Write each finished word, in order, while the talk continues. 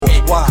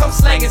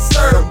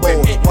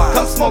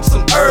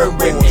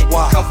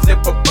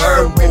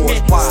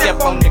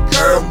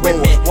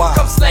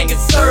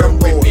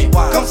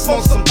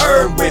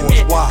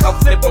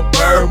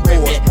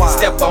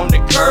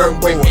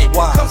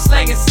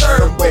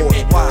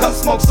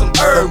smoke some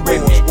herb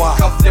with me.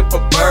 Come flip a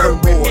bird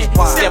with me.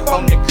 Step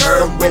on the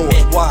curb with me.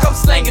 Come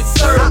slang and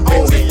serve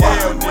with me.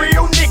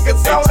 Real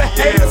niggas, all the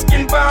haters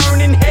can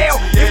burn in hell.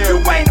 If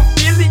you ain't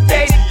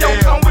affiliated, don't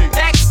come with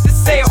packs to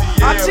sell.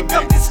 I check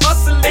up this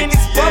hustling,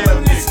 this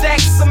bubbling,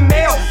 stacks of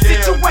mail.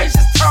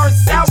 Situations turn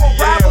sour,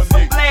 rivals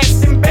for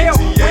blasting bail.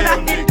 When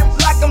I hit the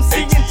block, I'm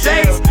seeing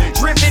J's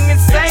driven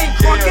insane.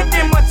 Crunker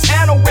than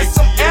Montana with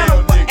some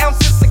animal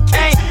ounces of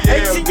cane.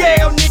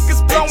 ATL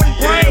niggas blowing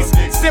brains,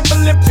 simple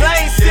and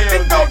plain.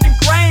 Sipping golden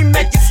grain,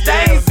 making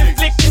stains,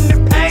 inflicting the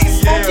pain.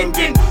 Smoking,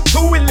 getting to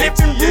it,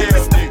 living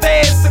ruthless. The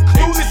feds are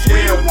clueless.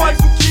 We the ones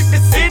who keep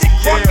it city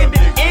crunker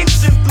than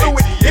engine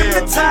fluid.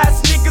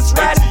 Hypnotized niggas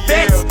riding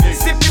vets,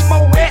 sipping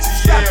Moet.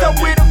 Strapped up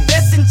with a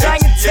vest and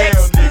giant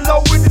text. Low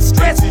with the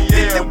stress.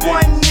 51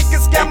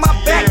 niggas got my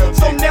back,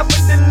 so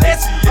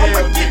nevertheless,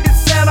 I'ma get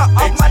this center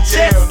off my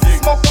chest.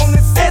 Smoke on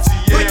the sets,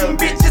 putting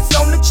bitches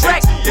on the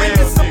track. When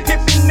it's a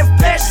pimp in the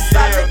flesh,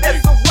 solid as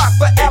a rock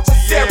for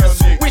adversaries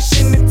who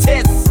wishing to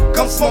test.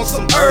 Come smoke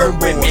some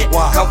herb with me.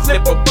 Come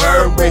flip a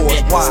bird with me.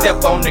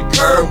 Step on the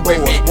curb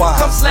with me.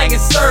 Come slang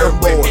and serve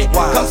with me.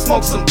 Come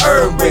smoke some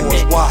herb with me.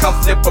 Come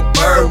flip a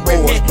bird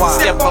with me.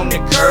 Step on the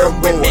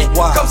curb with me.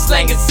 Come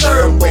slang and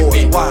serve with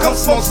me. Come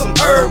smoke some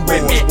herb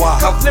with me.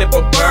 Come flip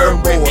a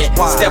bird with me.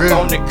 Step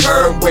on the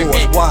curb with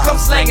me. Come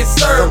slang and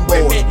serve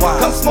with me.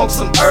 Come smoke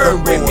some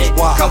herb with me.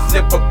 Come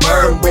flip a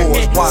bird with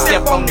me.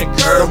 Step on the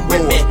curb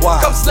with me.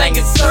 Come slang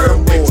and serve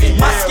with me.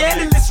 My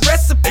scandalous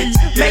recipe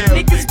make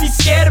niggas be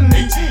scared of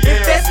me.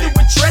 Infested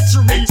with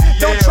treachery.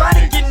 Don't try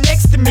to get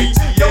next to me.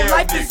 Your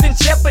life is in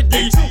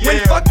jeopardy when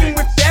fucking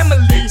with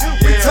family.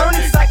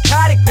 Returning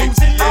psychotic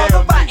losing all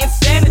of our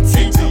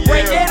insanity.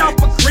 Breaking off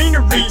of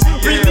greenery,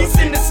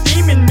 releasing the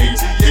steam in me.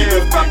 Keep me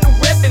from the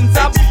weapons,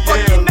 I'll be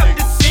fucking up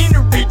the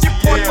scenery.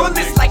 Deploy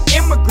bullets like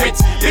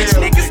immigrants. Bitch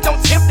niggas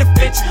don't tempt to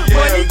flinch.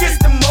 Money is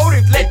the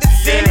motive, let the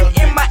sin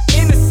in my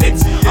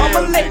innocence.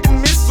 I'ma let the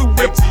missile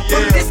rip,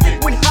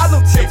 ballistic with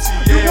hollow tips.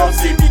 You won't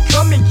see me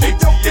coming, keep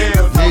your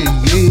fingers on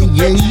the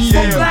so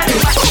blind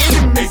my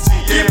enemies,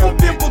 give them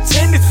pimple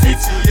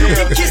tendencies. You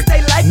can kiss they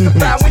like the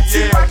bow when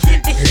T-Rock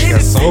hit the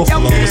Hennessy.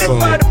 I'm feeling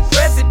for the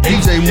president.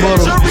 DJ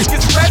Jury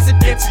is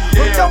presidents.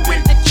 Hooked up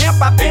with the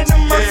camp, I've been a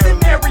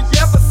mercenary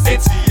ever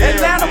since.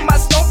 Atlanta my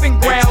stomping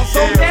ground,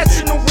 so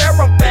national where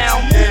I'm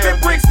bound. Moving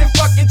bricks and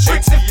fucking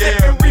tricks and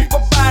flipping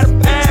reefer by the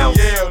pound.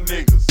 ATL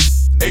niggas,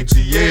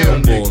 ATL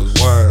niggas,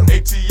 wild.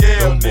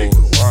 ATL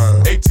niggas,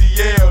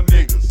 ATL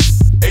niggas,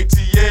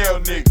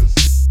 ATL niggas,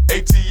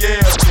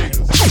 ATL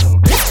niggas,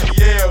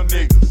 ATL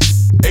niggas,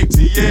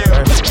 ATL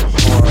niggas,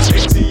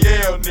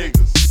 ATL niggas,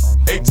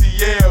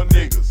 ATL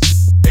niggas,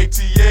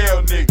 ATL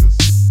niggas, ATL niggas,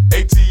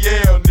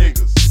 ATL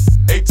niggas,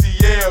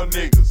 ATL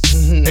niggas,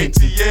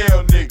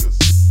 ATL niggas,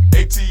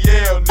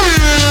 ATL niggas.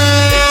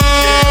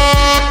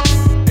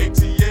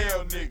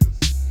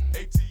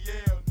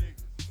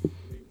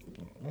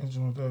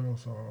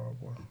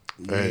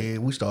 Yeah,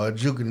 we started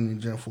juking in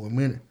the gym for a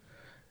minute.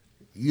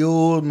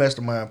 Your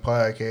Mastermind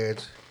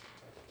Podcast,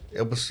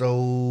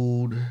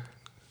 episode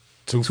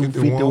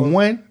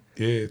 251.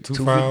 Yeah,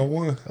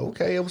 251.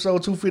 Okay,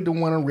 episode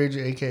 251. I'm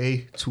Reggie,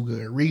 a.k.a. Too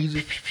Good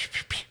Reggie,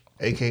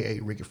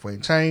 a.k.a. Ricky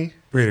Fontaine.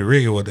 Pretty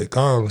Ricky, what they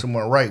call him. To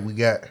my right, we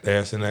got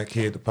Asking That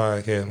Kid, the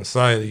podcast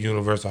Messiah, the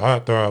Universal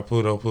Heartthrob,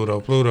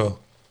 Pluto.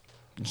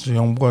 It's your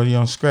young boy,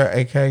 Young Scrap,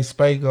 a.k.a.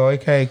 Spago,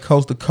 a.k.a.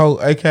 Coast to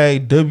Coast, a.k.a.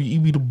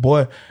 W.E.B. the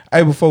boy.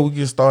 Hey, before we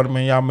get started,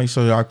 man, y'all make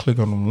sure y'all click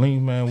on them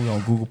links, man. We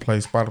on Google Play,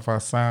 Spotify,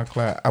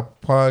 SoundCloud, Apple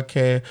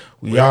Podcast.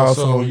 We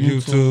also on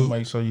YouTube.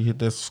 Make sure you hit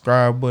that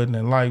subscribe button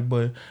and like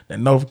button, that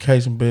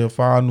notification bell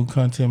for all new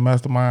content,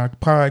 Mastermind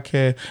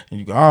Podcast. And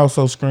you can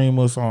also stream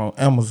us on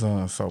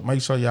Amazon. So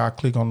make sure y'all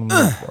click on them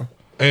links, bro.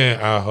 And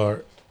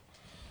iHeart.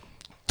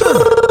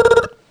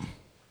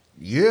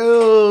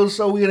 Yo,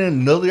 so we in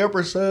another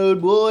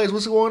episode, boys.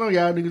 What's going on?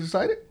 Y'all niggas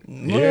excited?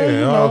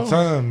 Yeah, all the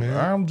time, man.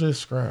 I'm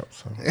just scrap.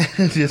 So.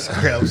 Just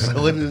scrap.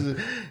 So what is it?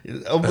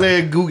 I'm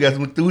glad Goo got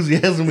some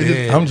enthusiasm.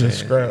 Yeah, I'm just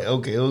scrap.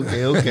 Okay.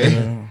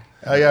 Yeah.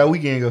 How y'all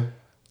weekend go? It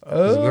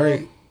was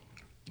great.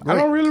 I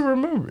don't really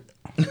remember it.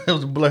 It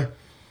was a blur.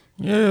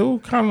 Yeah, it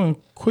was kind of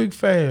quick,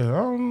 fast.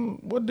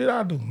 What did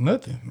I do?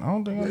 Nothing. I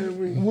don't think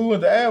we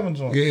went to Avon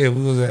joint. Yeah,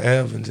 we was at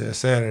Evans that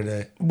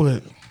Saturday.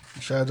 But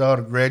shout out to all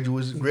the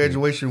graduates.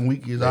 Graduation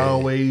week is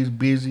always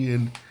busy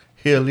and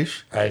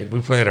hellish. Hey,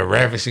 we played a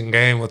ravishing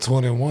game of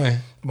 21.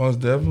 most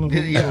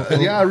definitely.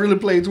 Y'all really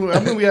played 20. I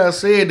remember y'all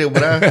said that,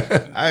 but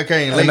I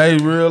can't. And they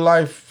real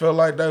life felt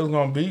like they was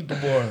gonna beat the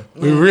boy.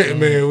 We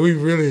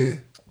really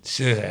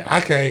shit.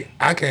 I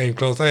came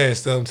close. I had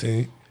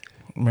 17.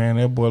 Man,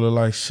 that boy look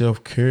like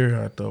Chef Curry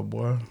out there,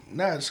 boy.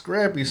 Not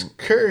Scrappy, it's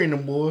carrying the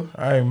boy.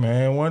 Hey,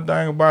 man, one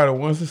thing about it,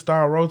 once it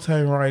start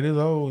rotating right, it's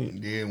over.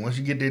 Yeah, once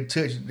you get that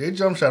touch, that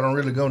jump shot don't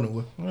really go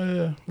nowhere.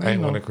 Yeah. I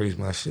ain't want to crease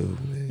my shoe,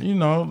 man. You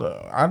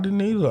know, I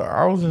didn't either.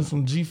 I was in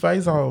some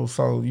G-face holes,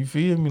 so you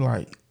feel me?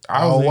 Like,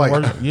 I All was white.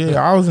 in worse,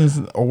 I was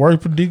in a worse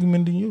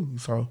predicament than you,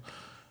 so.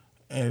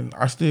 And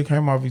I still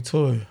came out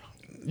victorious.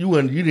 You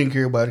didn't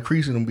care about the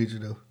creasing them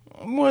bitches, though.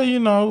 Well, you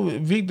know,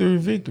 victory.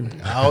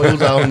 Oh, it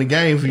was all in the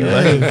game for you.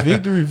 Yeah, Like,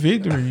 victory. You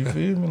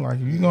feel me? Like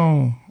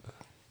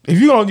if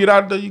you gonna get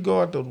out there, you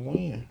go out there to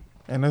win,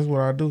 and that's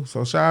what I do.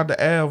 So shout out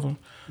to Alvin.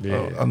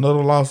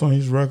 Another loss on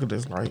his record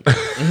that's like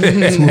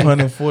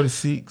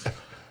 246.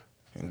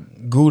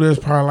 Goo, that's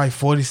probably like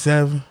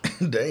 47.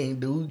 dang,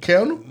 dude,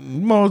 count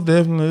them. Most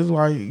definitely, it's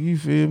like, you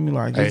feel me?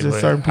 Like, it's just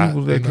certain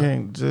people that you know.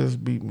 can't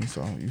just beat me.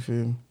 So you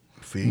feel me?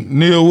 Feel.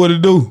 Neil, what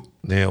it do?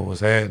 Now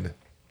what's happening?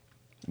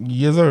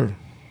 Yes, sir.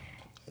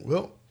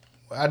 Well,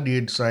 I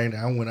did the same thing.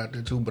 I went out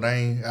there too, but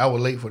I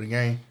was late for the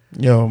game.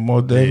 Yeah,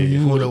 most definitely Yeah,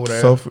 you pulled would over have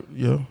there. suffered.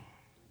 Yeah,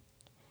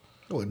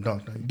 I was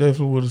dunked on you.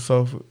 definitely would have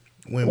suffered.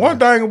 Win One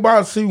thing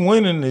about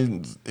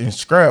winning in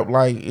scrap,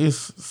 like,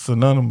 it's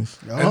synonymous.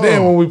 And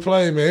then when we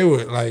played, man, it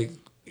was like,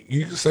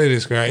 you can say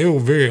this, guy. It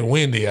was very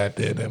windy out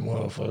there, that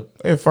motherfucker.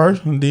 At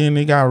first, and then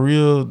it got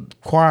real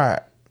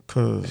quiet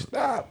because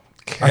Stop.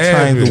 I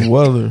changed the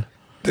weather.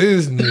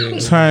 This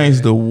nigga.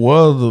 Changed the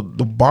weather.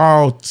 The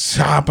ball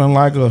chopping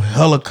like a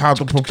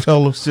helicopter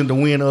propeller Send the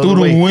wind other through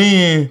the way.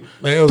 wind,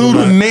 Man, it was through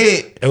the like-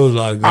 net. It was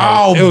like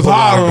All it was a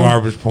lot of bottom.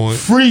 garbage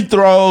points. Free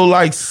throw,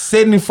 like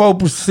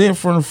 74%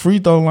 from the free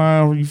throw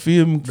line. You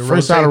feel me?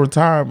 Fresh out of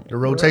retirement. The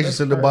rotation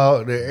send the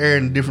ball, the air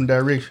in a different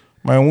direction.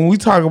 Man, when we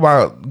talk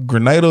about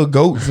Grenada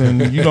goats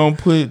and you don't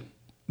put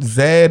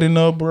Zad in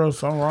there, bro,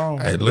 something wrong.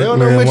 Hey, They don't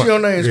know what your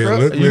name is, bro.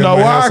 You know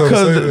why?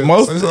 Because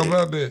most say something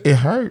about that. it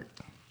hurt.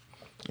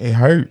 It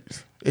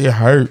hurts. It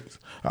hurts.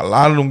 A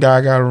lot of them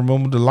guys gotta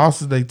remember the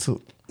losses they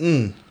took.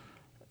 You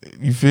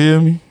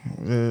feel me?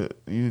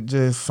 You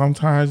just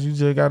sometimes you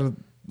just gotta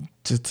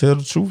just tell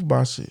the truth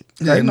about shit.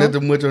 Ain't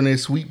nothing much on that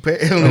sweet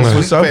pack. On that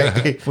For sweet sure.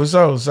 pack. For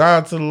sure. Shout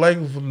out to the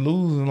Lakers for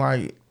losing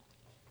like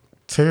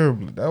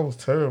terribly. That was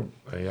terrible.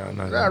 Hey, y'all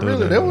not Nah, gonna do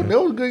really, that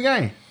was a good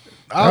game.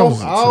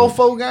 was a All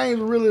 4 games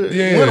were really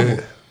Yeah.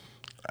 winnable.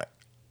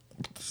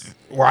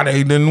 Why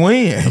they didn't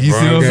win? You see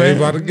what I'm saying?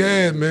 About the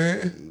gas,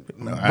 man.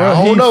 Bro,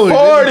 I he don't know.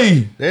 40.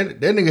 That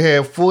nigga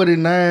had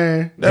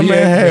 49. That man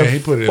had he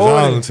put his 40.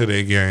 all into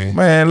that game.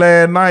 Man,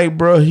 last night,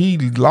 bro, he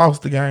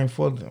lost the game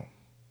for them.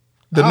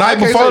 The I night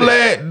can't before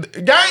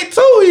say game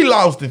 2, he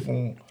lost it for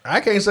him. I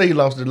can't say he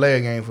lost the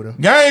last game for them.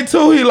 Game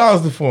 2, he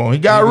lost it for him. He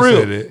got You can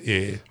say real. that,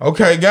 yeah.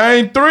 Okay,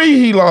 game 3,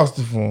 he lost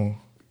it for him.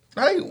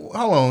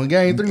 Hold on,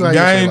 game 3. how you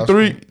say Game lost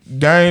 3,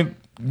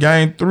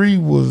 game 3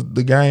 was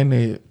the game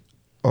that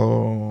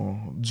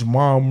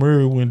Jamal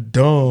Murray went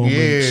dumb. Yeah,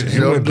 and shit.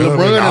 so went dumb LeBron and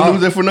didn't all-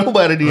 lose it for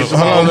nobody. Did Hold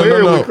Jamal on,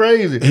 Murray no. was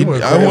crazy. He-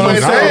 went I wanna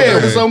crazy.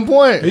 say at some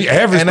point. He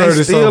averaged And they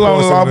 30 still something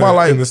only lost by,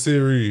 like- in the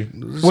series.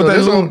 So What they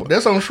that's, lose-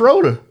 that's on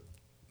Schroeder.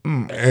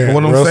 And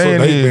What I'm Russell,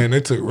 saying is- man,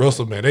 they took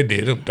Russell, man. They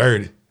did him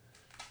dirty.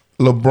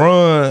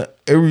 LeBron,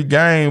 every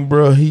game,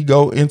 bro, he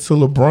go into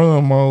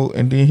LeBron mode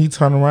and then he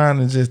turn around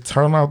and just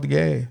turn off the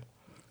gas.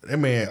 That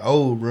man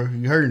old, bro.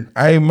 You heard him.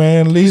 Hey,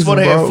 man, He's listen, supposed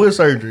to have bro. foot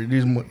surgery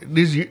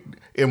this year.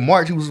 In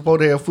March, he was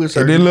supposed to have foot It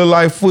surgery. didn't look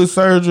like foot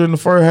surgery in the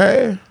first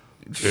half.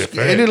 It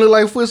didn't look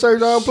like foot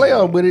surgery all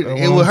playoff, but it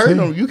That's was what I'm hurting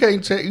saying.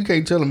 him. You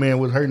can't tell a man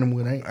what's hurting him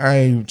what ain't. I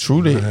ain't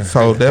true that.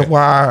 So that's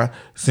why,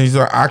 since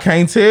I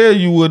can't tell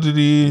you what it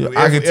is,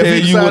 I can If tell he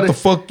you what decided- the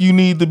fuck you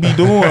need to be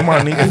doing, my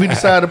If he nigga.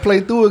 decided to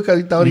play through it because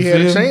he thought he You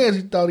had a feel me? chance,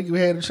 he thought he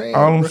had a chance.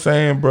 All I'm bro.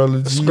 saying,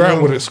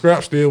 brother.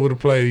 Scrap still would have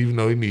played, even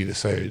though he needed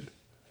surgery.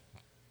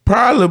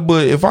 Probably,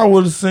 but if I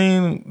would have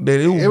seen that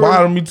it was Every-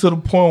 bothering me to the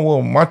point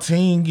where my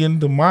team getting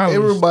demolished,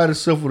 Everybody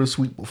suffered a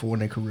sweep before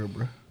in their career,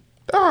 bro.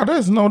 oh,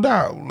 that's no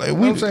doubt. Like, You know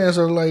what I'm saying?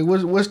 So, like,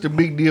 what's the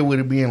big deal with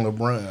it being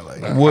LeBron?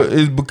 Like, what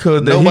is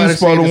because that Nobody he's supposed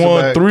said to this won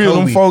about 3 of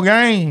them Kobe. 4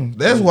 games.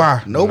 That's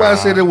why. nobody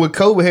said that when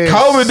Kobe had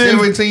Kobe didn't-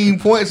 17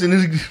 points in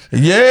his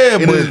Yeah,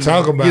 in but his,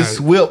 talk about get it.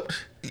 swept.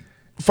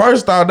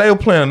 first off, they were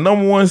playing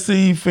number 1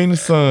 seed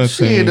Phoenix Suns.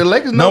 Shit, team. the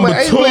Lakers number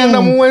 8 playing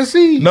number 1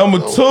 seed. Number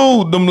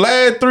 2, them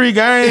last 3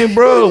 games,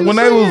 bro. when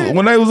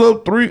they was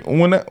up 3,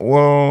 when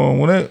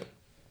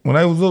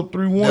they was up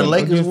 3-1. The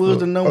Lakers against was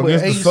the number 8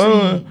 against the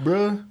Suns. seed,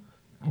 bro.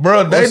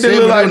 Bro, they Or didn't look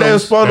 7 like they on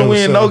was supposed to them.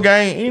 win no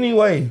game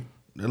anyway.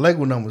 The Lakers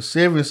was number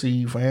 7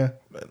 seed, fam.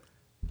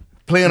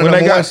 Playing the When they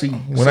number 1 got seed.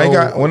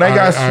 when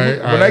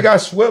they alright. got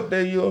swept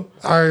that year. All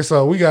right,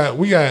 so we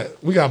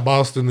got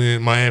Boston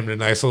and Miami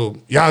tonight. So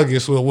y'all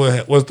get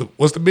swept.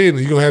 What's the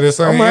business? You gonna have that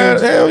same?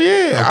 Hell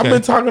yeah. Okay. I've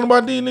been talking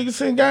about these niggas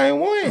since game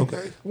 1.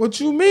 Okay. What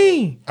you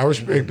mean? I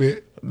respect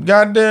it.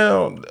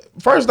 Goddamn.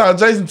 First off,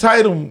 Jason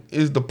Tatum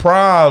is the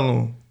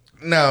problem.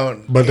 Now,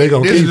 But they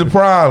gonna this He's keep the it.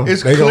 problem.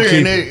 It's They gonna clear in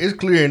keep that. It's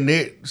clear in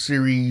that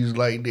series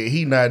like that.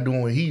 He not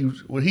doing.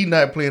 He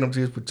not playing up to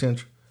his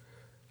potential.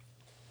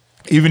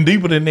 Even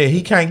deeper than that,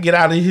 he can't get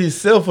out of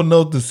himself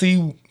enough to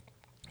see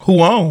who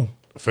on.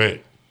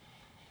 Fact.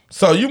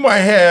 So you might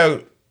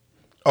have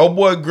old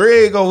boy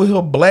Greg over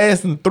here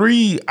blasting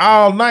 3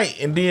 all night,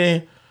 and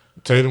then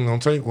Tatum gonna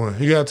take one.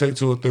 He gotta take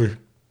 2 or 3.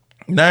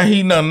 now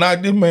he done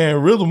knocked this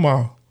man rhythm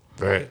off.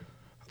 Fact.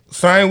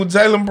 Same with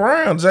Jaylen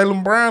Brown.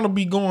 Jaylen Brown will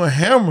be going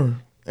hammer.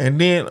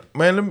 And then,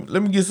 man,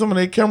 let me get some of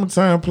that camera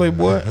time,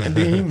 Playboy. And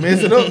then he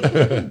mess it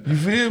up. You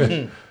feel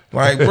me?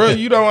 Like, bro,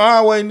 you don't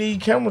always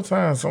need camera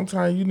time.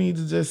 Sometimes you need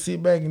to just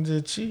sit back and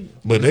just chill.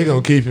 But they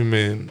gonna keep him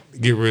and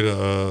get rid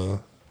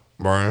of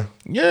Brian.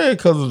 Yeah,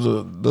 because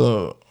of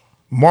the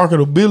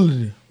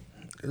marketability.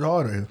 It's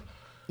harder.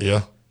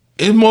 Yeah.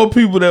 It's more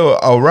people that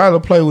would rather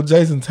play with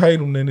Jason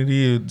Tatum than it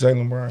is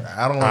Jaylen Brown.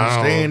 I don't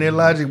understand that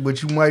logic,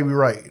 but you might be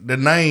right. The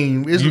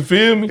name, You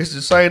feel me? it's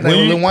the same thing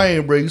with Lil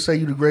Wayne, bro. You say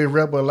you the greatest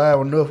rapper alive,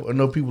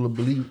 enough people will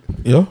believe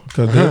it.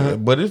 Yeah,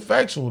 but it's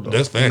factual though.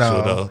 That's factual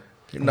Nah. though.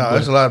 No,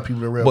 there's a lot of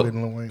people that rap But- better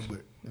than Lil Wayne,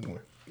 but anyway.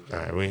 All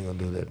right, we ain't gonna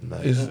do that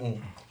tonight.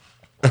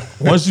 It's-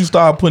 Once you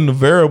start putting the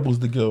variables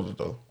together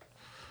though.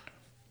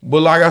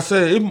 But like I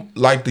said,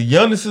 like the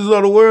youngsters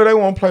of the world, they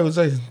want to play with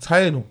Jason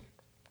Tatum.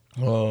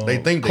 They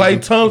think Clay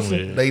they do.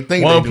 Thompson. They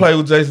think want they to do. play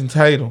with Jason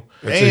Tatum.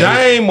 And-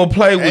 Dame will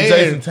play with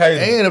Jason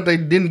Tatum. And if they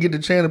didn't get the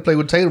chance to play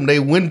with Tatum, they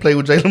wouldn't play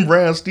with Jaylen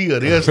Brown still.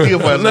 They'll still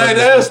find Like,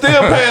 they'll still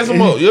pass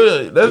him up.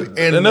 Yeah, that's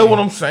what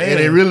I'm saying. And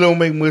it really don't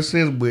make much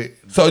sense, but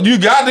So you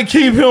got to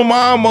keep him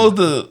almost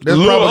the That's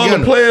little other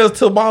propaganda. players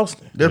to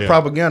Boston. that's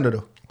propaganda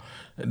though.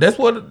 That's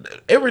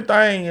what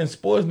everything in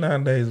sports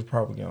nowadays is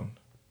propaganda.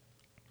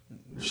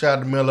 Shout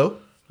out to Melo.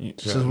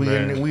 Since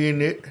we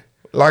in it.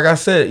 Like I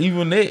said,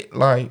 even that,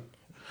 like,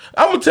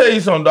 I'm gonna tell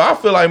you something though. I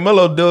feel like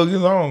Melo dug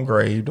his own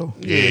grave though.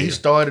 Yeah, he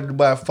started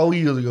about 4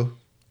 years ago.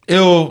 It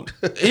was,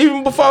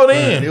 even before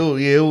then, It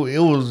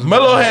was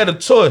Melo had a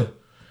choice: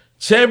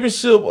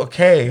 championship or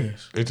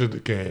cash, They took the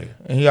cash.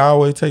 and he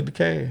always take the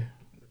cash.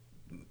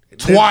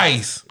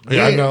 Twice.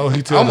 Yeah, I know.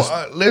 He told us.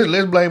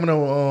 let's blame it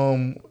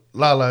on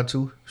Lala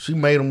too. She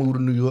made him move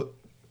to New York.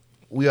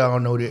 We all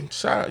know that.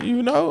 Shout, at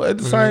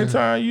the same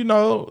time,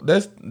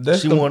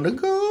 that's She the, wanted to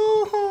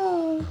go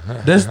home.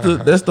 that's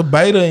the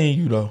beta in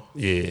you though.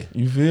 Yeah.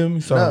 You feel me?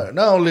 So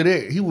Not only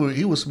that, he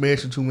was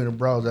smashing too many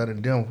bras out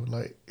in Denver.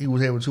 Like he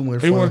was having too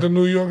much He fun. went to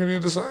New York and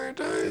did the same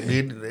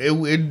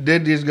thing.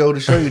 That just go to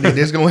show you that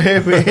that's gonna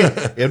happen.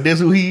 If that's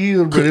who he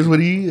is, bro, that's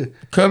what he is.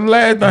 cause the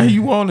last thing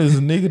you want is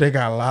a nigga that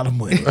got a lot of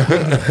money.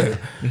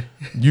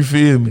 You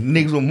feel me?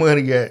 Niggas with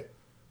money got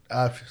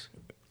options.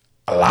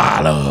 A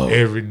lot of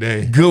Every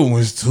day. good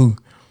ones too.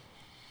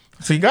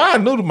 See,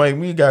 God knew to make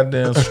me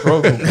goddamn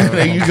struggle.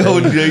 There you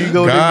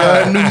go. God.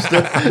 God new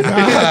stuff.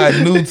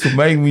 God knew to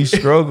make me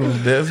struggle.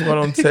 That's what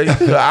I'm telling you.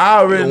 'Cause I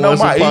already know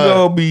my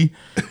ego be.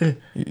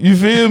 You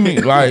feel me?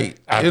 Like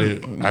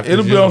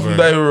it'll be on some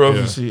David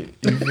Ruffin shit.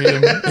 You feel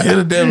me?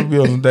 It'll definitely be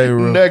on some David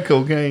Ruffin. That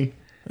cocaine.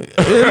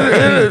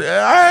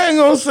 I ain't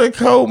gonna say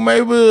coke.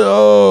 Maybe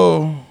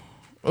a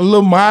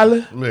little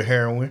Molly, A little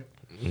heroin.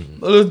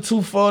 a little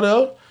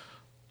 240.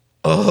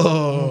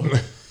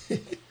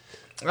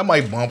 I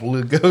might bump a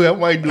little go. I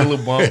might do a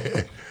little bump.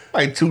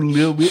 Might toot a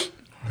little bit.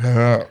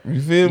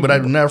 You feel me? But I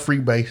do not free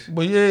base.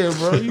 But yeah,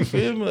 bro, you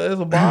feel me? As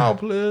a ball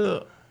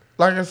player,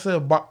 like I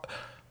said,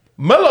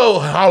 Melo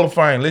Hall of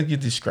Fame. Let's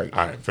get this straight.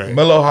 All right, fair.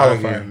 Melo Hall I'll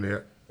of give Fame. him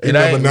that. It He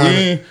ain't- number nine. we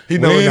ain't He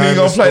number even nine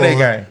gonna in play that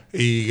scoring. game.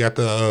 He got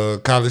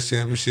the college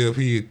championship.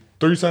 He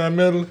 3-time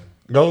medal,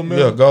 gold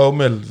medal. Yeah, gold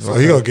medal. So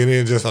he gonna get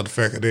in just off the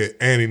fact of that,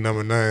 and he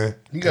number 9.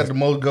 He got the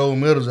most gold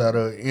medals out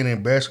of any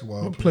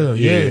basketball player.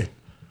 player. Yeah.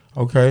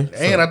 Okay.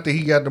 And I think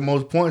he got the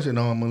most points in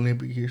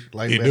Olympic history.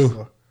 Like He do.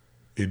 basketball.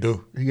 He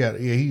do. He got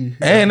he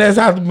And that's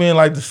after being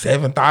like the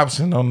 7th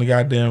option on the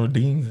goddamn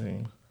redeem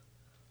team.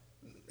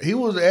 he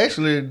was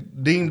actually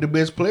deemed the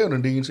best player on the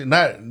Dean team.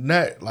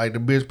 Not like the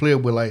best player,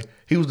 but like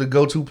he was the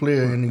go-to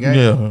player in the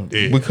game.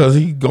 Yeah, because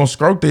he gonna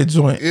stroke that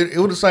joint. It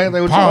was the same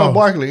thing with Pause. Charles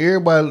Barkley.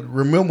 Everybody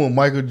remember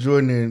Michael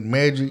Jordan and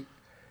Magic.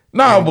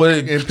 No, but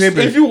and Pippen.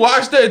 if you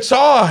watch that,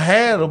 Charles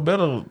had a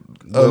better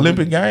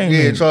Olympic game.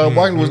 Yeah, than- Charles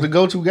Barkley was the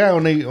go-to guy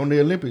on the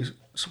Olympics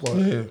squad.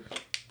 Yeah.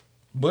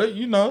 But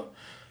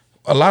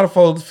a lot of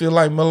folks feel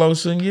like Melo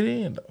shouldn't get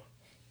in though.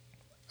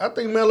 I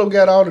think Melo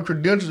got all the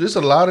credentials. There's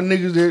a lot of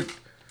niggas that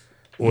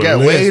Well, got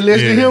way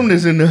less than him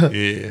that's in there.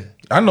 Yeah.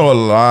 I know a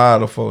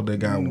lot of folks that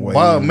got way.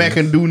 Bob less.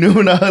 McAdoo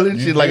and all that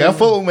shit. Like I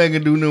fuck with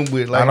McAdoo them,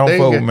 but like I don't they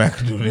fuck ain't with got-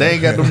 McAdoo. They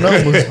ain't got them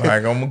numbers. Like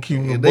I'm gonna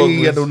keep the They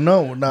ain't got book. them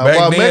numbers. Nah, Back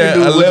Bob then,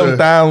 McAdoo was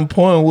 11,000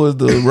 point was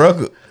the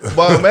record.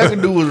 Bob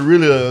McAdoo was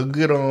really a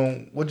good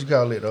what you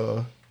call it?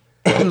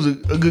 He was a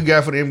good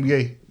guy for the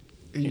NBA.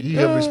 He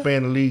helped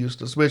expand the league,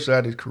 especially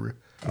out his career.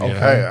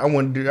 Okay, I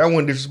wouldn't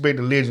disrespect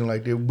the legend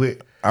like that, but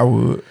I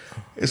would.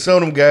 it's some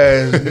of them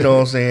guys, you know what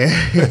I'm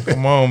saying?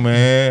 Come on,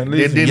 man.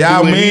 Listen, didn't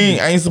Yao do it Ming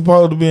either. ain't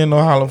supposed to be in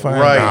no Hall of Fame.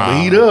 Right,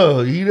 but he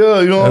does, you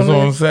know That's what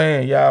what I'm I'm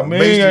saying? saying. Yao Ming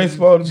Basically, ain't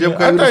supposed to Jeff be.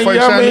 Curry I was the think first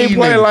Yao Ming Chinese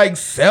played nigga. like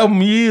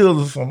 7 years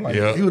or something like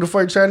Yeah. He was the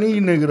first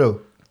Chinese nigga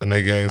though. And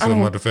they gave something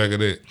about the fact of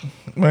that.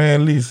 that.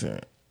 Man, listen.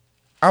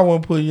 I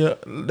wouldn't put you.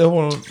 That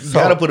one.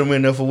 Gotta put him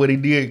in there for what he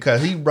did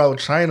because he brought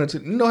China to.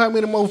 You know how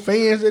many more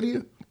fans that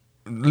is?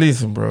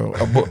 Listen, bro. It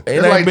It's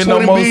ain't like been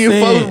no 20 more billion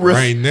folks, sin. bro.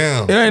 Right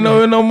now. It ain't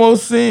no more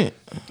sin.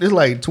 It's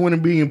like 20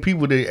 billion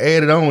people that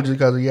added on just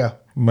because of y'all.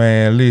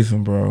 Man,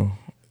 listen, bro.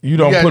 You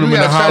don't got- put him you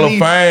in the got Hall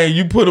Chinese- of Fame.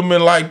 You put him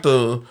in like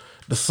the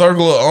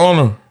Circle of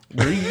Honor.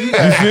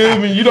 You feel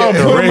me? You don't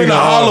put him in the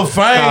Hall of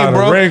Fame,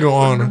 bro. The ring of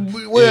honor.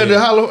 Well,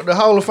 the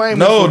Hall of Fame.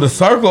 No, the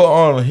circle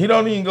honor. He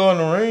don't even go in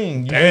the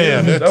ring.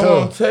 Damn, that's that's what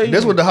I'm tough. telling you.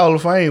 That's what the Hall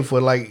of Fame for.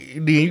 Like,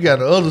 then you got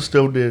the other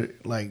stuff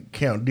that like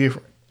count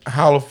different.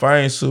 Hall of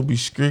Fame should be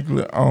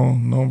strictly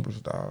on numbers,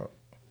 dog.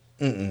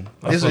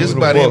 It's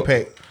about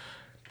impact.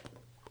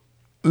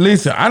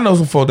 Listen, I know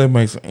some folk that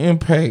make some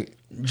impact.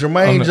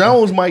 Jermaine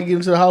Jones might get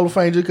into the Hall of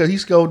Fame just because he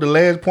scored the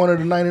last point of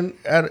the 90s.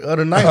 Of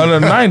the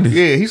 90s.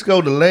 Yeah, he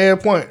scored the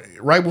last point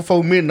right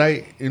before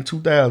midnight in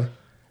 2000.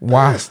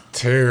 Why? That's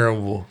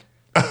terrible.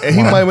 And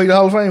he might make the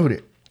Hall of Fame with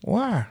it.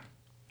 Why?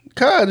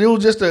 Cause it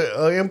was just an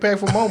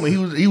impactful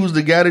moment. He was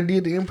the guy that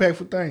did the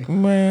impactful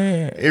thing.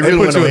 Man. It They really put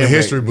went you on in the impact.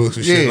 history books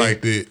and shit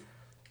like that.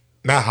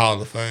 Not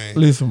Hall of Fame.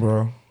 Listen,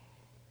 bro.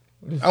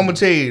 I'm gonna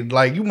tell you,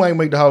 like, you might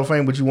make the Hall of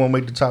Fame, but you won't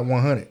make the top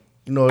 100.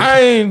 You know, I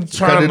ain't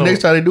trying because to. the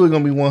next time they do it,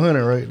 gonna be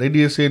 100, right? They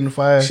did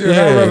 75. Shit,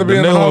 I'd rather be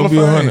in the Hall of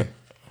Fame.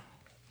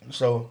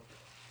 So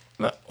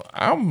No,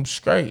 I'm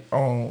straight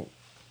on.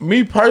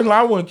 Me personally,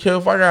 I wouldn't care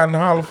if I got in the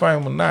Hall of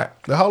Fame or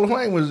not. the Hall of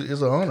Fame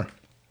is an honor,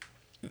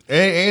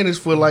 and it's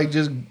for like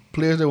just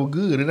players that were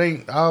good. It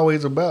ain't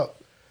always about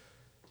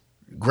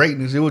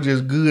greatness. It was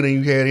just good, and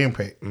you had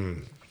impact.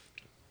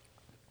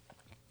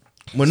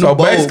 So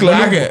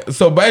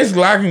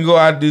basically, I can go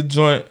out this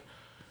joint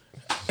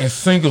and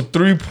sink a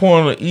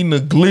 3-pointer eating a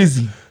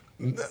glizzy.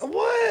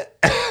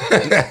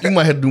 What? you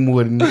might have to do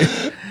more than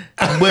that.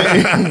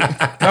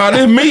 But Nah,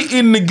 this me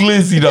eating the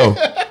glizzy though.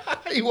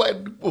 you might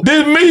have to do more.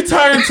 This me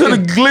turning to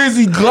the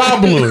glizzy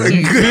gobbler.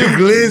 Big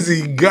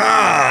Glizzy,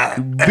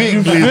 God.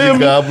 Big feel glizzy me?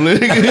 gobbler.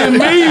 This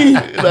me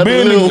Not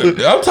being the little-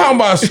 the, I'm talking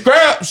about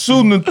scrap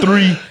shooting the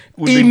 3,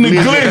 With eating the glizzy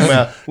in your glizzy.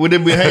 mouth. Would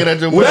it be hanging out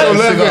your What's your mouth?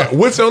 left hand?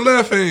 What's your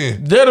left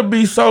hand? That'll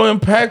be so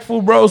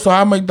impactful, bro. So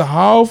I make the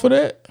hall for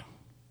that.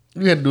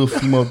 You had to do a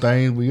few more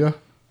things, but yeah.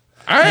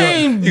 I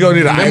ain't. You gonna need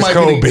an That ice might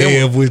cold be the-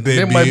 bev with that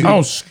that might bitch. be-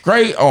 I'm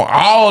straight on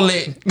all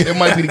that, That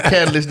might be the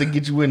catalyst to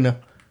get you in there.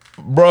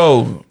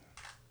 bro.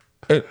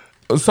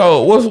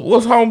 So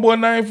what's homeboy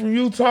name from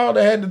Utah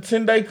that had the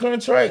 10-day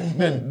contract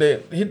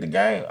that hit the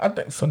game? I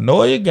think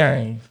Sonoya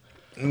Games,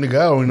 Nigga, I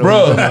don't even know. bro.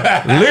 What you're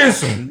talking about.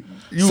 Listen,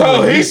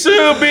 so he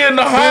should be in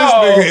the This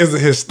hall. nigga is a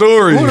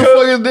historian. Who the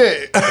fuck is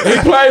that?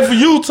 He played for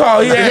Utah.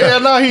 He Hell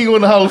no, he ain't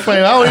going to the Hall of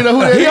Fame. I don't even know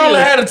who that is. he only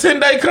had a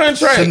 10-day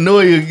contract.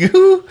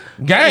 Sonoya.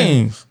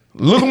 Games.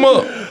 Look him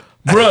up.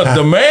 Bruh,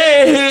 the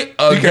man hit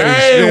a can't game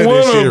share this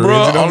winner, shit, bruh,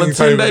 Reggie. Don't on a even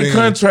type it 10-day in.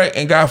 contract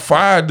and got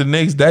fired the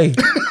next day.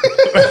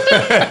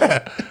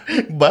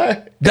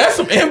 Bye. That's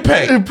some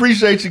impact.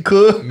 Appreciate you,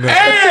 cuz. And,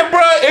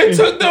 bruh, it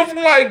took them from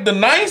like the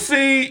 9th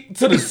seed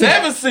to the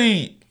 7th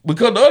seed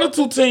because the other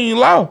two teams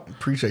lost.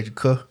 Appreciate you,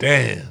 cuz.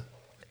 Damn.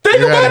 Think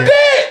You're about outta here.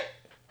 that.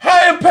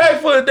 How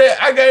impactful is that?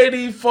 I gave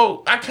these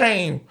folks, I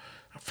came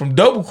from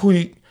Double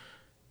Quick,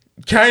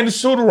 came to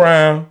shoot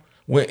around,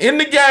 went in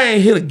the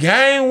game, hit a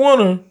game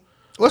winner.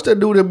 What's that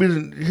dude that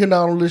been hitting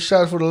all those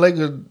shots for the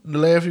Lakers the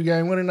last few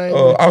games? What his name?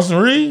 Austin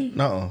Reed,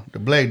 No, the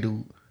black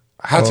dude.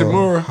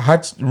 Hachimura.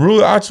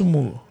 Rui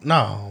Hachimura.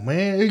 No,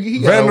 man. He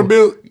got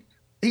Vanderbilt.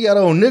 He got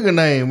an old nigga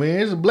name, man.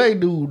 It's a black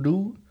dude.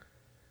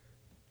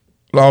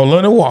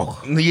 Lenny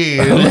Walker.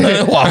 Yeah.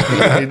 Lenny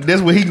Walker.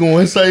 That's where he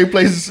going. Same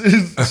place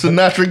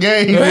Sinatra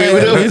game. Man,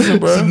 Whatever. listen,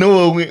 bro.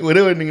 Sanoa went,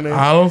 whatever nigga name.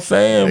 All I'm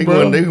saying, They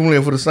bro.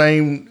 going for the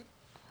same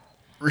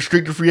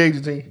restricted free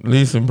agent team.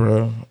 Listen,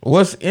 bro.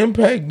 What's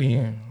impact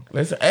then?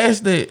 Let's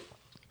ask that.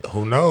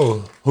 Who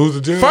knows? Who's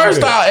the judge?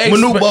 First, I'll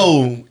Manu expect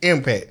Bowl,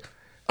 impact.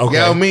 Okay.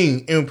 Y'all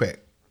mean impact.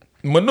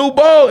 Manu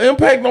Ball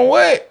impact on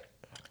what?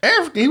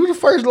 African. He was the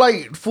first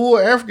like full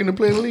African to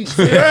play in the league.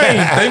 I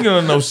ain't thinking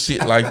of no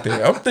shit like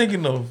that. I'm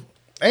thinking of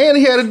And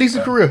he had a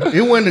decent career.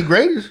 It wasn't the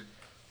greatest.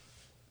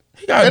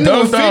 he got That nigga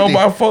was dunked on 50.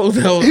 by folks.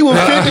 That He was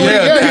 50 when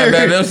he got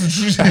here. That's what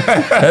you.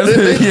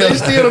 That's They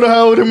still don't know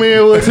how old the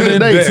man was to To the the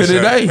day. to the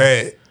day.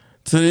 Bad.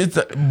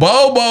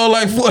 Bobo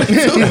like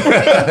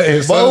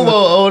 42. Bobo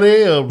old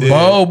hell, bro.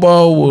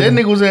 Bobo was. That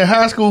nigga was in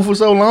high school for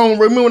so long.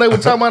 Remember when they were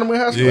talking about him in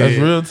high school? Yeah. That's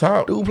real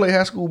talk. Dude played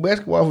high school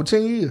basketball for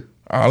 10 years.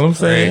 All I'm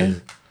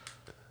saying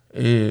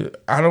is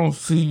I don't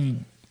see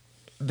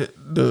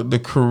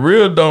the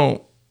career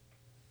don't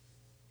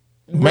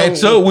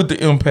match up with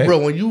the impact. Bro,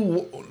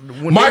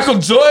 when Michael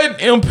Jordan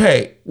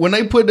impact. when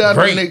they put out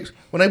Great.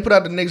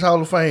 the next Hall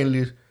of Fame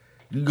list,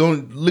 you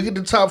gonna look at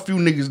the top few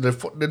niggas.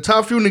 The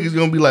top few niggas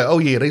gonna be like, oh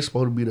yeah, they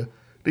supposed to be there.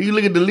 Then you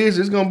look at the list,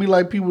 it's gonna be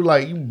like people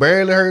like you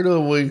barely heard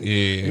of. Or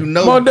you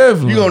know, Most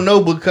definitely. you gonna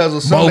know because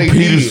of Mo something they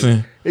Peterson.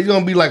 did. It's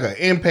gonna be like an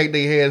impact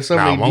they had.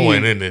 Something Nah, they I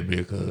went did. in there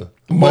because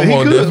But he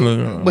Momo could.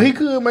 definitely. But he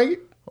could make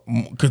it.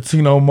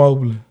 Catino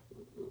Mobley.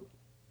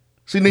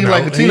 See, niggas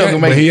like Catino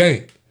can make but it. he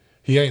ain't.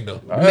 He ain't though.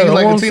 Niggas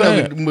like what I'm Catino,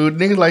 saying. but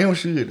niggas like him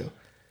should though.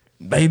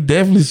 They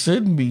definitely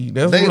shouldn't be.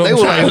 That's They what I'm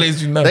were trying like to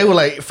let you know. they were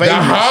like The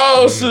favorites.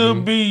 hall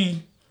should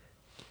be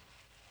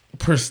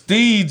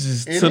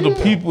prestigious It to the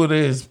is. people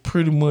that's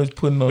pretty much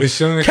putting on. Is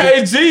Sean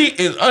KG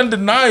is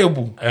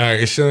undeniable.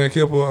 Is Sean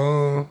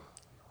Kemper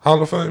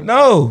Hall of Fame?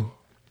 No,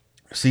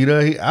 See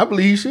that? I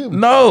believe he should. Be.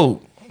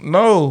 no.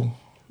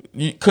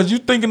 Because you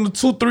thinking of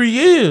 2-3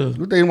 years.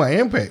 You think about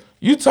impact?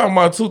 You talking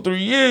about 2-3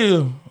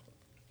 years.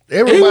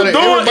 Everybody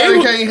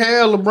can't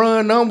have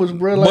LeBron numbers,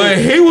 bro. Like, But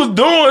he was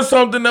doing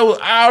something that was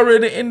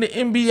already in the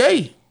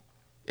NBA.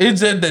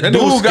 It's just that dude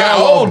dude got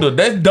Skywalker. older.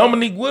 That's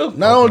Dominique Wilkins.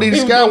 not only did He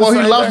was doing Skywalker, the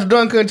he same lost thing. the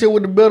dunk contest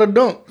with the better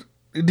dunk.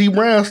 D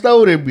Brown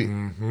stole that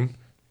bitch.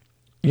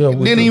 Yeah, with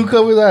Didn't the- even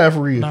cover his eye for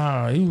real.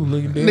 Nah, he was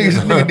looking dead.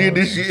 Nigga did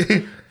this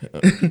shit.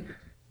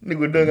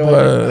 Nigga dunk on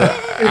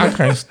But I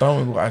can't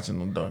stomach watching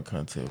them dunk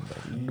contest,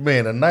 baby.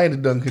 man. The 90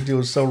 dunk contest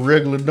was so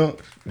regular dunk.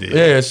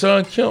 Yeah,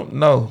 Sean Kemp,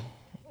 no.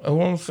 That's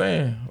what I'm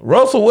saying.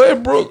 Russell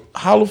Westbrook,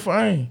 Hall of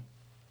Fame.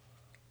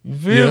 You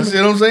feel You me? see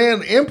what I'm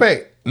saying?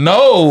 Impact.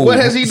 No. What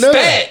has he done?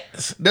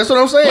 Stats. That's what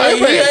I'm saying. Like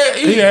Impact.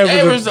 he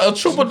averaged a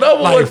triple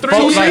double Like with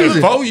 3 seasons.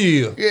 4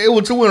 years. Yeah, it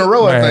was 2 in a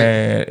row, I think.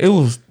 Man, it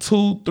was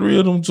 2-3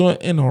 of them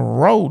joint in a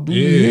row. Do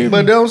you hear me?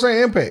 But that's what I'm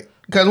saying, impact.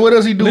 Because what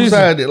else he do Listen,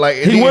 besides it? Like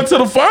he went to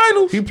the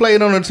finals. He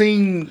played on a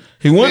team.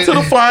 He went to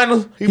the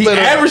finals. He played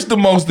on- averaged the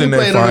most He in that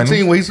played on a finals.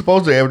 team where he's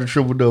supposed to average a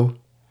triple double.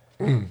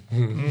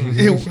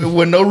 It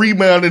was no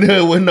rebounding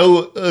there, with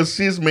no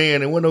assist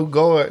man, and with no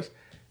guards,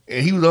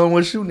 and he was the only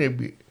one shooting that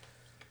bit.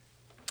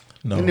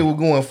 No. And they were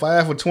going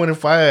 5 for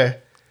 25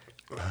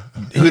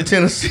 with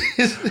 10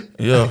 assists.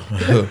 Yeah.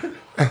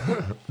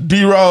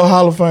 D-Rod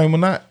Hall of Fame or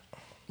not?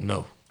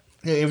 No.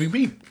 Yeah,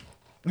 MVP.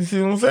 You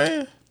see what I'm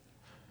saying?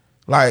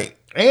 Like,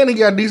 And he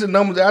got decent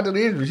numbers after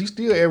the injuries. He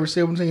still averaged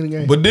 17 a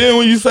game. but then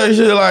when you say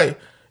shit like,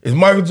 is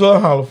Michael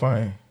Jordan Hall of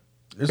Fame?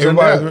 It's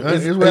everybody- without,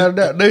 it's without a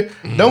doubt.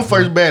 Them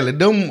first ballot,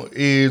 them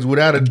is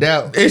without a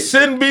doubt. It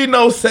shouldn't be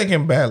no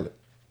second ballot.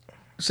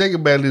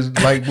 Second ballot is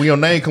like when your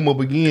name come up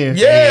again.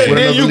 Yeah, with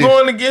then another you list.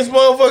 going against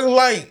motherfuckers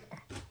like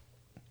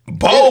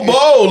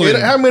Bowling.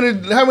 How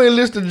many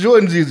lists of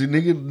Jordans is it,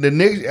 nigga? The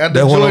next after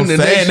That's what Jordan, I'm the saying.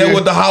 next That's year,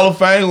 what the Hall of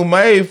Fame was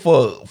made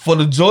for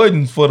the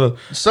Jordans, for the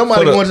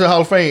somebody for the, going to the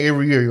Hall of Fame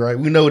every year, right?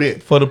 We know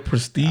that. for the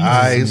prestige. All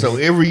right, so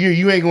every year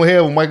you ain't gonna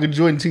have a Michael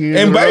Jordan 10 years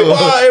in in a row.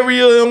 baseball, every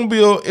year it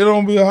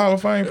don't be a Hall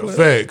of Fame player.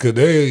 Fact, cause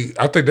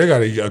I think they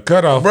got a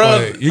cutoff.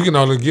 Bruh. Like, you can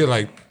only get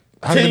like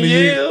how 10 many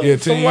years, Yeah, 10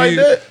 something years.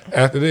 like that.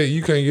 After that,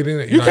 you can't get in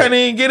it. You can't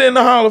even get in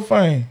the Hall of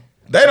Fame.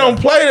 They don't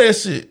play that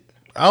shit.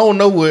 I don't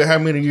know how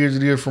many years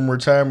it is from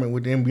retirement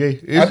with the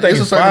NBA. I think it's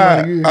a it's certain 5.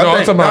 amount of years. I No, I'm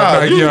think- talking about nah,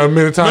 like, you- how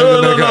many times no,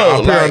 you no, got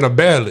no, appear like- on the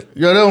ballot.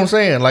 Yeah, that's what I'm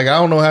saying. Like I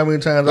don't know how many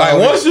times. Like all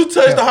once that- you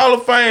touch the Hall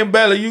of Fame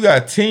ballot, you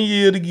got 10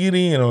 years to get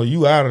in, or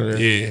you out of there.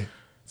 Yeah.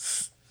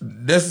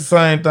 That's the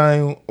same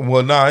thing.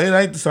 Well, nah, it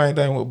ain't the same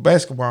thing with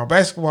basketball.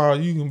 Basketball,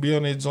 you can be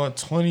on that joint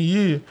 20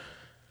 years.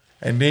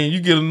 And then you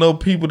get enough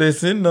people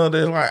that's in there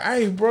that's like,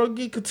 hey, bro,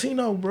 get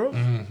Catino, bro.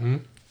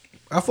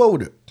 I fuck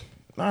with it.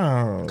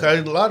 Nah, Cause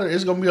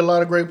it's gonna be a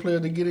lot of great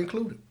players that get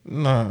included.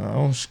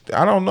 nah,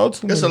 I don't know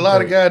too much. It's a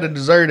lot of guys that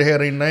deserve to have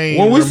their name.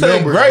 When we say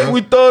remembered, great, bro.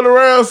 we throw it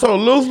around so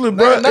loosely,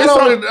 bro.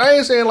 Not only, I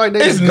ain't saying like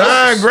they. It's the 9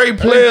 goats. great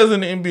players in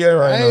the NBA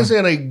right I now. ain't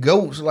saying they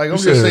goats. Like I'm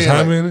You just said saying. how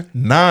Like, many?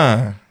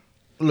 9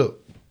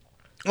 look,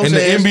 I'm in the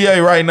saying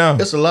NBA right now.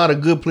 it's a lot of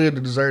good players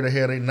that deserve to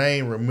have their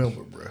name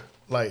remembered, bro.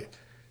 Like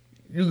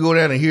you go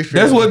down in history.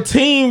 That's what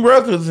team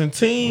records and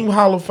team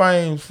Hall of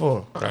Fame's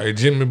for. Like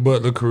Jimmy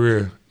Butler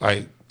career,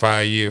 like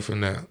 5 years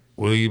from now,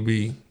 will he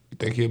be? You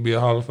think he'll be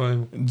a Hall of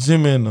Fame?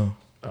 Jim in there.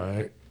 All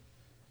right.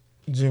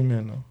 Jim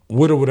in there.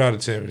 With or without a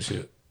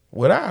championship?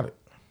 Without it.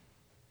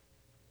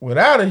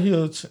 Without it,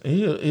 he'll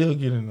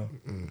get in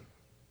there.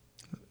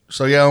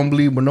 So y'all don't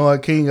believe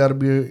Bernard King got to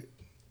be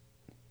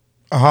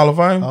A Hall of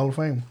Fame? Hall of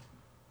Fame?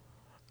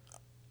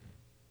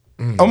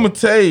 I'm gonna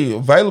tell you,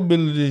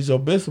 availability is your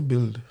best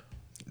ability.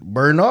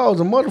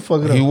 Bernard's a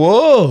motherfucker. He Though.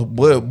 was,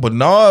 but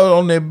Bernard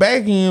on that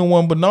back end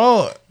wasn't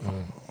Bernard.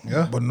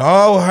 Yeah.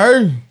 Bernard was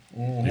hurt.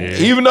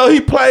 Even though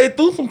he played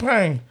through some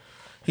pain.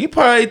 He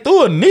played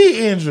through a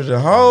knee injury the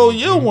whole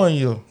year, 1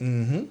 year.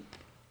 Mm-hmm.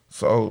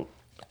 So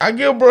I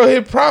give bro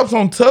his props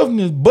on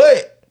toughness,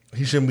 but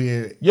He shouldn't be.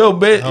 In, your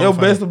Hall of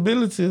best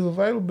ability is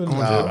availability.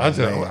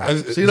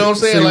 See what I'm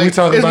saying? we Like,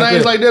 talking it's about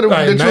names like that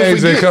that you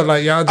names forget. come,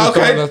 like y'all just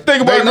Okay,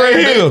 think about Grant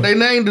Hill. They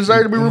name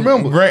deserve to be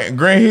remembered.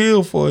 Grant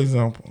Hill, for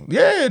example.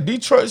 Yeah,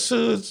 Detroit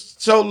should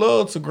show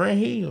love to Grant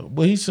Hill,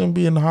 but he shouldn't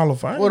be in the Hall of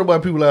Fame. What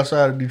about people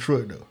outside of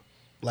Detroit though?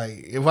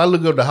 Like if I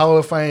look up the Hall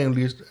of Fame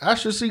list, I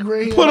should see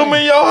Grant Hill. Put him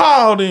in your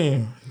hall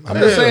then. I'm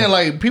just saying,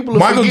 like people.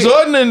 Michael forget.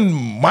 Jordan in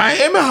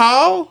Miami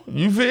Hall.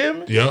 You feel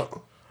me? Yep.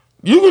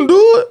 You can do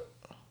it.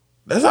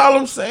 That's all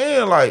I'm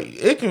saying. Like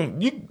it can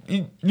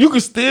you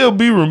can still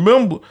be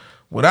remembered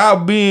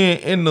without being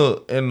in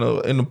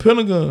the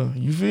Pentagon.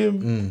 You feel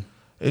me?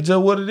 It's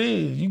just what it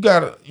is. You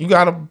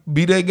gotta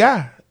be that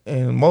guy,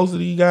 and most of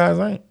these guys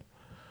ain't.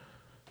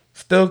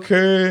 Steph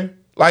Curry,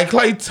 like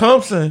Klay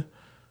Thompson,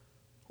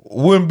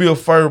 wouldn't be a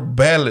first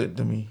ballot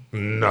to me.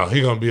 No,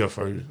 he gonna be a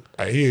first.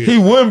 Like, He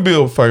wouldn't be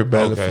a first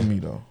ballot Okay. for me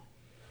though.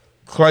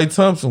 Klay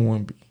Thompson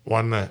wouldn't be.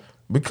 Why not?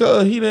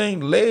 Because he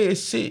ain't led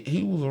shit.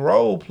 He was a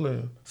role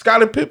player.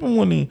 Scottie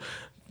Pippen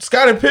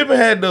Scottie Pippen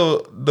had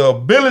the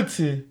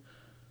ability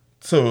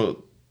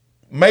to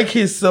make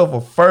himself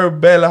a fur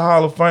belly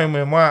Hall of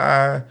Famer in my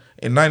eye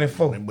in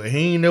 94. But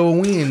he ain't never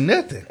win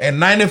nothing. In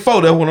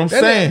 94, that's what I'm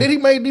saying. Did he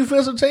make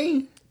defensive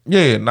team?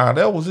 Yeah, nah,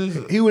 that was his.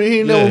 He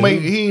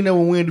ain't never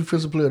win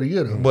defensive player of the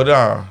year though. But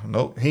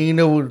nope. He ain't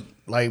never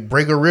like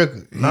break a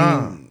record.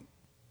 Nah.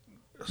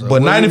 So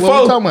But 94,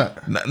 what we talking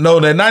about? No,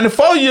 that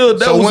 94 year,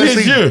 that was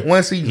his year.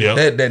 One season.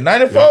 Yep. That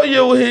 94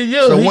 year was his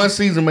year. So one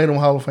season made him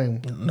Hall of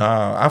Fame.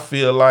 Nah, I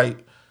feel like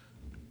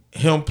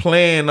him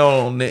playing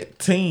on that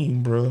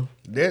team, bro.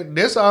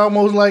 That's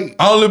almost like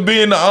Only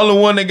being the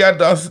only one that got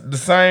the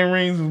same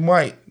rings as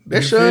Mike.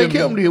 that You Sean feel me?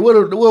 Kemp did.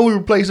 What we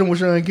replaced him with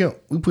Sean Kemp?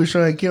 We put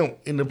Sean Kemp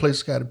in the place of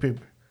Scottie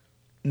Pippen.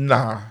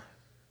 Nah.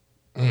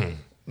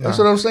 That's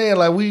what I'm saying.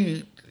 Like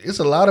it's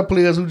a lot of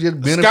players who just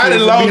benefit Scottie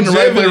from being in the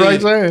right place,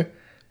 longevity- right time.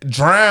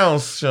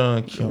 Drowns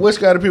Sean Kemp. What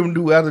Scottie Pippen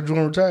do after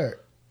Jordan retired?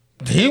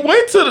 He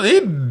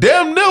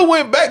damn near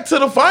went back to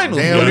the finals.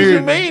 Damn What near. you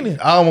mean?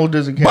 Almost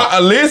doesn't count.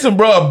 But listen,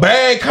 bro, a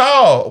bad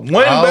call. One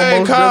bad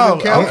Almost call.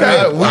 doesn't count.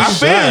 Okay, We I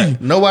feel you.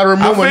 Nobody I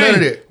remember feel none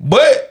of you. that.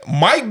 But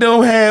Mike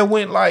done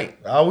went like,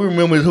 All we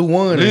remember is who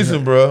won.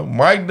 listen, bro,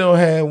 Mike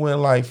done went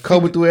like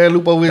Kobe threw that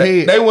loop over his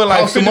head. They went like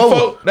Tossed him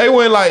 54. over. They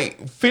went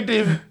like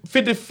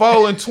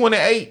 54 and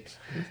 28.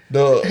 Had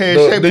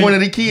Shaq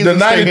pointed the kids The and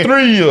said-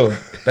 93 year.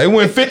 They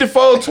went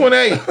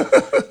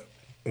 54-28.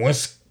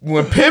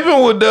 When Pippen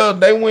was there,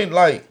 they went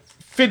like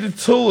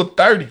 52 or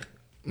 30.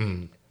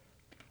 They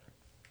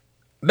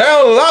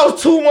only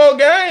lost 2 more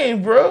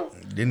games, bro.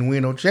 Didn't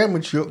win no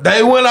championship.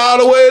 They went all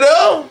the way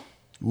there.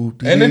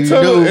 Whoop And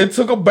it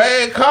took a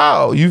bad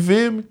call. You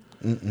feel me?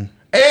 And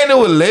it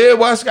was led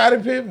by Scottie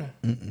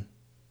Pippen.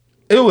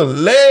 It was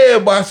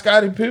led by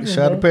Scottie Pippen. Shout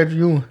out to bro. Patrick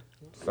Ewing.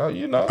 So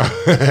you know,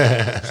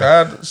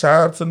 shout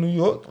out to New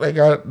York. They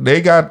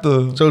got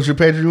the So should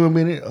Patrick Ewing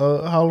be in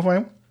Hall of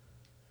Fame?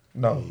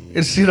 no.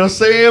 And see what I'm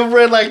saying,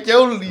 bro? Like,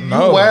 yo, you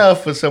No. wild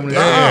for some of this.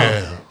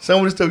 Damn. Some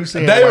of the stuff you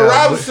saying. David wild,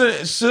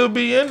 Robinson should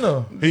be in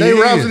there. but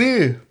David Robinson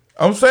is.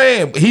 I'm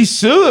saying he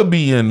should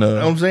be in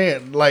there. I'm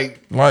saying,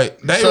 like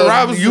David so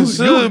Robinson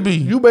should be.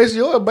 You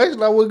basically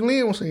like what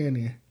Glenn was saying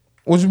then.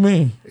 What you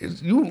mean?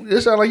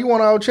 It sounds like you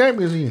want all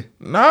champions in.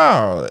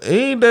 Nah, it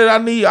ain't that I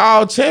need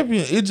all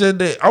champions. It's just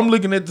that I'm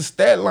looking at the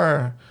stat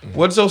line.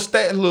 What's your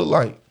stats look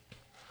like?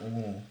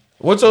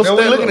 What's your Now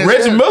we stat looking look? at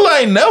Reggie stats. Miller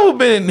ain't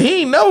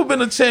never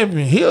been a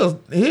champion. He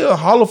a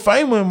Hall of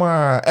Famer in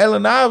my eye.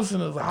 Allen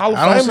Iverson is a Hall of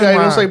I don't Famer see how in you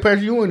my don't say eye.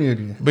 Patrick Ewing here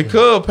then.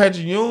 Because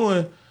Patrick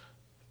Ewing,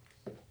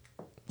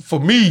 for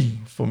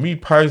me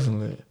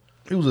personally,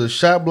 He was a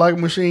shot blocking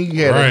machine.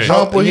 He had Right. a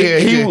jumper.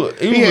 He was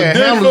had a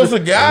handlers.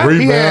 defensive guy.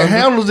 He had Rebounder.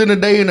 handlers in the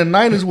day in the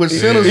 90s with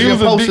centers He and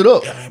was a posted de-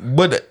 up.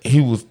 But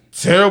he was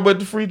terrible at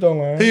the free throw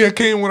line. He a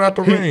king without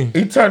the ring.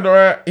 He turned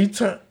around. He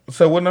turned.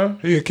 So what now?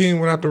 He a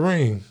king without the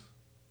ring.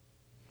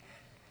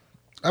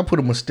 I put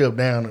him a step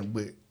down,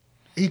 but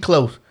he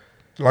close.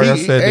 Like I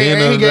said, at the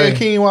end of he the gave day,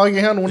 King while he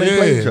can handle when they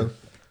played each other.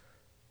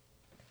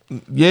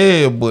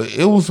 yeah, but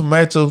it was some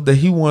matchups that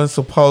he wasn't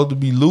supposed to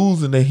be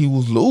losing that he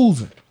was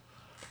losing.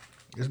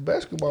 It's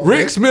basketball.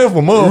 Rick Smith, a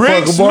motherfucker,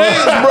 Rick boy.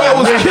 Smith, bro,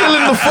 was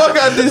killing the fuck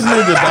out this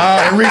nigga, dog.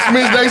 And Rick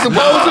Smith ain't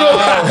supposed to.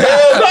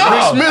 Hell no.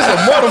 Rick Smith's a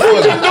He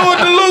motherfucker. doing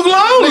the Luke Nigga,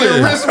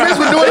 Longley. Rick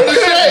Smith was doing it to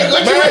Shaq.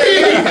 What you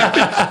mean?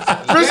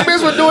 Rick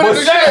Smith was doing it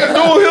to Shaq Shaq.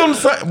 doing him the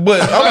same, but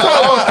I'm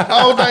talking about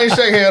All thing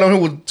Shaq had on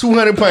him was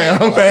 200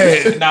 pounds.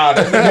 bad. Nah,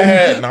 that nigga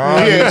had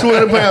He had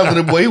 200 pounds in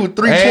the boy. He was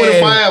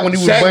 325 when he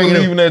was Shaq banging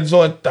him. leaving that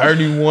joint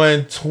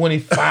 31,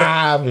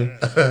 25. And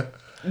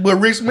But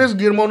Rick Smith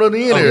get him on the other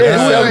end. yeah,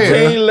 That's what I'm 17,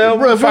 saying. level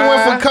Bro, if it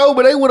went 5. for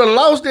Kobe, they would have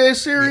lost that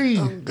series.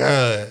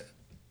 God.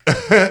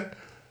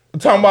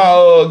 Talking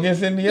about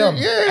against Indiana.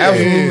 Yeah.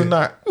 Absolutely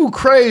not. You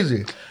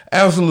crazy.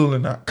 Absolutely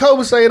not.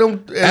 Kobe saved them at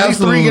least 3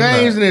 Absolutely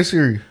games not. in that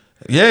series.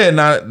 Yeah,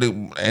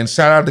 and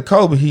shout out to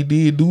Kobe. He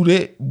did do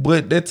that,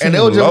 but that team And they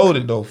was were just-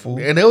 loaded though, fool.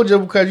 And that was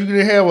just because you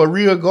didn't have a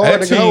real guard That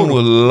that could team hold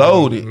was him.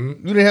 loaded. You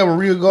didn't have a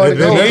real guard that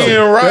could hold they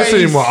him. ain't right. That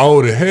team was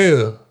old as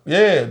hell.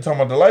 Yeah,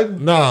 talking about the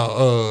Lakers.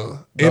 Nah,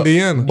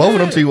 Indiana. Both of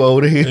them teams were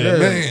older here. Yeah,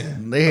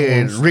 man. They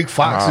had Rick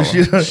Fox and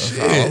shit. That's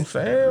all I'm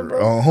saying,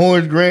 bro.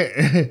 Horace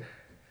Grant.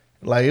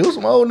 Like, it was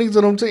some old niggas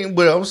on them team.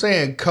 But I'm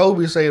saying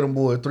Kobe saved them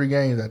boys 3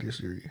 games out of this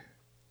series.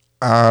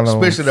 I don't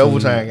Especially the see-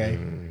 overtime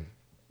game.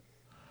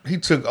 He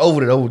took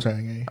over the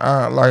overtime game.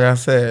 Like I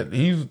said,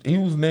 he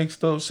was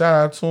next up. Shout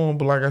out to him,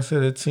 but like I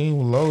said, that team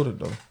was loaded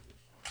though,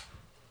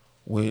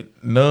 with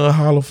none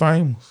Hall of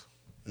Famers.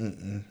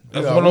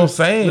 That's what I'm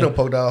saying. We done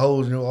poked out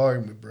holes in your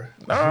argument, bro.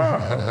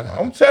 Nah,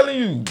 I'm telling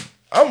you,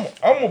 I'm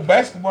a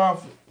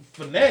basketball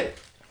fanatic.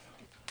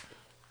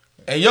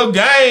 And your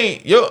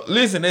game,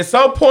 listen, at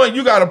some point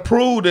you gotta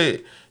prove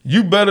that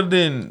you better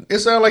than. It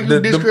sounds like you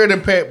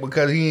discredited Pat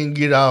because he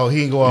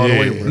didn't go all the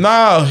way with it.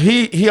 Nah,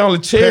 he only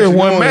chaired Patrick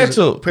one Ewing is-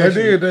 matchup. Patrick-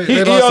 They did. He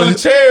They lost only to-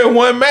 chaired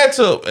one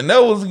matchup, and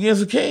that was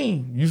against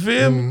Akeem. You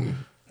feel me?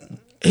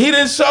 He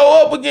didn't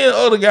show up against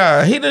other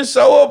guys. He didn't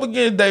show up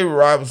against David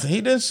Robinson.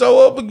 He didn't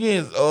show up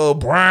against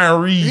Brian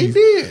Reed. He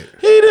did.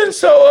 He didn't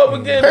show up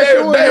against Patrick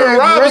David Ewing had great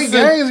Robinson.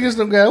 games against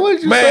them guys. What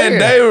did you Man,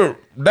 saying?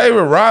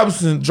 David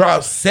Robinson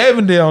dropped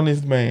 70 on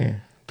this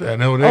man.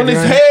 On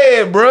his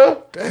head,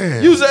 bro.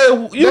 Damn. You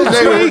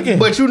tweaking.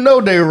 But you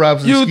know David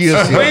Robinson You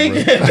skill set.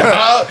 tweaking,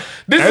 dog.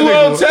 This is what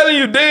I'm telling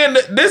you. Then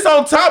this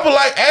on top of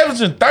like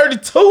averaging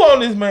 32 on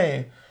this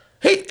man.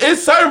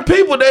 It's certain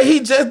people that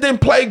he just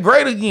didn't play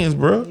great against,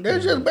 bro.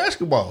 That's just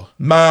basketball.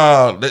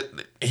 Nah,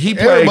 he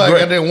played Everybody great.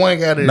 got that one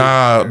guy that.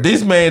 Nah,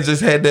 this man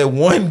just had that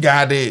one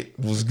guy that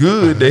was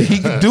good that he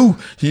could do.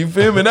 You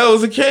feel me? That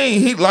was a king.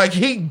 He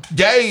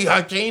gave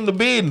Hakeem the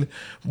business.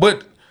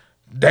 But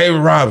David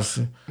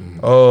Robinson,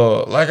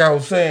 like I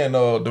was saying,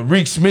 the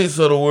Rick Smiths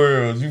of the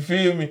world, you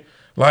feel me?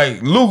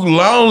 Like Luke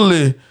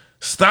Longley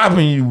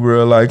stopping you,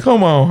 bro. Like,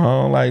 come on,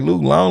 home. Like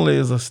Luke Longley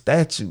is a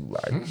statue.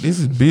 Like, this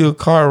is Bill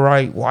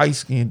Cartwright, white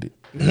skinned.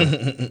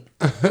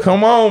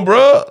 Come on,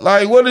 bro.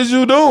 Like, what is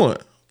you doing?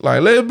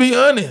 Like, let's be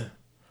honest.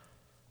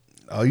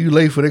 Oh, you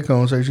late for that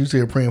conversation. You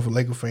said praying for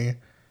Laker fan.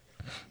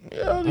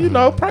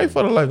 Yeah, pray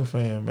for the Laker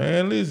fan,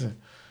 man. Listen.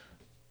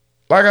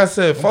 Like I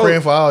said, I'm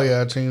praying for all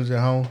y'all teams at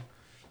home.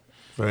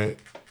 Right.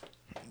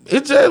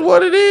 It's just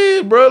what it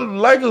is, bro.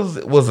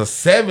 Lakers was a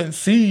 7th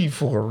seed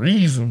for a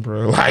reason,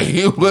 bro. Like,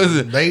 it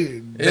wasn't. It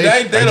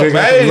ain't that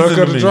amazing Luck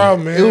to of the me. draw,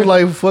 man. It was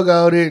like, fuck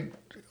all that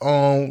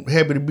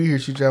happy to be here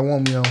shit y'all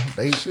want me on. Them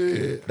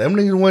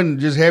niggas wasn't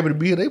just happy to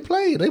be here. They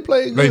played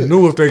good. They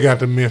knew if they got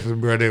to Memphis,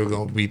 bro, they were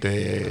going to beat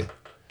their ass.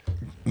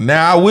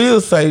 Now, I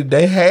will say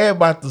they had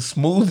about the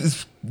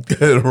smoothest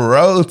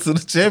road to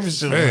the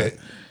championship. Man.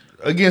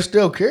 Against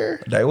Steph Curry.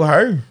 They were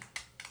hurting.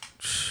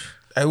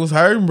 They was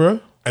hurting, bro.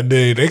 And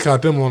then they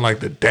caught them on like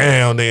the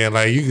down there.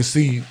 Like you can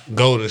see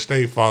Golden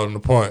State falling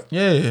apart.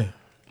 Yeah.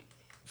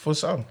 For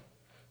sure.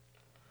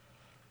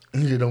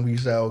 You just don't be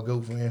sour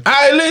goat fan.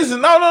 Hey,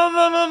 listen,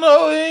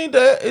 no, it ain't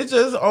that. It's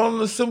just on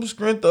the simple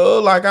strength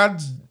of like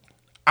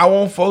I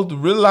want folks to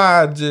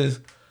realize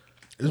just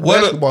It's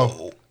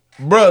basketball.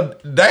 Bro,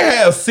 they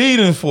have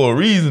seedings for a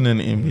reason in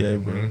the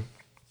NBA, bro.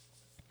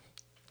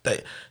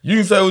 You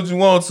can say what you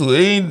want to.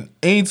 It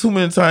ain't too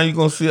many times you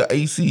gonna see an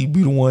 8 seed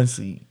be the 1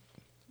 seed.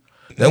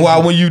 That's why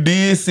when you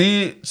did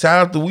see it,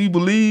 shout out to We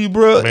Believe,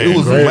 bro. Man, it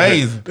was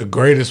amazing. The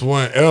greatest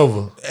one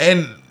ever.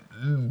 And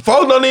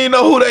folks don't even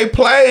know who they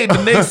played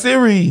the next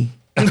series.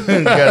 Got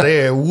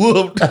their ass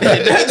whooped.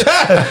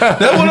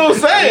 That's what I'm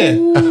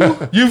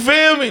saying. You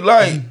feel me?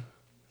 Like,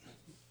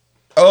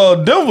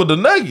 Denver, the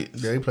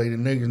Nuggets. Yeah, they played the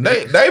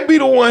niggas. They be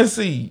the 1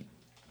 seed.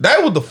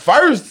 That was the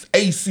first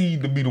 8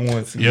 seed to be the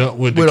 1 seed. Yeah,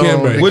 with the With,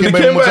 Kimbe. With the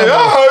Kimbe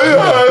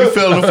Kimbe. He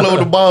fell on the floor with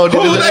the ball.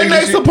 Who they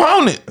next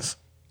opponents?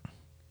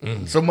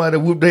 Somebody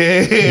whooped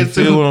their You ass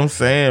feel too. what I'm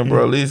saying,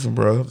 bro? Listen,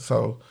 bro.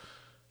 So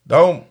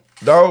don't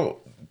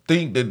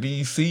think that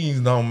these seeds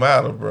don't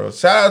matter, bro.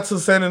 Shout out to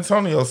San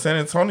Antonio. San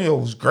Antonio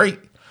was great.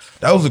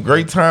 That was a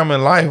great time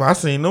in life. I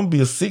seen them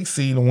be a 6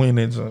 seed and win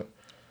that joint.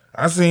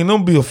 I seen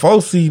them be a 4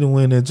 seed and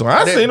win that joint.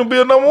 I seen them be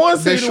a number 1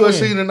 seed. That and short win.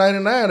 season in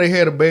 '99, they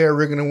had a bad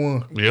record and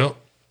won. Yep.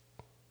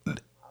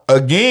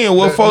 Again,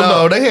 what folks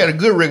No, they had a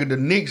good record. The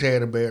Knicks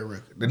had a bad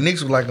record. The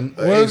Knicks was like an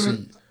 8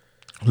 seed.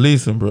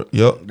 Listen, bro.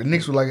 Yup. The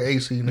Knicks was like an 8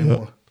 seed and they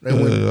won. They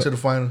went to the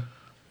final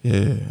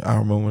Yeah, I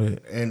remember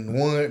that. and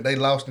won. They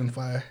lost in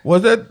 5.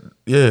 Was that?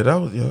 Yeah,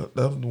 that was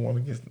the one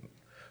against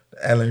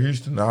Allen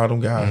Houston and all them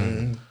guys.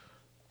 Mm-hmm.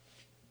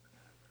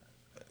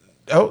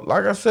 Oh,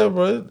 like I said,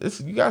 bro,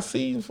 you got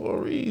seasons for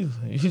a reason.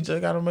 You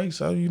just gotta make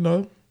sure you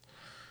know.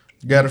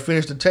 You got to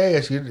finish the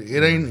task. It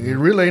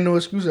really ain't no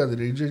excuse after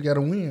that. You just got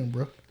to win,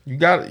 bro. You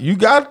got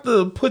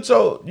to put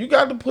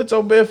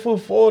your best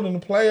foot forward in the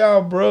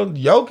playoff, bro.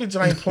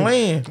 Jokic ain't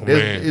playing.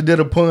 It did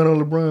a pun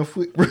on LeBron's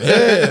foot, bro.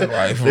 Yeah,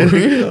 like for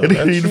real.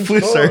 They need a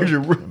foot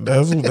surgery, bro.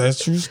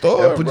 That's true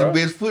story. Put bro. your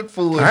best foot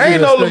forward. I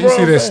ain't know LeBron. You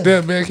see that fan.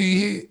 step back he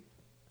hit?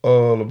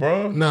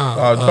 LeBron?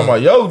 Nah, talking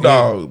about yo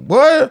dog.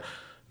 What?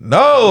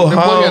 No, That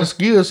boy got a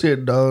skill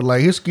set, dog.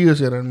 Like his skill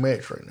set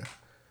unmatched right now.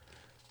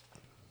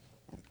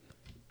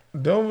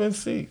 Don't even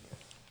see.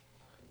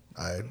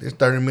 All right, it's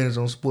 30 minutes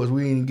on sports.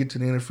 We ain't even get to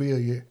the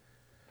NFL yet.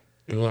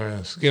 You want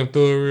to skim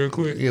through it real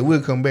quick? Yeah,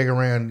 we'll come back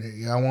around.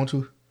 Y'all want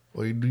to?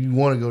 Or do you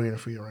want to go to the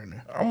NFL right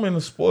now? I'm in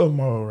the sports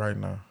mode right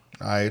now.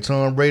 All right,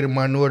 Tom Brady,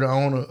 minority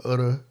owner of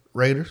the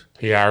Raiders.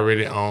 He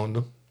already owned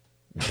them.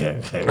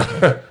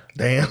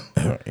 Damn.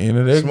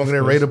 Into that Smoking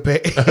that Raider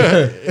pack. Into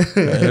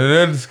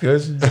that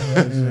discussion.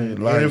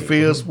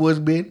 NFL sports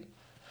betting.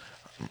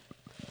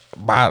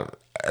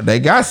 They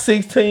got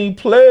 16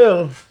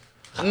 players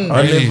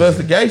under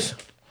investigation.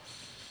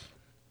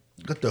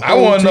 I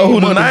want to know who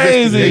the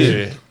names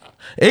is.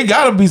 It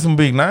got to be some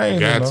big names.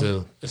 Got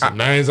to. There's some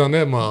names on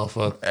that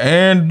motherfucker.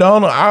 Aaron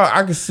Donald.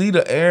 I can see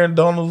the Aaron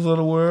Donalds of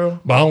the world.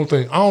 But I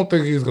don't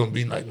think he's gonna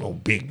be like no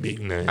big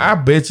name. I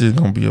bet you it's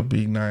gonna be a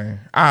big name.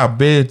 I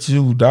bet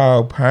you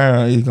Dog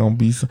Pound is gonna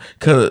be some.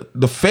 Cause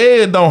the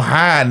Fed don't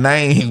hide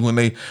names when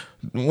they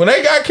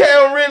got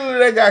Cal Ridley,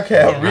 they got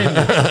Cal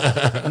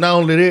Ridley. Not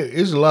only that,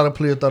 it's a lot of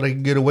players thought they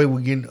could get away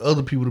with getting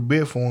other people to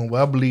bet for them.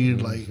 But I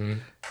believe, like,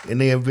 in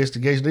their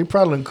investigation, they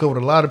probably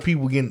uncovered a lot of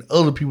people getting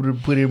other people to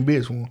put in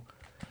bets for them.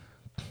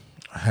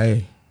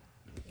 Hey,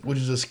 Which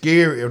is a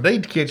scary. If they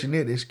catching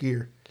it, they're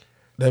scary.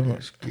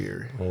 that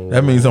Scary.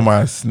 means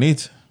somebody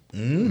snitching.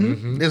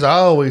 There's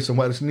always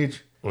somebody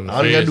snitch. When the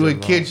All you gotta do is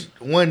feds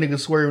catch one nigga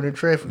swerving in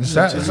traffic.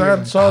 Shout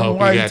out to I hope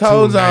why he he got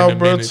told two y'all, 90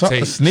 bro. minute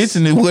tapes.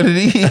 Snitching is what it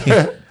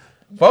is.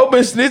 Folk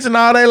been snitching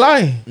all their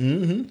life.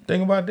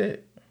 Think about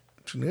that.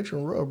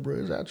 Snitching rough, bro.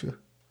 It's out here.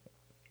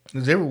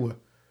 It's everywhere.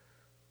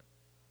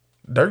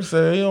 Dirk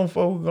said he don't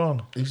fuck with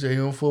Gunna. He said he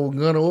don't fuck with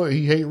Gunna or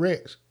he hate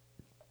rats.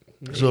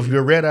 So if you're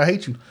a rat, I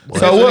hate you.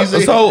 So what?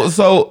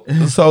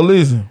 So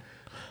listen.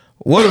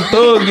 What if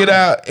Thug get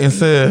out and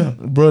said,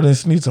 "Bro, didn't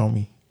snitch on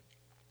me"?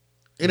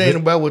 It ain't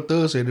about what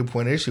Thug said at the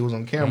point. That shit was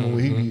on camera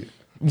what he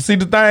did. See,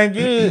 the thing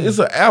is, it's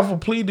an alpha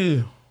plea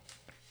deal.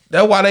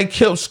 That's why they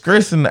kept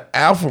stressing the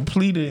alpha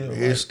plea deal.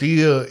 It's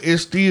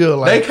still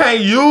like They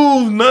can't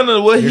use none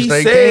of what he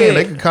they said.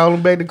 they can call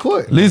him back to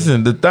court.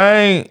 Listen, the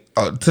thing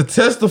to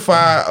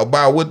testify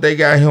about what they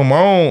got him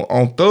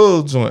on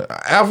Thug joint,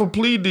 alpha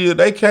plea deal,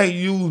 they can't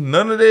use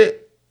none of that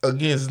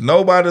against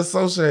nobody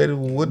associated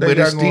with what they But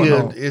got going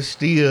on. it's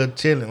still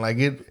telling. Like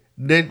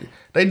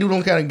they do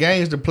them kind of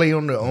games to play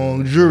on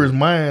the jurors'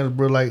 minds,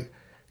 bro. Like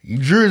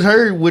jurors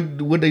heard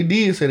what they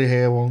did say they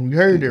have on. You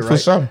heard that, right? For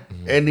sure.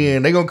 And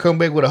then they gonna come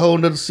back with a whole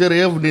nother set of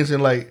evidence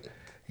and like,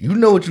 you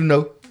know what you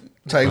know,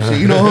 type shit.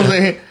 You know what I'm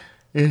saying?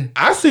 Yeah.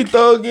 I see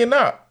Thug getting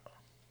out.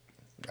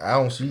 I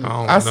don't see it.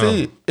 I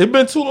see it. It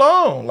been too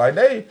long. Like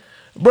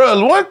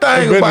bro. One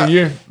thing been about a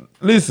year.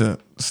 listen,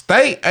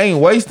 state ain't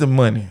wasting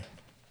money.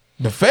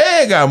 The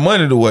Fed got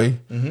money to waste.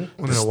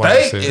 The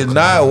state is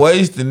not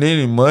wasting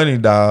any money,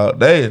 dog.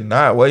 They is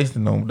not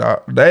wasting them,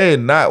 dog. They is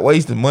not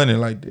wasting money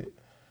like that.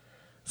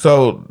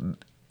 So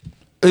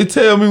it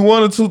tell me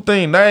one or two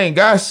things. They ain't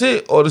got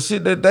shit, or the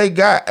shit that they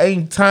got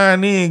ain't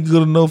tying in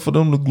good enough for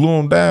them to glue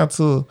them down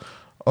to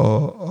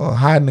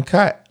hiding the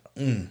cot.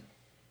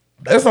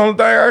 That's the only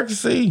thing I can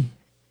see.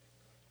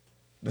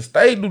 The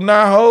state do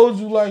not hold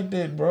you like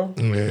that, bro.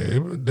 Yeah,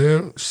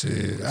 damn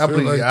shit. I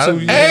believe- Like I- 2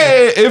 years.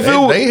 And if it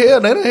was, They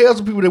done held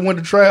some people that went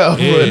to trial.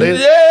 Yeah.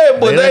 Bro.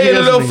 but they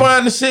ended up held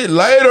finding shit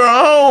later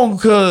on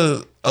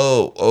because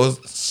of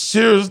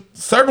serious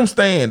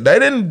circumstance. They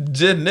didn't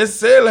just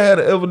necessarily have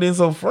the evidence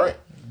up front.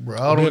 Bro,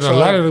 all them Yeah, a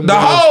lot of them The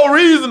niggas- whole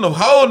reason of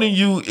holding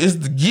you is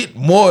to get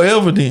more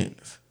evidence.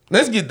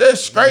 Let's get that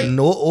straight.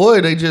 No,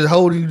 or they just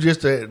holding you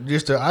just to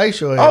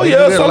ice your ass. Oh They do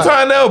yeah, that a lot.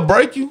 sometimes they'll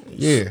break you.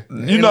 Yeah.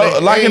 You know,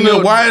 like in the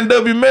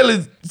YNW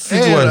Melly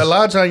situation. And a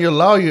lot of times your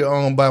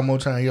lawyer buy more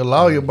time. Your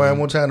lawyer buy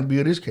more time to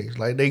build this case.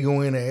 Like they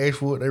go in and ask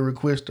for it, they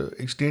request the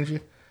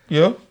extension.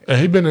 Yeah. And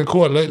he been in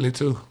court lately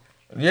too.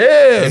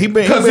 Yeah. He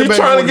Because been he's back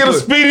trying to and get a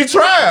forth. speedy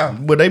trial.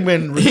 But they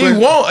been He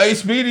want a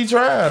speedy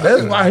trial.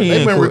 That's why he they've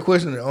ain't been court.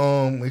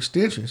 requesting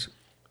extensions.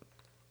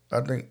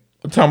 I think.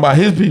 I'm talking about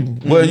his people.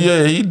 Well,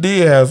 yeah, he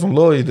did have some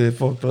lawyers that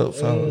fucked up.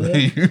 So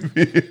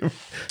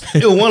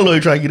There was one lawyer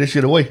trying to get this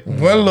shit away.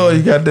 one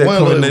lawyer got that One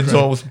coming lawyer that trying-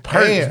 joint with some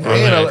perks, And- bro. I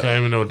and can't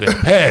even know what that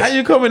How pass.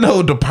 you coming out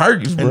with the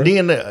perks, bro?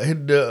 And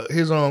then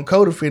his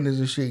co-defendants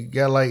and shit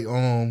got like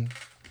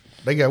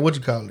they got what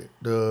you call it,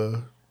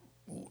 the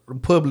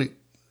public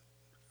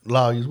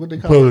lawyers, what they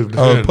call Public it,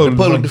 defender. the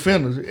public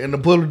defenders, and the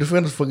public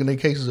defenders fucking their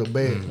cases are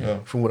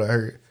bad from what I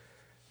heard.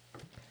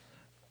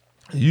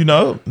 You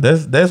know,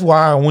 that's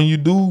why when you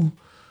do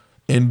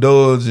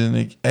indulge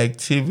in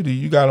activity,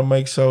 you got to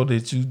make sure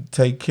that you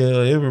take care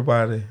of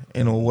everybody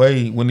in a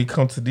way when it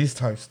comes to this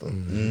type of stuff.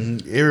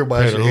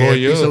 Everybody Had should a have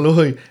lawyer. a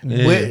lawyer,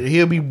 Yeah. but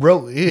he'll be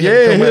broke. He'll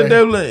Yeah, come he'll out-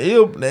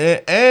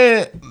 definitely,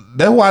 and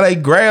that's why they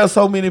grab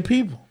so many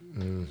people.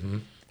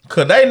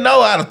 Cause they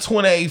know out of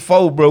 28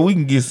 folk, bro, we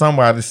can get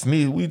somebody to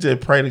sneeze. We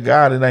just pray to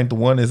God it ain't the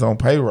one that's on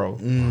payroll.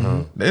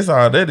 That's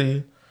all that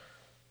is.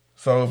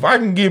 So if I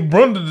can get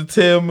Brenda to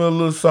tell me a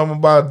little something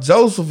about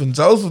Joseph and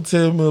Joseph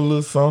tell me a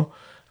little something,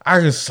 I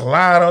can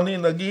slide on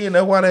in again.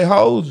 That's why they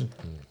hold you.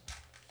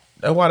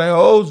 That's why they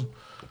hold you.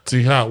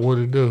 See how what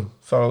it do.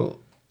 So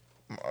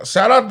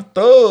shout out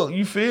to Thug.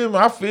 You feel me?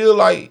 I feel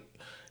like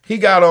he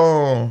got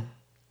on.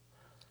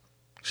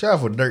 Shout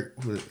out for Dirk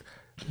for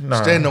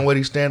standing on what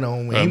he stand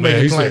on when he Man, made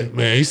he a said, claim.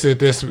 man, he said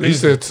that. He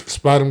said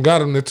Spot him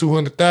got him the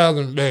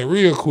 200,000 back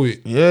real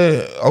quick.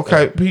 Yeah,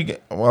 okay,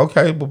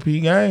 but P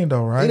game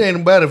though, right? It ain't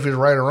about if it's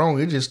right or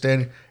wrong. It's just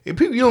standing. If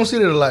people, you don't see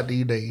that a lot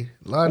these days.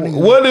 A lot of niggas.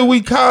 What did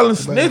we call him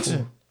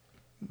snitching?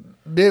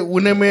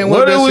 When that man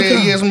What went there did we said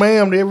call- yes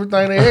ma'am to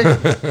everything they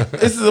asked.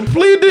 It's a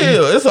plea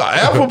deal. It's an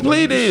alpha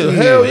plea deal.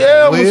 Hell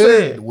yeah, I'm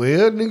saying.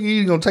 well, nigga,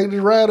 you gonna take this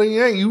ride or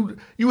you ain't?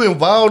 You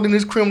involved in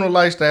this criminal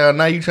lifestyle.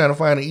 Now you trying to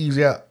find an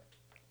easy out.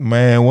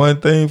 Man,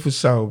 one thing for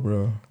sure,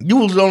 bro. You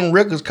was on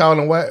records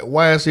calling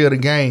YSL the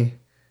game.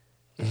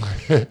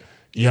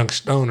 Young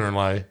stoner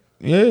like.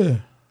 Yeah.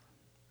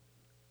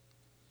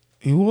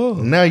 He was.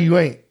 Now you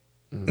ain't.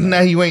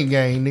 Now you ain't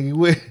gang, nigga.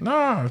 What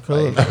Nah,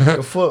 cause,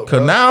 the fuck? cause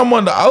bro? now I'm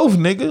on the oath,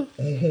 nigga.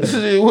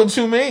 Shit, what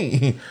you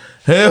mean?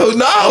 Hell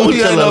no, you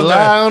he ain't tell a no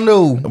lie on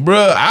no.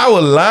 Bro, I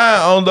was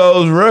lying on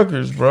those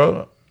records,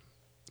 bro.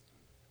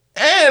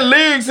 And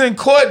lyrics in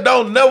court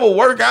don't never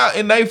work out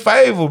in their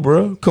favor,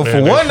 bro. Cause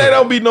Man, for one, they they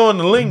don't be knowing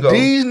the lingo.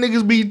 These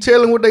niggas be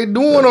telling what they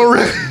doing on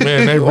record.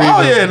 Man, they read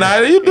Oh yeah, now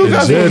you do the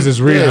got some.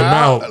 judges read them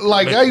out.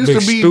 like, I used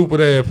big to be-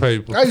 stupid ass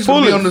paper. I used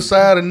to be on the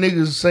side of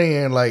niggas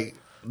saying like,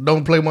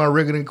 don't play my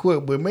record in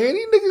court. But man,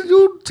 these niggas,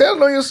 you tell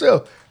it on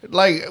yourself.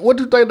 Like, what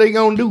do you think they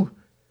gonna do?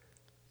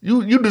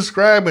 You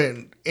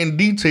describing in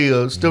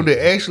detail stuff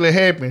that actually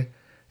happened.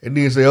 And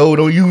then say, "Oh,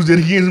 don't use it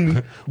against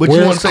me." But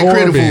you want to take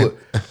credit for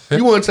it.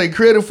 You want to take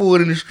credit for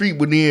it in the street,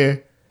 but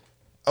then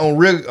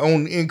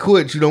in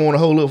court, you don't want to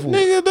hold up for it.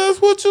 Nigga,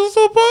 that's what you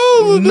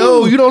supposed to do.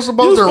 No, you don't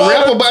supposed to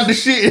rap about the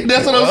shit.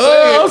 That's what I'm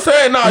saying. I'm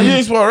saying, nah, you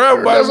ain't supposed to rap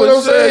about That's it. what but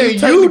I'm saying.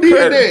 take You the did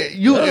credit.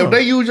 that. If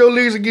they use your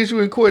lyrics against you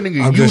in court,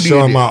 nigga, I'm you just did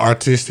showing that. my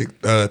artistic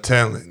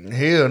talent.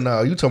 Hell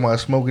no, you talking about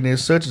smoking in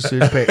such and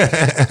such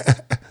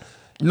pack.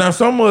 Now,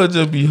 some of it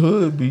just be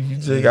hood beef. You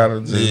just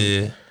gotta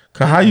just.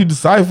 Cause how you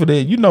decipher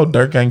that? You know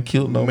Dirk ain't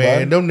killed nobody.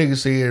 Man, them niggas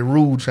said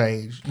rule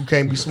change. You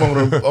can't be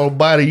smoking on a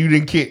body you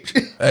didn't catch.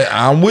 Hey,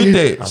 I'm with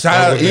that. Shout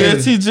out with that.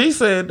 ELTG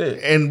said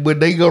that. But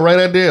they go right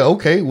out there.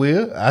 Okay,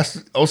 well,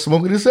 I'm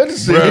smoking in such and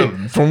such.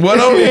 Bro, from what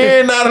I'm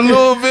hearing out of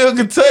Louisville,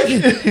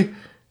 Kentucky,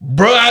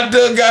 bro out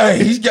there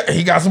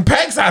he got some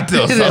packs out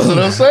there. So, That's what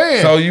I'm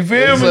saying. So you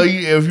feel me? So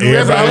if you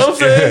That's ever, all I'm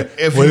saying.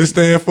 if What you, it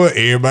stand for?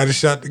 Everybody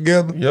shot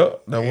together.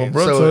 Yep, that's what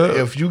bro so said.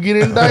 if you get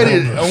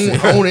indicted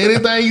on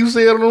anything you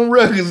said on them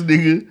records,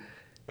 nigga,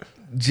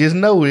 just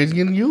know it's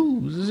getting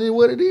used. This is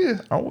what it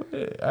is. I'm with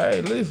it.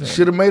 Hey, listen.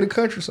 Should have made a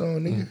country song,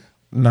 nigga.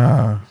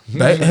 Nah,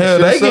 they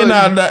getting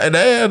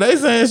out. They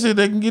saying shit.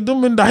 They can get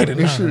them indicted.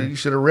 You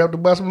should have rapped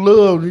about some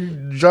love.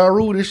 Ja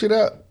Rule this shit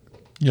out.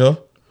 Yeah,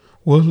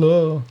 what's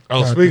love?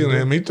 Oh, speaking of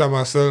him, he talking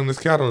about selling his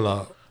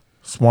catalog.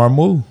 Smart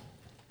move.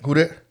 Who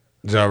that?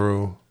 Ja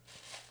Rule.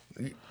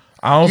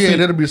 I don't Yeah, see.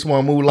 that'll be a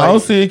smart move. I don't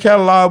Like, see a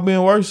catalog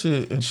being worse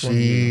shit. In 20 shit,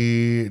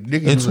 years.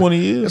 nigga, In 20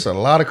 years. That's a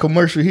lot of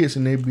commercial hits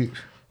in that bitch.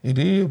 It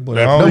is, but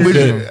That I don't pre-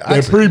 see.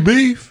 I-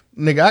 pre-beef.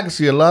 Nigga, I can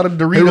see a lot of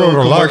He wrote Dorito a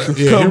lot of- commercials.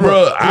 yeah, he Cause, wrote-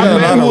 bro, he I got a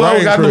lot mean, of whoever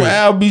rain got them, crew.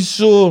 I'll be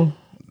sure.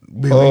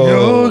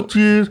 Your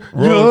tears,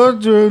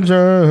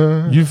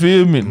 your You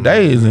feel me?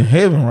 They is in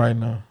heaven right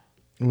now.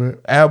 Well,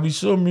 I'll be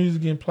sure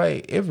music getting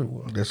played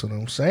everywhere. that's what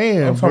I'm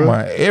saying, I'm bro. talking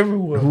about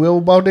everywhere.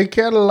 Whoever bought that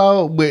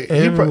catalog, but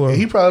Everywhere.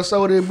 he probably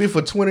sold that bitch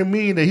for $20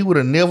 million that he would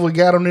have never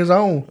got on his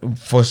own.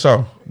 For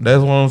sure.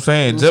 That's what I'm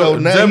saying. So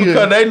Just, now just you-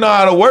 because they know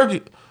how to work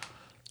it.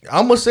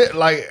 I'm gonna say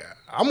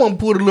I'm gonna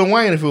put a Lil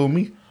Wayne if it was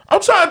me. I'm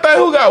trying to think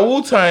who got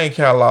Wu-Tang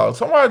catalog.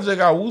 Somebody just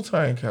got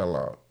Wu-Tang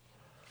catalog.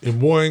 If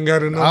boy ain't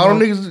got enough. All them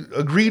niggas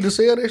agreed to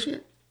sell that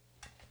shit.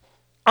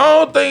 I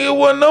don't think it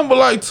was number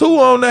like 2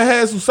 on that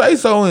had some say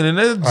so in it.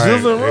 That's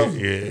just a rough.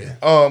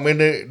 Yeah.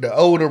 And the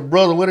older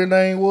brother, what his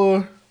name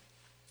was?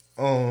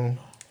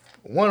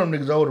 One of them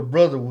niggas' older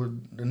brother was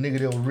the nigga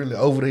that was really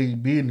over their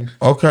business.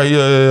 Okay,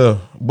 yeah.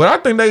 But I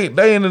think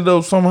they ended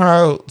up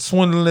somehow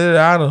swindling it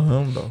out of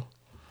him though.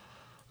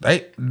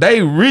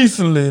 They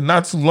recently,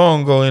 not too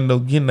long ago, ended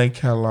up getting their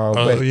catalog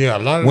back. Yeah, a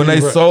lot of when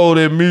they these sold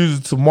their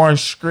music to Martin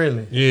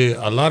Shkreli. Yeah,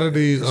 a lot of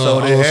these So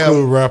they old have-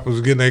 school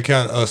rappers getting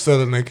their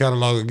selling their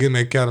catalog and getting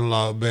their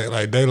catalog back.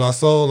 Like De La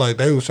Soul, like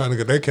they was trying to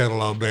get their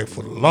catalog back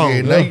for the Yeah,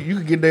 longest. now you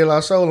can get De La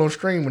Soul on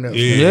streaming now.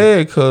 Yeah. Yeah,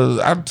 because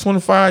after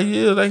 25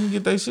 years, they can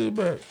get their shit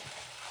back.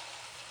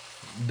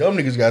 Them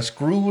niggas got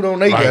screwed on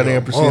their Like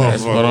goddamn a percentage.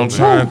 That's what I'm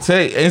trying to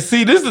tell you. And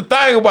see, this is the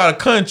thing about a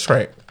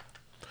contract.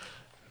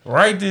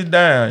 Write this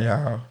down,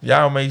 y'all.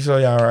 Y'all make sure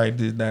y'all write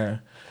this down.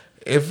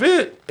 If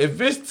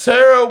it's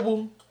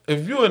terrible,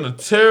 if you're in a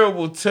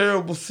terrible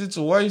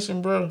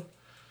situation, bro,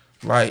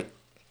 like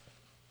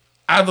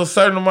after a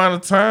certain amount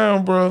of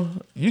time, bro,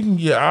 you can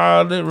get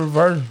all that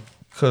reversed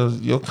because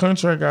your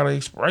contract got an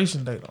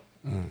expiration date on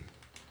it.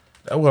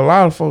 That's what a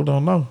lot of folks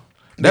don't know.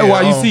 That's Yeah,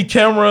 why you see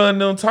Camera and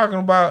them talking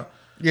about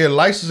Yeah,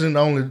 licensing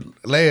only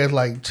lasts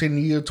like 10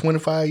 years,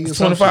 25 years.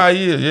 25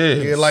 years,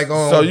 yeah. Yeah, like,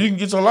 so you can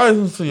get your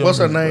license to your What's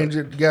her music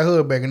name? Just got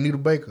her back, Anita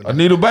Baker. back.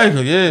 Anita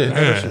Baker,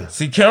 yeah.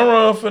 See,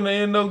 Cameron finna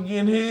end up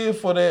getting hit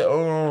for that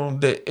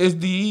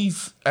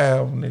SDE's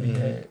album that he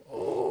had.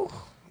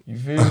 You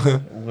feel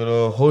me?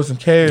 With Horse and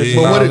Carriage.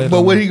 Yeah.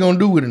 But what he gonna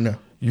do with it now?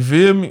 You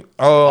feel me?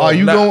 Are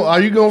you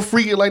gonna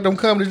freak it like them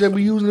companies that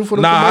be using it for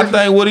the Nah, I commercials?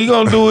 think what he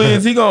gonna do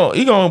is he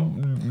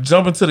gonna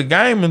jump into the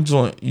gaming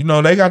joint. You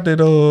know, they got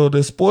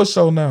that sports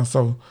show now,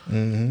 so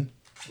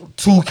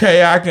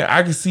 2K,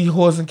 I can see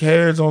Horse and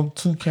Carriage on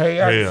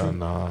 2K. Hell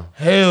nah.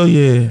 Hell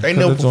yeah. They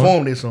never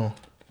performed this song.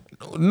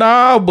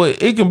 Nah,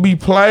 but it can be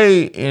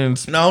played in,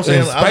 No, I'm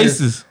saying in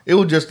spaces. it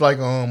was just like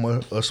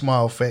a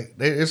small fact.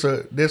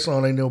 That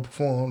song they never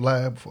performed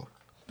live before.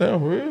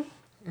 Damn, real?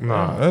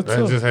 Nah, that's they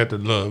tough. just had the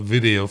little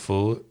video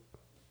for it.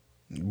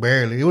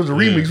 Barely. It was a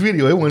remix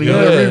video. It wasn't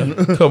even Yeah,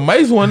 original. cause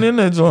Mace wasn't in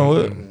that joint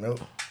with. No.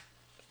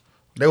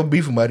 They were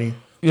beefing by then.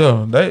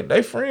 Yeah,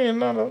 they friends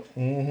now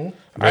though.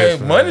 Hey,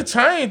 money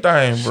chain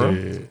thing, bro.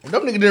 Shit.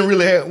 Them niggas didn't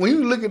really have. When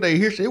you look at their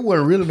history, it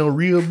wasn't really no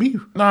real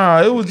beef.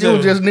 Nah, it was It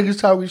was just niggas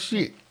talking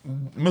shit.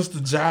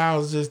 Mr.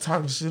 Giles just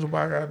talking shit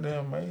about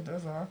goddamn man.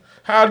 That's how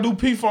I do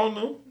peep on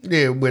them.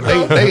 Yeah, but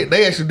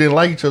they actually didn't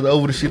like each other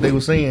over the shit they were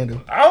saying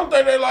though. I don't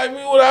think they like me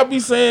what I be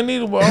saying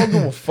either, but I don't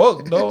give a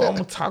fuck though. I'm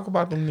gonna talk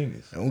about them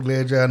niggas. I'm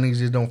glad y'all niggas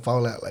just don't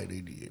fall out like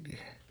they did.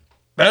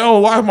 They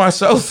don't watch my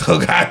show, so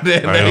goddamn,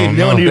 They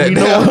don't even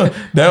know.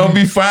 they don't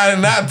be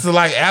finding out till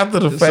like after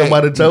the fact.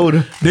 Somebody told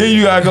them. Then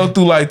you gotta go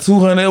through like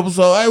 200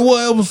 episodes. Hey,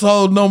 what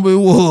episode number it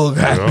was?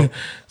 Goddamn.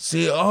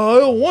 Shit, it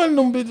was one of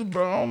them bitches,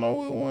 bro. I don't know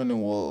what one it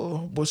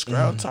was. But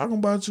Scrap talking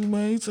about you,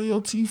 man. He said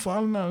your teeth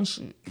falling out and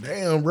shit.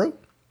 Damn, bro.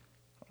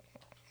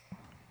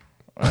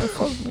 I ain't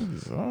fuck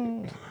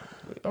niggas.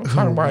 I'm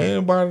talking about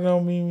anybody that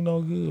don't mean me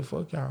no good.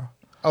 Fuck y'all.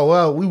 Oh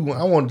well,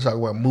 I want to talk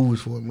about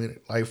movies for a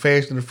minute. Like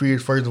Fast and the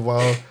Furious, first of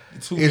all,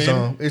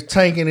 it's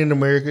tanking in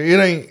America.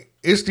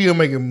 It's still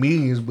making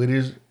millions, but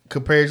it's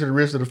compared to the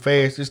rest of the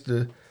Fast, it's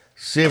the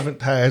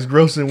 7th highest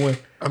grossing one.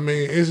 I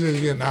mean, it's just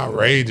getting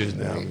outrageous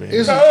now, man.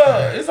 It's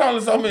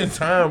only so many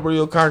times where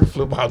your car can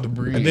flip out the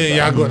bridge. And then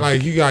y'all go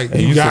like you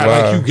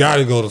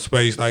gotta go to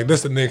space. Like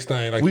that's the next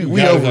thing. Like we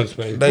gotta over go it. to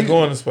space. They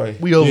going to space.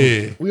 We over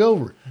Yeah. it. We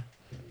over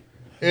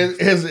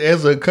it.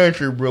 As a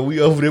country, bro, we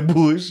over that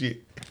bullshit.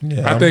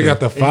 Yeah, I think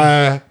after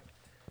 5,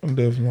 I'm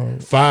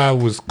definitely.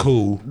 5 was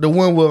cool. The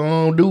one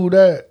with dude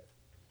died.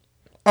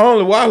 I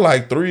only watched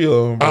like 3 of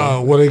them.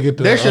 Bro. Where they get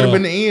the That should have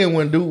been the end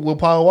when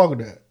Paul Walker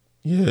died.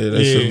 Yeah,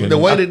 that should have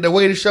been. The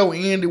way the show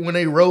ended when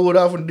they rolled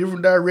off in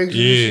different directions.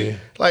 Yeah. And shit,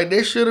 like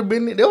that should have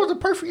been. That was the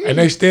perfect end. And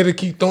they steady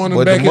keep throwing them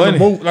But back the in the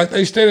money. movie. Like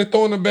they steady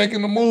throwing them back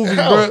in the movies,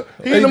 How? bro.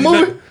 He in the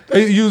movie?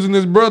 They using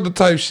this brother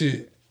type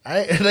shit.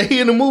 They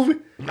in the movie.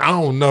 I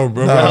don't know,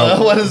 bro. I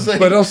wasn't saying.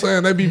 But I'm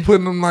saying they be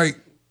putting them like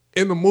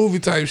in the movie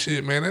type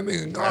shit, man. That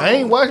nigga gone. I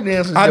ain't watching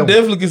that since. I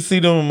definitely can see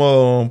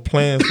them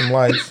playing some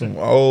like some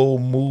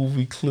old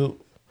movie clip,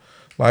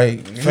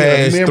 like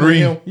Fast remember 3.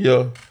 him?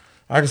 Yeah,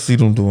 I can see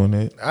them doing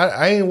that.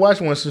 I ain't watched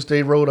one since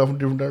they rolled off in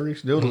different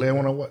directions. That was the last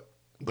one I watched.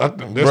 I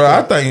think that's Bro,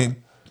 I think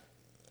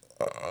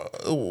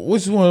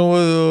which one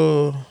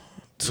was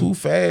Too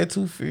Fast,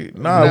 Too Fit?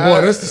 boy,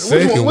 that's the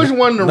second Which one.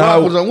 one the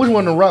Rock was on? Which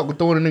one the Rock was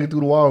throwing the nigga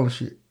through the wall and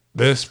shit?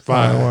 That's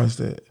I 5. watched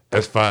that.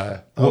 That's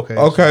 5. Okay.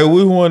 Okay,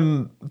 we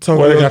one Where they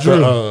Tokyo got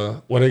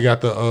Drill. where they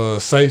got the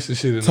safes and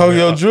shit in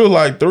Tokyo there. Drill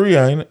like 3,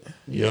 ain't it?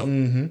 Yep.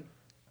 Mm-hmm.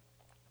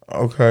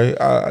 Okay,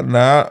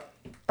 I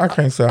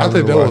can't say. I think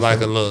that really was watched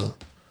like a little.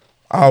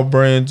 our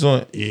brand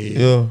joint.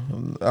 Yeah.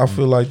 I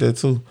feel like that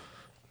too.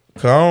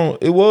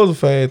 It was a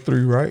Fast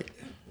 3, right?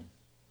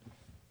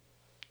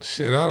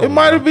 Shit, I don't It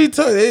might have been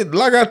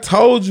like I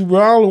told you, bro.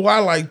 I only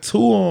watched like 2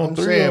 on I'm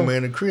 3. saying,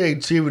 man, the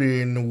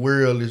creativity in the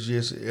world is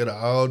just at an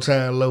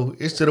all-time low.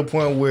 It's to the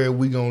point where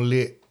we gonna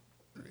let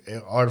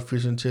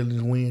artificial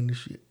intelligence win this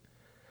shit.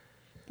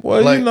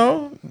 Well, like- you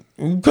know,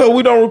 because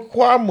we don't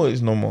require much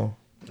no more.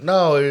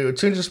 No,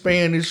 attention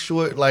span is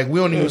short. Like we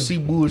don't even see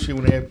bullshit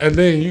when it happens. And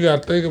then you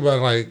got to think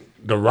about like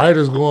the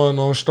writers going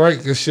on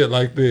strike and shit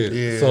like that.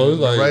 Yeah, So it's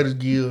the like, Writers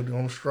Guild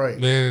on strike.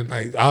 man,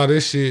 like all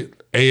this shit,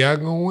 AI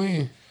gonna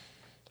win.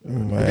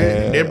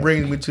 Man, That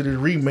brings me to the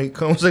remake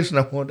conversation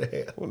I wanted to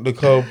have. the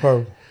Color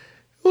Purple.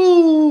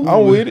 Ooh,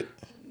 I'm with it.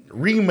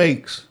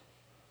 remakes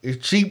is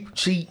cheap,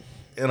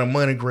 and a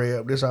money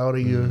grab. That's all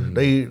they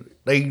is.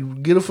 They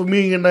get a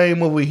familiar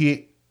name of a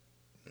hit.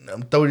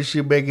 I'm throw this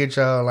shit back at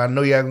y'all. I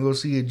know y'all can go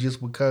see it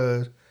just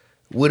because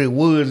what it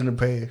was in the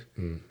past.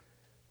 And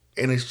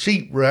it's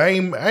cheap, bro. I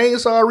ain't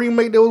saw a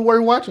remake that was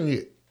worth watching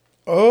yet.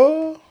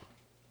 Cause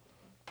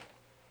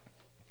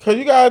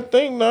you gotta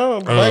think now.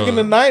 Back in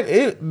the night,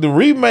 the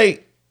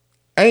remake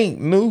ain't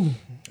new.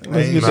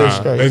 Let's get that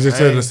straight. They just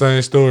telling the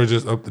same story,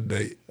 just up to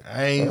date.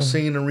 I ain't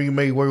seen a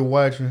remake worth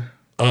watching.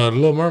 The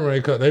Little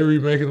Mermaid, they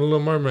remaking the Little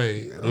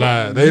Mermaid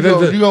live. You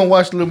gonna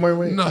watch The Little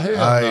Mermaid? No, hell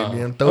All right, no.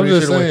 then throw I'm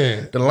this just shit saying.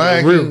 away. The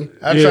Lion Real- King.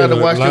 I yeah, tried to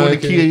the watch that Lion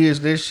with the King. kids.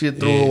 That shit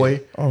threw Yeah.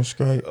 away. I'm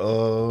straight.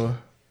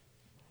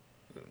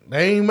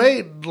 They ain't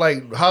made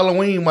like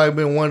Halloween might have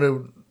been one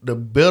of the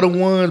better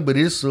ones, but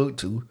it sucked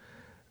too.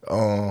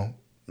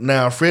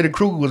 Now Freddy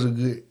Krueger was a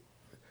good.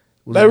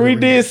 They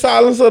redid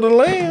Silence of the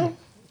Lamb.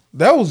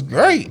 That was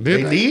great.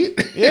 They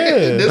did.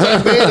 Yeah. That's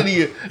how bad it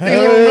is.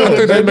 I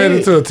think they made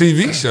it to a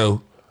TV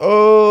show.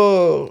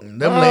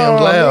 Them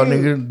lambs loud,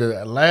 nigga.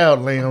 The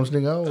loud lambs,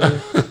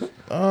 nigga.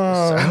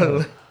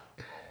 Always.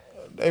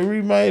 They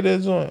remade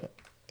that joint.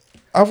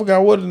 I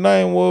forgot what the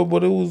name was,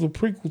 but it was a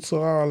prequel to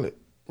all it.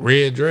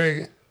 Red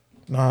Dragon.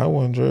 Nah, it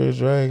wasn't Dread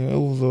Dragon. It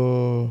was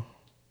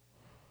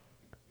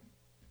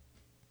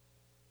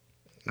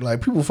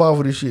Like people fall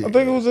for this shit. I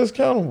think it was just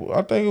Cannibal.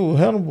 I think it was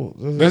Hannibal.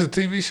 That's a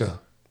TV show.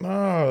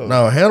 Nah.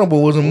 No,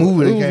 Hannibal was a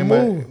movie It that was a came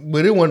movie. out,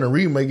 but it wasn't a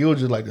remake. It was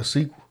just like a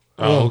sequel.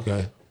 Oh,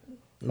 okay.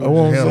 That's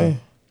what I'm Hannibal. saying.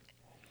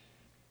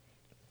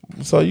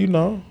 So you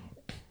know,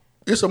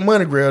 It's a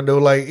money grab though.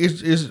 Like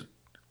it's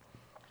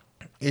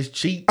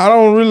cheap. I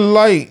don't really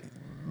like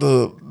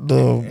the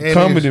And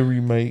comedy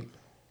remake.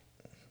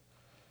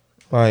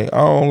 Like I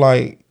don't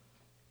like.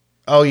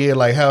 Oh yeah,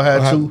 like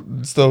How too.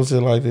 Stuff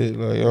shit like that.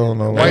 Like I don't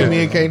know. White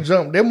Men Can't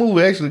Jump. That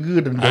movie actually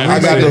good. I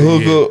got the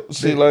hook up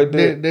shit like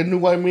that. That new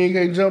White Men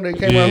Can't Jump that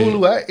came out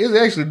Hulu. It's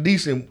actually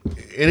decent,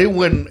 and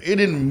it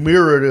didn't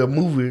mirror the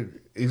movie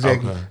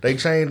exactly. Okay. They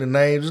changed the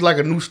name. It's like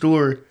a new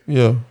story.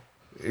 Yeah,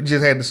 It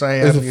just had the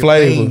same. it's a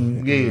flavor.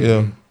 theme.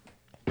 Yeah.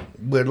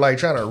 But like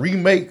trying to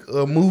remake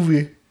a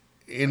movie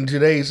in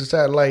today's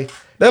society, like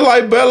They're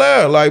like Bel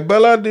Air. Like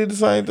Bel Air did the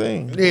same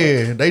thing.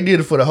 yeah, they did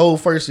it for the whole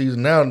first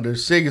season. Now the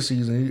second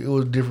season, it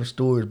was different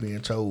stories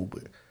being told.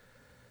 But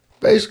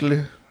basically,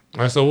 All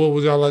right, so what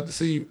would y'all like to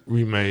see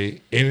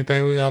remade?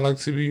 Anything would y'all like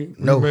to see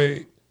No.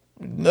 remade?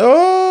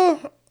 No,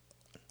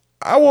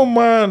 I wouldn't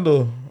mind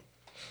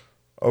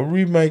a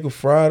remake of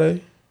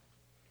Friday.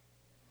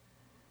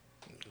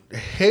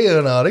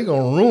 hell no, they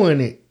gonna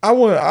ruin it. I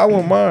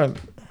wouldn't mind.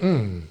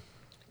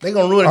 They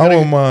gonna ruin it. I 'cause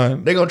wouldn't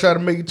mind. They gonna try to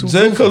make it too. Just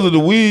goofy. because of the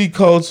weed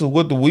culture,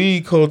 what the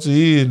weed culture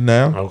is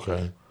now.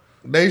 Okay.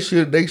 They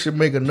should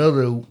make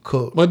another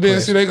cup. But then,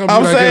 see, they going to be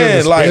I'm like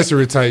saying, a like,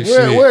 dispensary type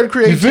where shit. the You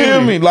creativity?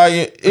 feel me?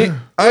 Like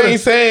I ain't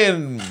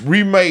saying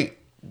remake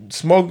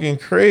Smoking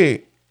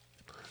Craig.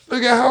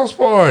 Look at House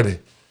Party.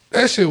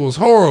 That shit was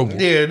horrible.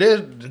 Yeah,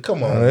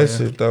 come on, Oh, man. that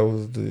shit that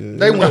was the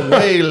They went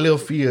way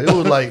left field. It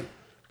was like,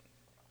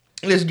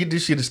 let's get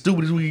this shit as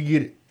stupid as we can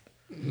get it.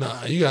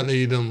 Nah, you got to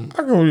need them.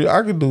 I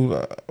can do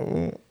that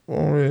on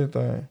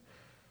everything.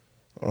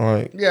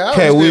 Like Yeah, I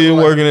Cat understand, Williams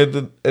like-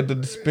 working at the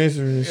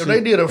dispensary. And If shit. they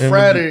did a Remember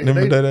Friday,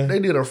 that? they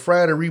did a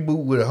Friday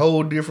reboot with a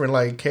whole different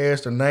like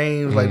cast of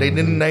names. Like they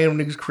didn't name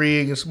them niggas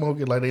Craig and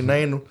Smokey. Like they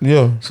named them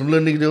Yeah, some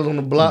little niggas that was on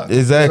the block. or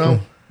exactly.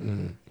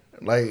 something.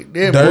 Like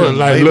that. Dirt. was-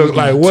 Like, they look, was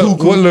like what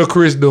little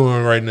Chris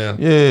doing right now?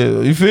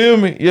 Yeah, you feel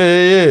me?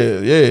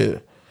 Yeah.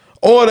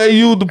 Or they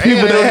used the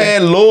people they that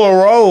had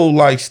lower roles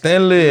like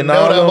Stanley and No,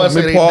 all I was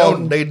about to them. say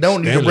McPaul. they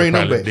don't need to Stanley bring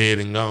them probably back. dead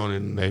and gone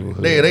in the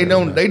neighborhood. They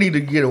don't. They need to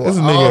get This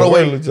all nigga the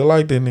way. just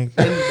like that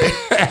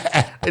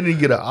nigga. They need to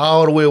get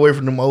all the way away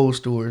from them old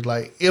stories.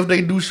 Like if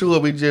they do show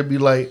up, it just be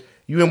like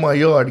you in my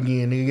yard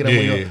again, nigga. Get in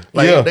my Yeah. yard.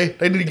 Like Yeah.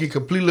 they need to get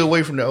completely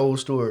away from the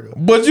old story though.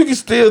 But you can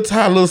still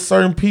tie little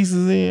certain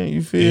pieces in.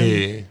 You feel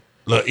me? Yeah.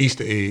 Look,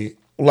 Easter egg.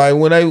 Like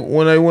when they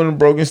went and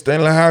broke in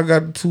Stanley, how I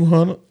got the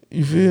 200.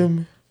 You feel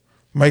me?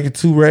 Make it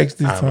 2 racks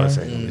this I was time. about to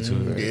say, gonna be too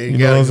Yeah, bad. you know what I'm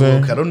gotta go.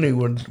 saying? Cause them niggas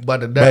were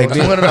about to die. Back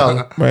then.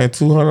 $200. Man,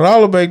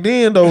 $200 back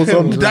then though was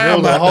something to die That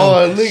was a about.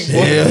 hard though. lick, boy.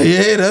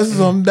 Yeah, that's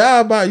something to die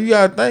about. You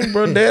gotta think,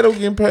 bro. Dad'll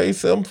getting paid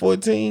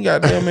 $714.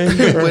 Goddamn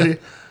man.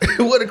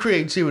 What the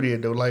creativity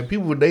is though? Like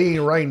people, they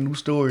ain't writing new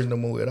stories no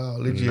more at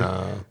all. They just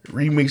Nah.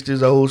 remix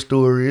this old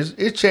story.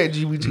 It's Chat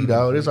GBT,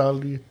 dog. That's all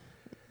it is.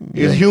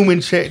 It's human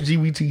Chat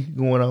GBT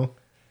going on.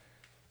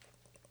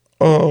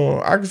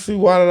 I can see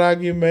why did I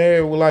get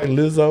married with like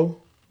Lizzo.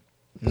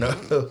 No,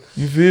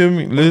 You feel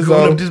me? going up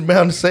Lizzo. just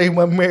bound to save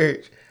my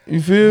marriage.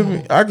 You feel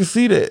me? I can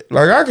see that.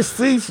 Like I can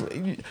see.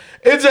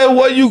 It's just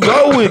where you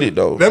go with it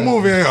though. That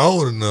movie ain't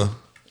old enough.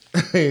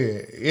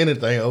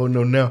 Anything? Oh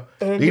no, now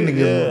these niggas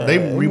Yeah.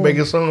 they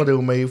remaking songs that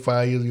were made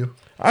 5 years ago.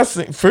 I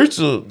seen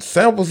Future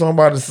sample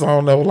somebody's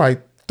song that was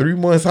like 3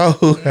 months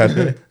old.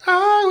 I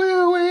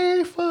will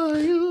wait for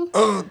you.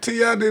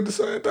 T.I. did the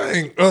same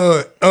thing.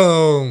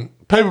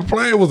 Paper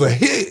Plane was a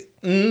hit.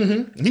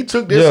 He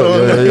took this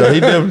song. Yeah. He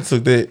definitely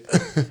took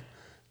that.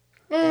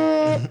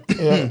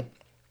 Yeah.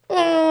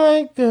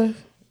 Oh my God.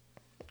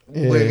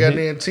 But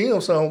goddamn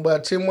Tim song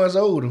about 10 months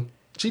older.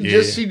 She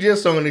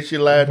just sung this shit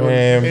live.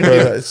 Man, And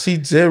bro, she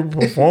just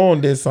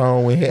performed this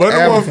song with But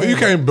her. you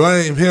can't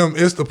blame him.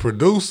 It's the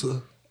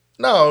producer.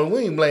 no, we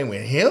ain't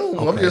blaming him.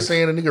 I'm just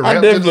saying the nigga I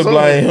rapped to the definitely song.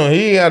 blame him.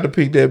 He ain't had to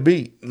pick that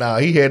beat. Nah,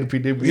 he had to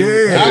pick that beat.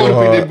 Yeah. I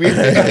would have picked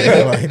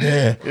that Like, beat.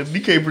 damn. If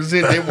you can't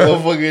present that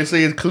motherfucker and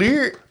say it's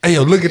cleared, Hey,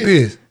 yo, look at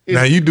this.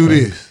 Now you do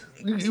this.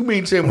 you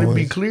mean tell me to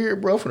be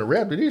cleared, bro? I'm finna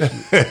rap to this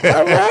shit.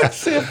 I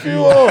see a few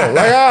on.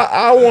 Like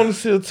I want to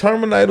see a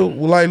Terminator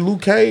with like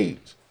Luke Cage.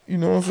 You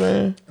know what I'm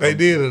saying? They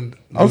did.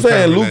 I'm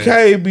saying Luke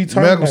Cage be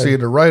Terminator. Malcolm said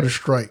the writer's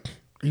strike.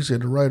 He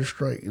said the writer's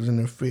strike is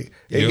in effect.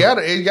 It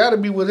gotta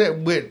be what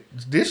happened. But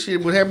this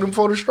shit was happening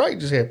before the strike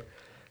just happened.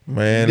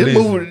 Man, This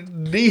listen.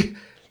 movie,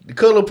 the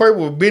Color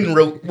Purple was been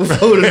wrote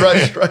before the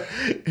writer's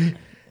strike.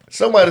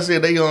 Somebody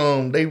said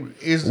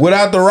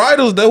Without the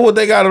writers, that's what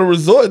they got to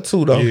resort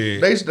to, though. Yeah.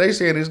 they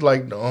said it's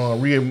like the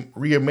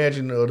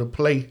reimagining of the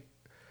play,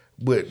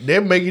 but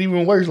that make it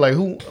even worse. Like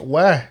who?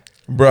 Why?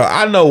 Bro,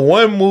 I know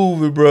one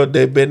movie, bro,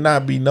 that better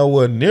not be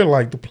nowhere near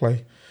like the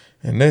play,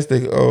 and that's the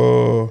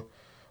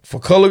For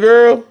Color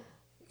Girl.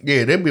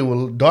 Yeah, that be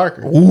was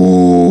darker.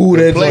 Ooh,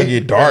 The that's play- gonna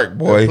get dark,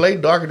 boy. The play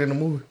darker than the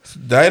movie.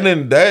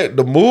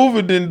 The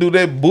movie didn't do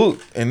that book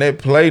and that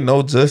play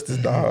no justice,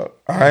 dog.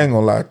 I ain't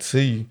gonna lie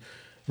to you.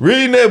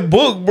 Reading that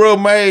book, bro,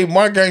 made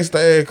my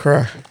gangsta ass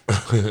cry.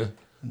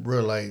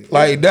 Bro, like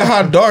Like, that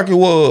how dark it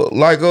was.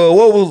 Like,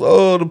 what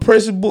was the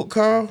Precious book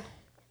called?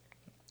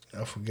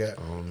 I forgot.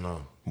 Oh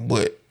no.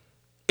 But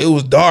it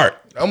was dark.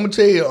 I'm gonna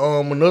tell you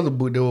another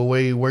book that was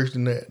way worse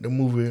than that. The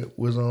movie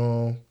was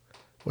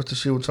what's the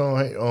shit with Tom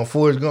Hanks?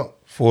 Forrest Gump.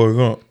 Forrest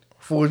Gump.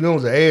 Forrest Gump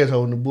was an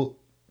asshole in the book.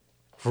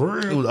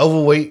 For He real? was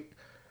overweight.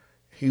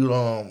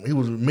 He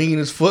was mean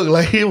as fuck.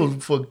 Like, he was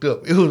fucked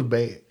up. It was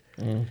bad.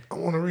 I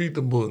want to read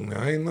the book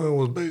now. I ain't know it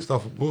was based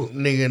off a book.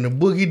 Nigga, in the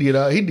book, he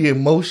did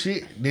more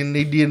shit than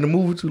they did in the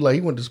movie too. Like,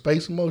 he went to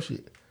space and more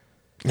shit.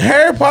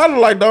 Harry Potter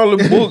like the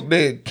only book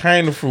that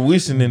came to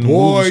fruition in the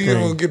Boy, movie you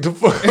screen. don't get the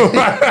fuck right.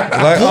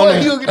 Like Boy,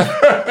 you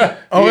get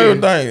on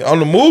everything on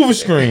the movie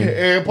screen.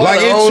 Harry Potter, Like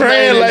the it whole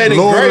translated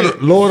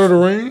great. Lord of the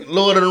Rings.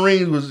 Lord of the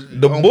Rings was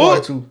The on book?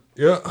 part too.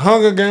 Yeah,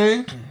 Hunger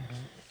Games.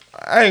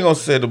 I ain't gonna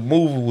say the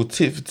movie was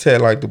tit for tat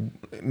like the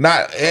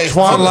not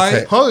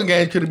Twilight. Hunger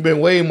Games could have been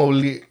way more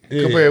lit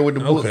compared with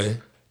the book. Okay.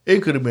 It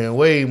could have been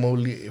way more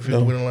lit if it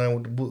went in line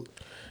with the book.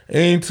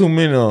 Ain't too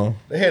many of them.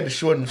 They had to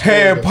shorten the story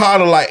Harry though.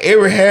 Potter, like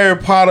every Harry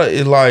Potter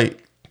is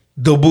like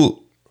the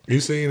book. You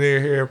seen that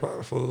Harry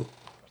Potter fool?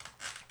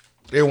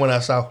 Everyone I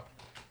saw.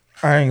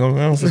 I ain't gonna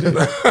answer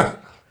that.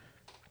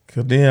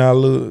 Cause then I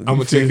look. I'm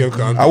gonna take your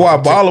comment. I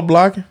watch baller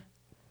blocking.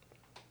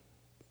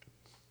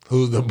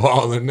 Who's the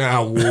baller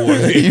now,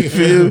 boy? You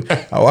feel me?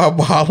 I watch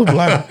baller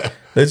blocking.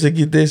 Let's just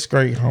get that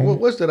straight, homie.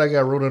 What's that I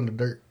got wrote under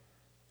dirt?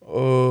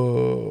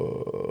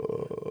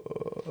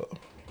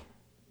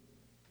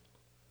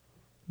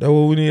 That's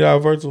what we need our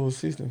virtual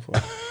assistant for.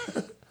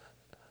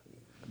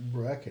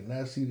 Bro, I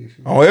cannot see this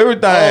shit. On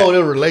everything. Oh,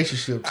 the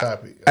relationship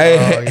topic. Hey,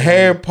 Oh, yeah.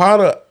 Harry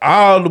Potter,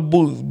 all the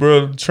books,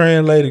 bro,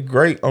 translated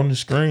great on the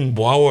screen.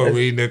 Boy, I wasn't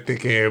reading that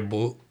thick ass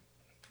book.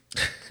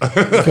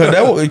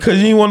 Because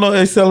you didn't want no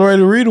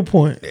accelerated reader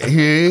point.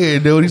 Yeah,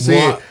 that's what he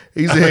said. What?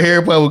 He said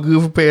Harry Potter was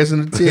good for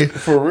passing the test.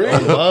 For real.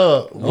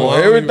 Oh, On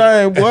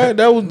everything, boy,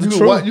 that was the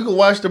truth. you can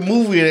watch the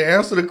movie and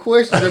answer the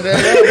questions. And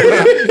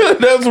that.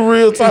 That's a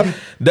real time.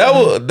 That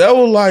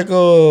was like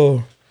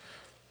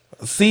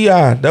CI.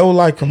 That was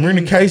like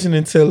communication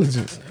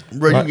intelligence.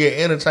 Bro, Like- you get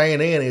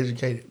entertained and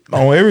educated.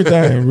 On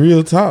everything,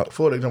 real talk.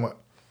 Before they talking about.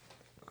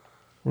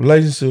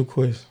 Relationship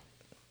question.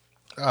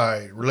 All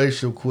right,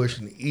 relationship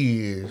question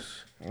is.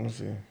 Let me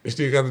see. You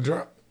still got to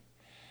drop?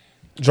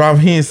 Drop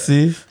hints,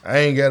 sis. I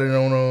ain't got it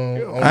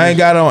on. I ain't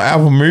got it on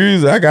Apple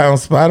Music. I got it on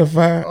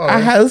Spotify. Oh, I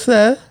have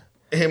that.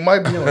 It might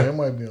be on. It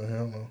might be on. I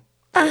don't know.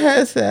 I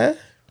have that.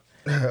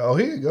 Oh,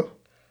 here you go.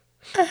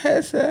 I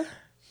have that.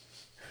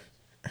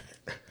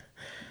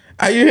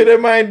 Are you hear that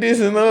man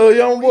dissing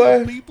young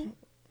boy? People,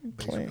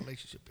 basic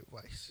relationship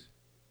advice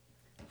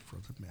for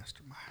the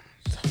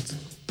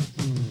mastermind.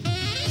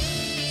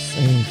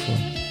 Sing for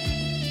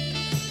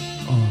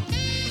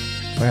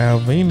Val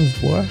Venus,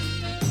 boy.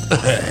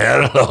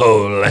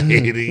 Hello,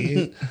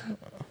 lady.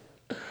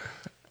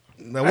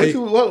 Now,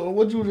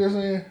 what you just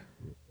saying?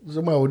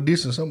 Somebody was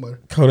dissing somebody.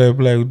 Kodak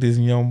Black with this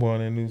young boy on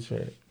that new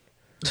track.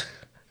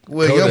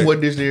 Well, Kodak. young boy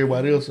dissed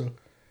everybody else. So.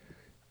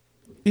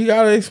 You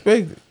gotta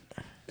expect it.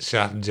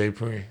 Shout out to Jay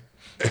Prince.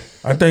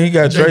 I think he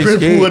got Drake Prince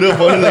pulled scared. up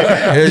on it like,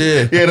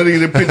 Yeah. yeah, that nigga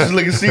the pictures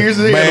looking serious.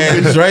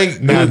 Man,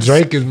 Drake. Now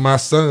Drake is my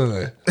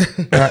son.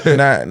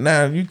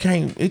 Now you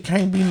can't. It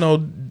can't be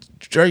no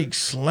Drake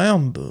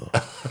slander.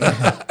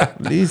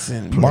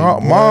 Listen,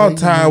 Mar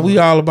time. We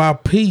all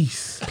about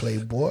peace.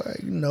 Playboy,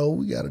 you know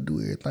we gotta do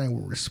everything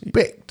with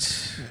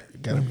respect.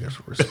 Gotta be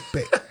some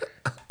respect.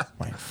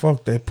 Man,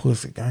 fuck that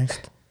pussy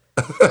gangster.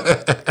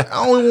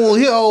 I only want to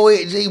hear all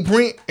that J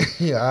Brent.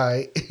 Yeah, all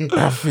right.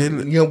 I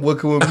feel it. Young boy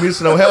come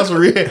missing on house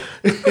arrest.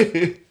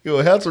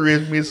 Yo, house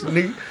arrest missing,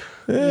 nigga.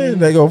 Yeah,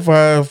 they gonna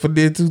fire for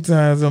that 2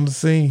 times on the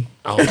scene.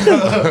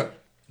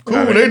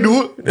 Cool, they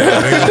do it.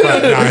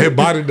 Nah, his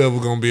body double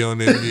gonna be on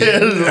that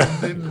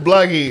bitch.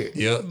 Blockhead.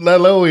 Yep.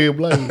 Not low head,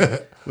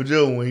 blockhead.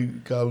 Whichever one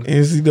you call it.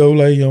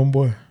 NCAA young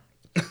boy.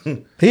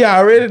 He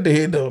already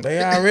did though.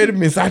 They already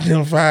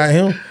misidentified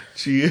him.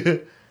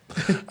 Shit.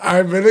 All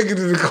right, man, let's get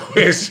to the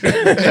question.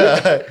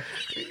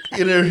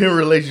 In a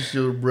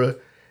relationship, bro,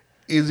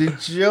 is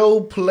it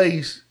your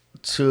place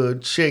to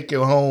check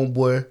your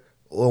homeboy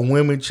or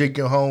women check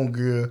your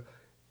homegirl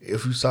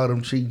if you saw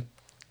them cheating?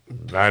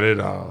 Not at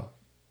all.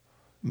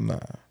 Nah.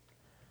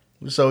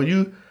 So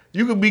you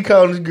could be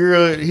calling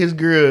his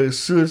girl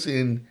sus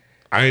and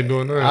I ain't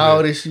doing nothing.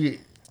 all this shit.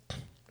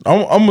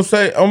 I'm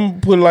gonna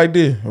put it like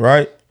this,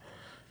 right?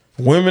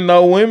 Women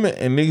know women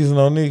and niggas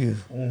know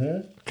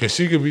niggas. Cause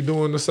she could be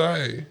doing the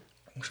same.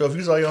 So if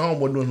you saw your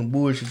homeboy doing some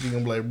bullshit, you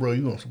gonna be like, bro,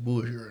 you on some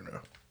bullshit right now.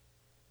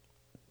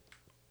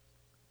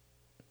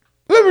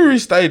 Let me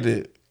restate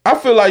it. I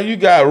feel like you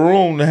got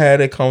room to have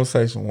that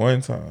conversation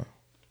one time.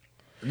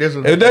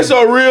 If that's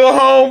your real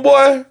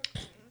homeboy,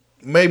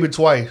 maybe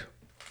twice.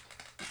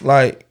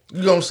 like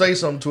You gonna say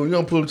something to him. You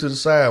gonna pull him to the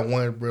side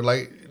once, bro.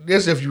 Like,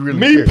 that's if you really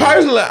me care.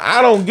 personally,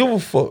 I don't give a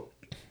fuck.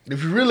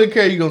 If you really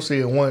care, you gonna say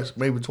it once,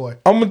 maybe twice.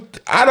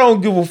 I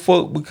don't give a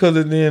fuck because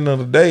at the end of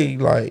the day,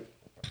 like,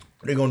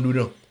 They gonna do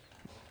them.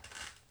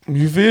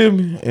 you feel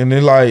me? And then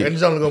And like,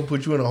 it's only gonna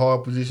put you in a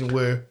hard position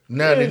where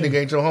now this nigga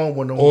ain't your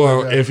homeboy no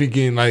more. Or if he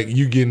getting like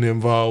you getting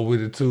involved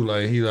with it too,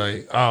 like he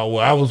like, oh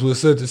well, I was with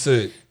such and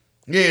such.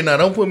 Yeah, now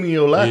don't put me in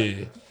your life.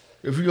 Yeah.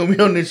 If you gonna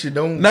be on this shit,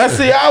 don't. now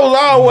see, I was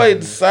always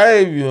the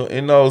savior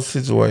in those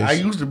situations. I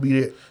used to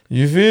be that.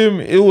 You feel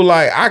me? It was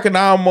like I can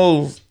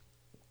almost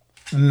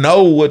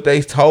know what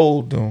they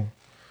told them.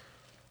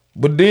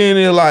 But then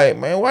it's like,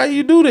 man, why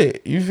you do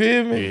that? You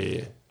feel me?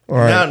 Yeah.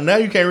 Right. Now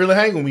you can't really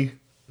hang with me.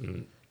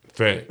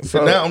 Fact.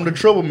 So now I'm the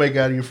troublemaker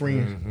out of your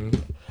friends. Mm-hmm.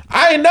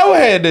 I ain't never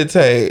had that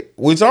tag,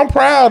 which I'm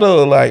proud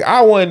of. Like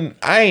I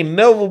ain't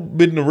never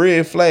been the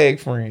red flag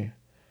friend.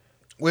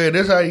 Well,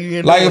 that's how you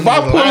end Like up. if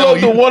I pull up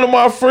to one of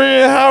my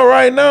friends' house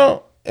right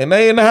now and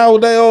they in the house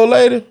with their old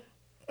lady,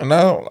 and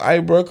I don't, hey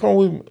bro, come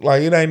with me.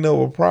 Like it ain't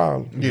never a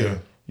problem. Yeah.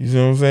 You see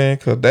what I'm saying?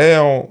 Cause they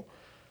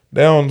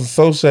don't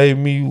associate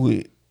me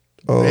with.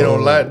 They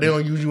don't lie. They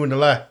don't use you in the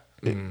lie.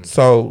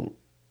 So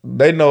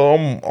they know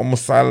I'm a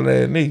solid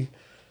ass nigga.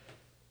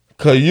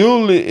 Cause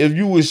usually if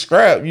you with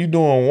scrap, you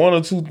doing one or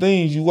two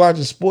things. You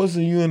watching sports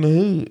and you in the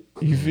hood.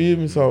 You feel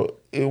me? So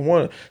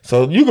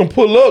so you can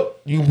pull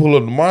up. You can pull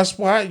up to my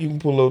spot. You can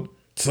pull up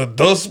to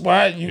the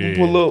spot. You can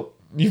pull up.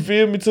 You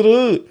feel me, to the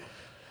hood.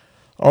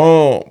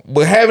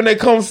 But having that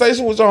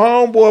conversation with your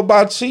homeboy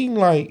about cheating,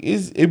 like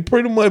it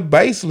pretty much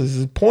baseless.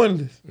 It's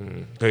pointless.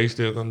 They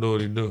still gonna do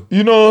what he do.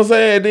 You know what I'm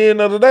saying? At the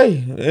end of the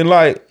day, and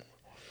like.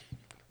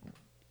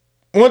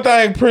 One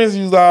thing Prince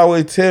used to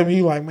always tell me,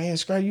 he like, man,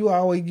 Scrap, you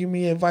always give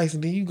me advice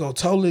and then you go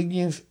totally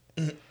against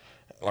it.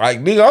 Like,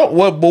 nigga,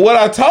 but what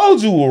I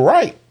told you was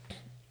right.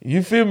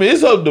 You feel me?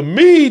 It's up to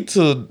me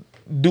to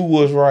do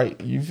what's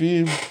right. You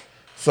feel me?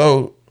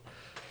 So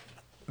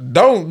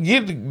don't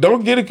get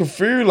it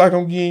confused like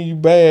I'm giving you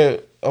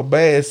a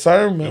bad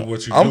sermon.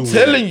 I'm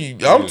telling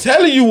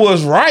you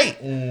what's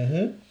right.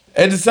 Mm-hmm.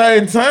 At the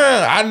same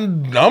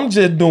time, I'm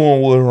just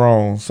doing what's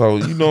wrong. So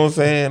you know what I'm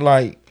saying?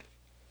 Like,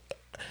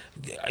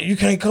 you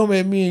can't come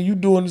at me and you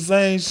doing the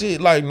same shit.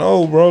 Like,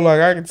 no, bro.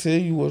 Like, I can tell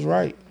you what's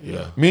right.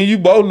 Yeah. Me and you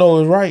both know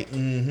it's right.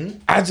 Mm-hmm.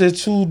 I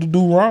just choose to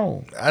do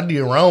wrong. I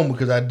did wrong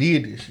because I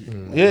did this shit.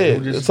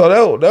 Yeah.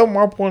 So that was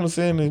my point of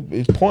saying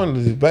it's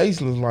pointless. It's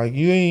baseless. Like,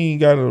 you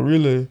ain't got to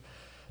really...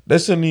 That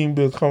shouldn't even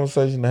be a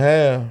conversation to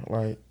have.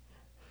 Like...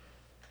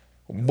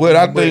 But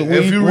I think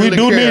we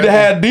do need to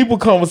have deeper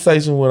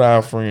conversation with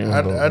our friends.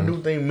 I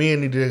do think men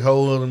need to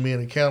hold other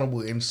men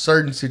accountable in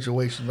certain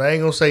situations. I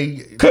ain't gonna say,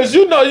 because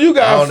you know you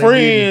got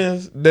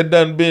friends that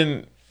done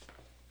been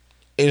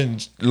in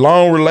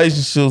long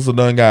relationships or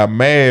done got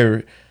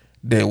married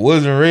that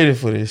wasn't ready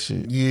for this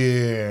shit.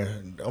 Yeah,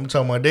 I'm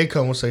talking about that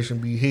conversation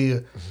be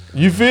here.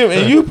 You feel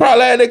me? And you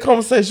probably had that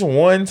conversation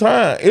one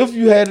time. If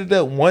you had it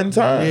that one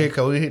time, yeah,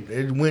 cause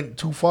it went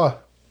too far.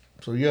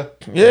 So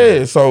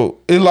yeah. So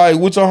it's like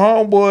with your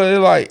homeboy, it's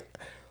like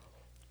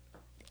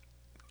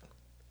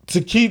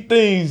to keep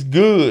things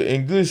good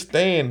and good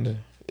standing.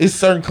 It's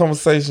certain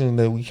conversations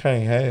that we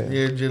can't have.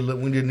 Yeah,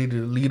 we just need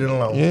to leave it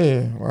alone.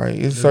 Yeah, like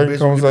it's certain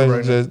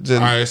conversations. All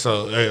right,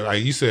 so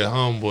like you said,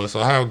 homeboy.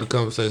 So how would the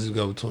conversations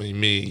go between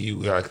me and you?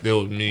 Like that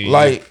was me.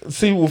 Like,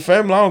 see, with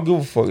family, I don't give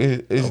a fuck.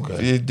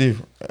 It's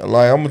different.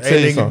 Like I'm gonna tell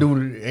you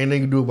something. Ain't they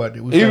can do about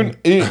it.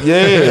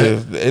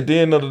 At the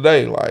end of the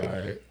day, like.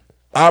 Right.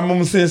 I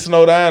remember sitting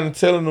Snow down and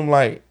telling them,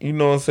 like, you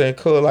know what I'm saying,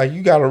 cuz, like,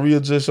 you got to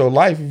readjust your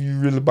life if you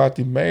really about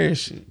this marriage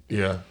shit.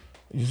 Yeah.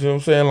 You see what I'm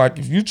saying? Like,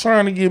 if you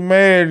trying to get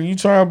married and you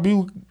trying to be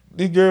with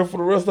this girl for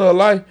the rest of her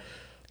life,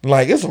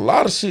 like, it's a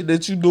lot of shit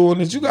that you doing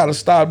that you got to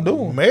stop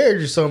doing.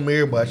 Marriage is something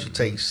everybody should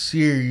take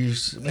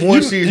serious.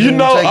 More serious. You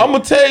know, I'm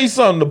going to tell you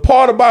something. The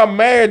part about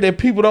marriage that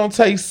people don't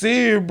take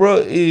serious, bro,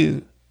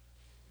 is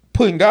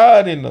putting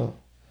God in there.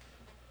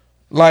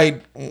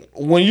 Like,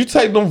 when you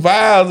take them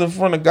vows in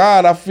front of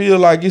God, I feel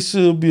like it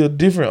should be a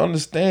different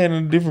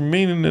understanding, a different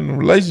meaning in the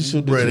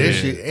relationship. Bro, that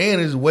shit,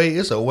 and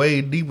it's a way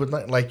deeper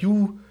thing. Like,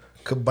 you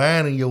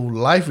combining your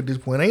life at this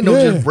point. Ain't no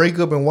just break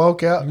up and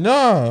walk out.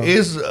 No.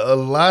 It's a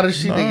lot of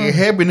shit that can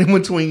happen in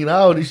between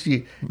all this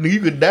shit.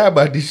 You could die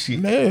by this shit.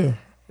 Yeah.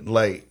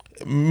 Like,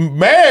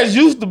 marriage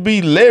used to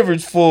be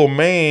leverage for a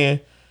man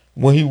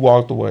when he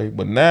walked away,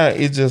 but now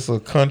it's just a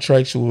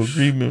contractual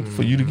agreement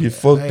for you to get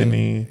fucked in the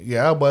end.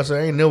 Yeah, I was about to say,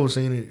 I ain't never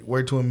seen it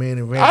work to a man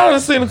in vain. I done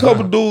seen a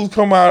couple dudes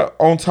come out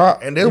on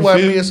top. And that's why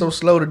men so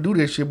slow to do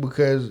this shit,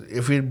 because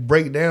if it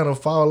break down or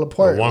fall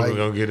apart, one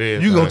gonna get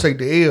in. You gonna take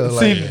the L.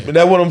 See,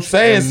 that's what I'm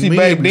saying. And see,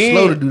 back then,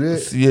 slow to do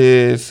that.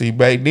 Yeah, see,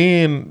 back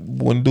then,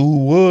 when dude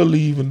was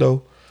leaving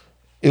though,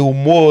 it was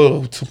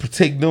more to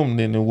protect them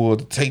than it was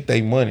to take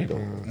their money though.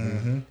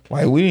 Mm-hmm.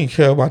 Like, we didn't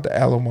care about the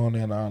alimony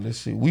and all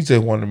this shit. We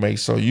just wanted to make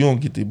sure you don't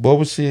get the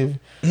bubble shit,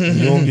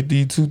 you don't get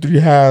these 2-3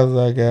 houses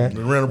I got,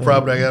 the rental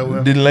property I got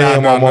with. The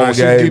land my mama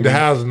gave me. The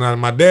houses now.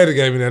 My daddy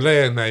gave me that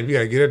last night. You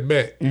gotta get it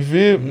back. You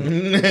feel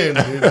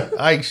me?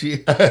 Ike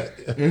shit.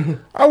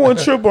 I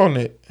wouldn't trip on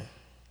it.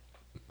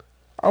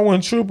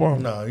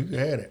 No, you can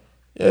have it.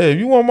 Yeah, if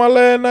you want my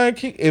last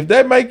name, if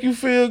that make you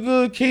feel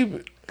good, keep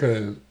it.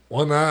 Cause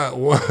what's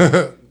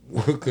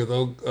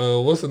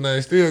the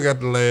name? Still got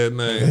the last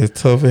name.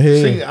 It's tough as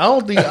hell. See, I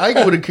don't think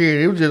Ike would have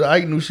cared. It was just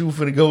Ike knew she was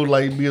finna go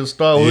like be a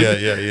star.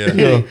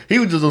 Yeah. He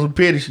was just on some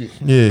petty shit.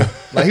 Yeah.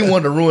 Like, he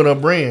wanted to ruin her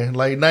brand.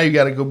 Like, now you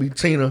gotta go be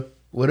Tina,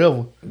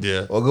 whatever.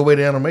 Yeah. Or go way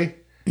down to May.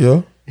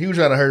 Yeah. He was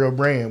trying to hurt her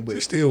brand, but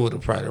she still would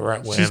have probably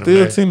rocked with she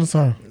still Tina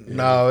Turner.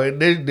 No,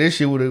 this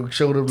shit would have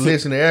showed up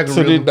less in the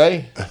algorithm. To this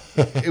day.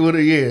 It would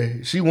have,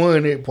 yeah. She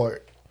won that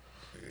part.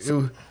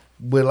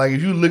 But like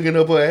if you looking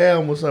up her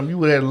album or something, you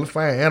would have to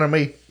find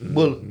anime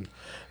bullet.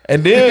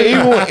 And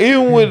then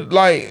even with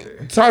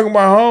like talking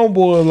about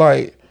homeboys,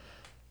 like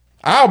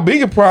our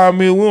biggest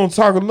problem is we don't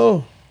talk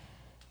enough.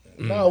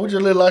 No, we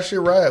just let our shit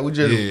ride. We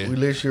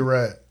let shit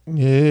ride.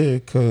 Yeah,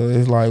 cause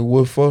it's like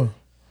what for?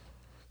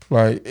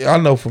 Like I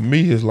know for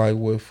me it's like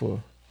what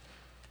for?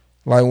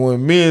 Like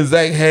when me and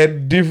Zach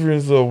had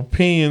difference of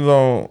opinions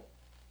on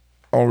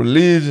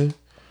religion,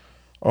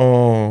 it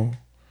was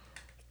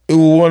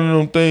one of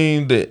them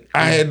things that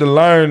I had to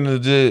learn to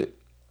just.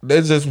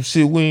 That's just some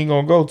shit we ain't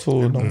gonna go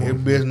to it no more. It's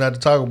best not to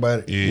talk about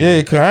it.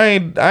 Yeah, cause I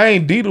ain't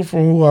Dieter from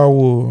who I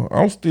was.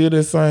 I'm still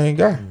that same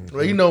guy.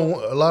 Well, you know,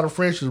 a lot of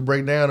friendships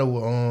break down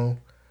over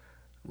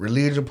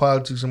religion,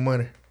 politics, and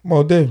money.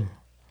 More definitely.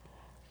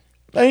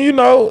 And you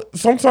know,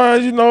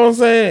 sometimes you know what I'm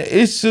saying.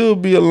 It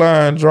should be a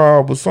line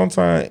draw, but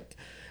sometimes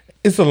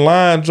it's a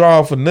line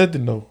draw for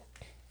nothing though.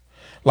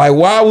 Like,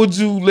 why would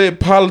you let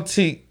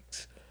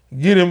politics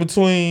get in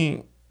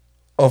between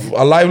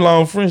a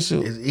lifelong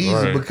friendship? It's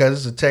easy because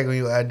it's an attack on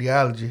your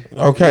ideology.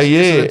 Okay,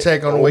 it's an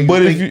attack on the way you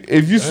think. But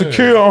if you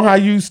secure on how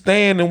you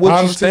stand and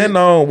what you stand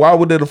on, why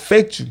would it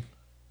affect you?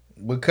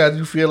 Because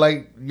you feel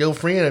like your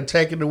friend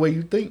attacking the way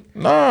you think.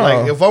 Nah.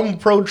 Like if I'm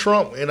pro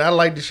Trump and I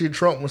like the shit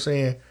Trump was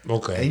saying,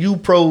 and you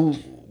pro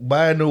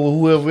Biden or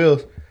whoever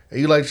else,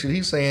 and you like shit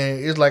he's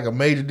saying, it's like a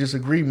major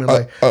disagreement.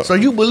 Like, so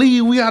you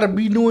believe we ought to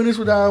be doing this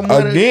with our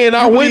money? Again,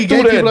 I went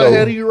through that though.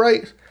 Have these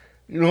rights?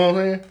 You know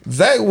what I'm saying?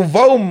 Zach was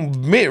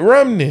voting Mitt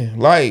Romney.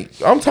 Like,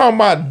 I'm talking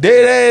about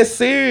dead ass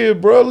serious,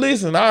 bro.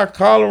 Listen, I'll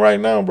call him right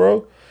now,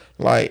 bro.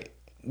 Like,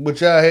 but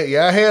y'all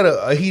had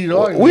a heated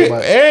argument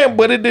about it.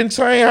 But it didn't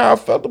change how I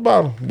felt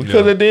about him.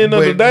 Because at the end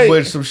of the day.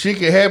 But some shit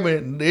can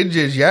happen. It's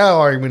just y'all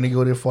argument to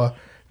go that far.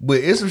 But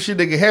it's some shit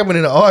that can happen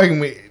in an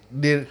argument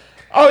that.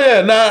 Oh,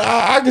 yeah.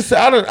 Now, I can say,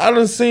 I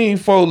done seen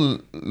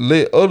folks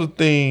let other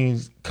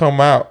things come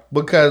out.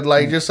 Because,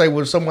 like, just say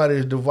when somebody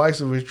is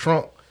divisive as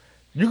Trump,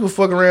 you can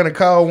fuck around and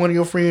call one of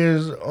your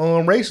friends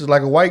racist,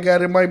 like a white guy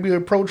that might be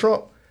a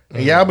pro-Trump.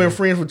 And y'all been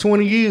friends for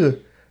 20 years.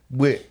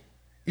 But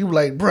you were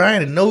like, bro, I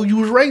didn't know you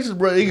was racist,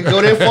 bro. It can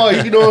go that far,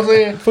 you know what I'm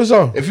saying? For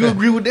sure. If you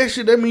agree with that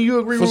shit, that means you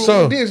agree with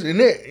this and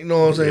that, you know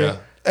what I'm saying?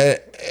 Yeah.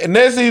 And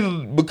that's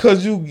either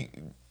because you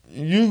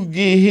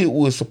get hit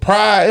with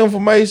surprise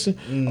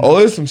information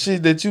or it's some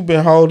shit that you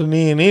been holding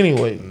in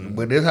anyway.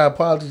 But that's how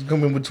politics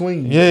come in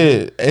between.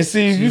 Yeah. And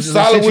see, if you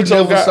solid with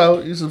your guy.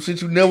 It's some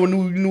shit you never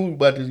knew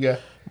about this guy.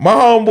 My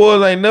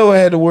homeboys ain't never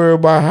had to worry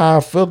about how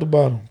I felt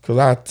about him. Cause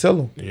I tell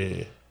them.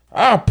 Yeah.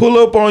 I'll pull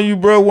up on you,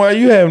 bro, while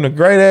you having a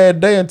great ass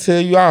day and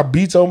tell you I'll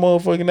beat your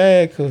motherfucking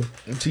ass. Cause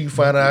until you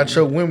find out I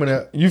choke women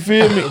out. You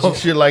feel me? Some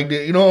shit like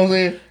that. You know what I'm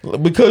saying?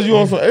 Because you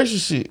on some extra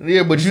shit.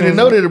 Yeah, but you didn't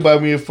know that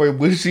about me at first.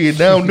 But shit,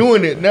 now I'm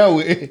doing it. Now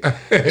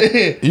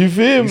you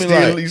feel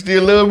me? You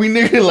still love me,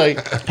 nigga?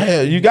 Like,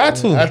 hell, you got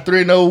to. I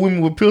threaten old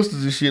women with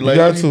pistols and shit. You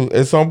got to.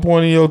 At some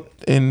point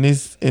in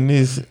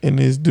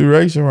this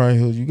duration right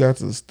here, you got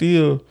to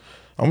still.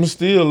 I'ma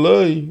still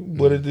love you,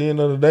 but at the end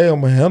of the day,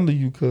 I'ma handle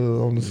you because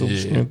on the super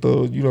strength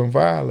of you done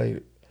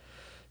violated.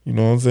 You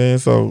know what I'm saying?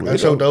 So I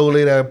choked the old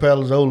lady out of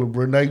Palazola,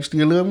 bro. Now you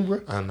still love me,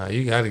 bro? I know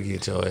you gotta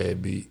get your ass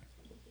beat.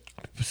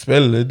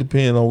 Especially it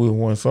depends on which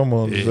one. Some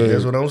of them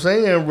that's what I'm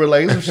saying, bro.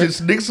 Like some shit,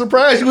 niggas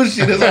surprise you with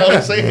shit. That's all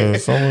I'm saying. Yeah,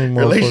 some of them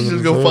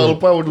relationships gonna fall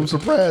apart with them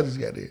surprises.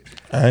 Got there.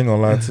 I ain't gonna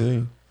lie to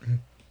you.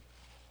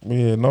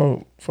 Yeah,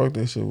 no, fuck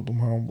that shit with them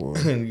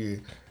homeboys.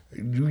 Yeah.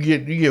 You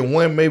get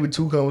one, maybe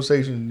two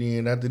conversations,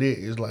 then after that,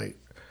 it's like,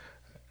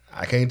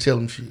 I can't tell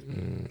them shit.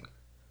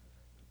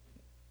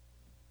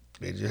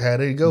 They just how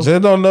they go.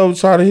 Just don't never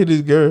try to hit this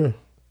girl.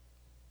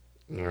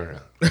 Yeah.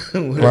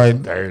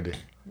 Like 30.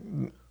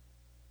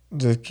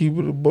 Just keep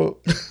it a buck.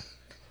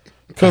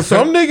 Cause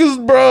some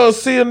niggas, bro,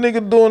 see a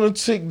nigga doing a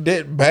chick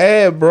that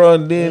bad, bro,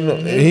 and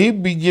then he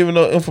be giving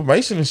up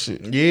information and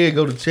shit. Yeah,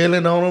 go to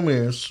telling on them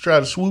and try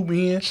to swoop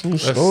me in. True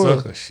That's story.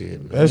 sucker shit,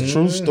 man. That's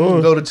true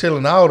story. Go to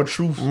telling all the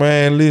truth.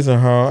 Man, listen,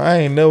 huh? I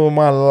ain't never in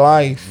my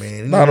life.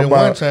 Man, not about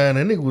one time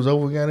that nigga was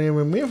over goddamn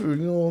in Memphis. You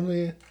know what I'm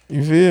saying?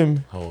 You feel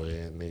me? Oh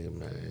yeah, nigga,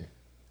 man.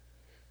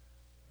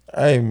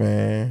 Hey,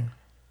 man.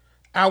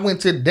 I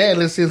went to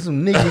Dallas and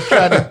some niggas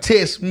tried to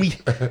test me.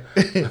 Like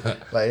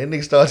that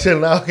nigga started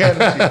telling all kind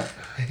of shit.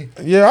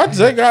 Yeah, I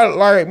just got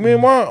like me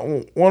and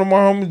one of my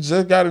homies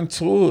just got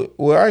into it.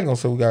 Well, I ain't gonna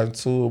say we got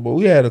into it, but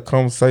we had a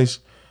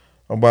conversation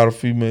about a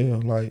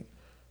female. Like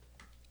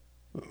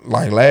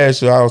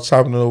last year, I was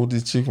chopping it over with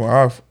this chick from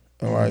Alpha,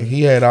 and like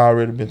he had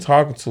already been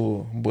talking to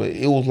her, but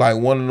it was like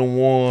one of the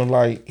ones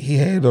like he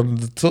had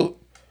under the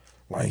took.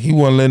 Like he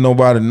wasn't letting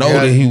nobody know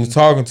that he was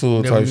talking to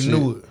her type shit.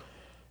 Knew it.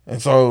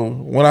 And so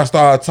when I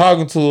started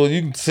talking to her,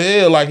 you can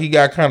tell like he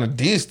got kind of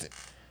distant.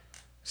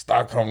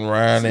 Start coming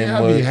around and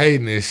I be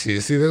hating this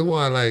shit. See, that's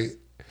why like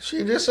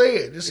shit. Just say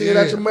it. Just say it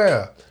out your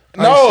mouth.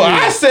 No,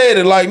 I said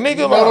it like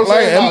nigga.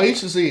 No, he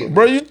should see it,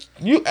 bro.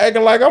 You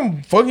acting like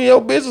I'm fucking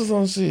your bitch or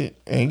some shit,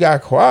 and he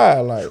got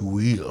quiet like 2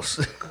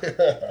 wheels.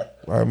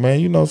 Like man,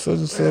 you know such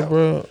and such,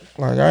 bro.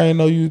 Like I ain't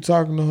know you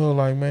talking to her.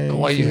 Like man,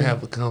 why you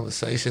have a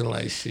conversation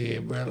like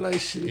shit, bro? Like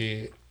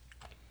shit.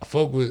 I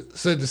fuck with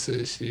such and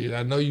such shit.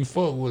 I know you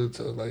fuck with it,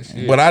 so like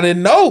shit. But I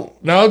didn't know.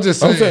 No, I'm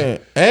just saying. I'm saying.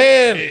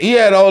 And he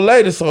had old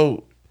lady,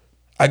 so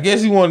I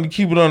guess he wanted to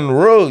keep it on the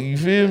rug, you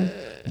feel me?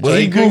 But So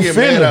he he couldn't grew get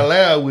mad feelings. out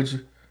loud with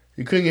you.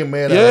 He couldn't get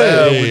mad out Yeah.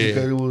 loud with you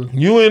because it was.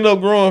 You end up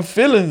growing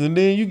feelings, and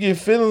then you get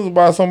feelings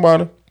about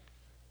somebody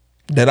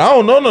that I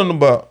don't know nothing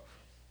about.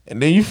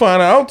 And then you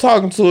find out I'm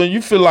talking to her, and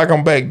you feel like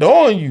I'm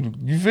backdooring you.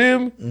 You feel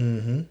me?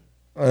 Mm-hmm.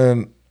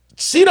 And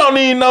she don't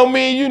even know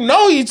me, and you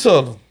know each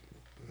other.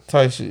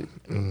 Type shit.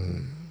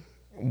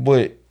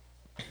 But,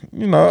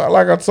 you know,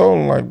 like I told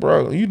him, like,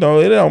 bro, you know,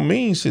 it don't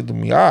mean shit to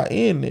me. I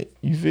end it.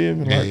 You feel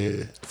me?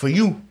 Like, For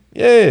you.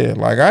 yeah,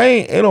 like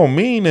it don't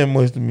mean that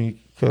much to me.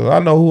 Cause I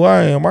know who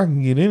I am. I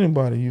can get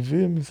anybody, you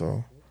feel me?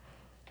 So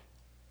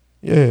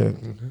yeah.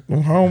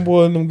 Them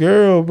homeboy and them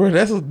girls, bro,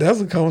 that's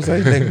a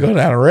conversation that can go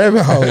down a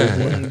rabbit hole,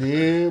 boy.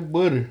 Yeah,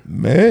 buddy.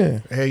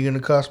 Man. Had you in the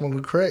car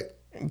smoking crack.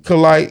 Cause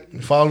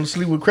like Falling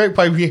asleep with crack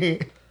pipe in your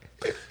hand.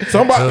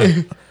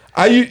 somebody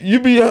you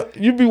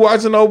be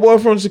watching old boy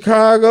from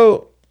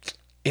Chicago.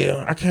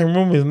 Yeah, I can't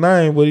remember his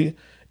name, but it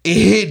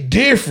hit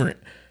different.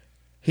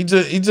 He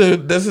just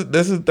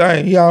that's his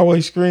thing. He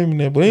always screaming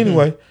that. But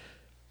anyway,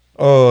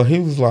 he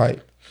was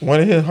like, one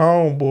of his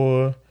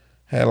homeboy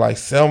had like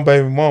 7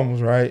 baby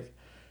mamas, right?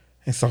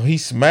 And so he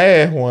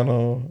smashed one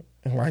of them,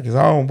 and like his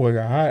homeboy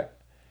got hot.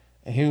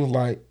 And he was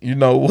like, you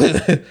know,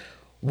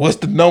 what's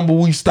the number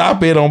we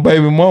stop at on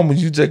baby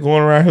mamas? You just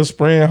going around here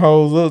spraying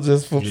hoes up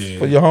just for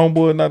your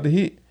homeboy not to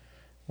hit.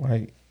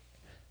 Like,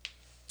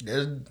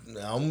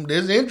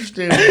 That's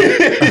interesting.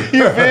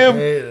 you feel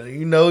me? And,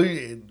 you know,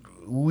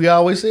 we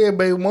always said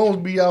baby mamas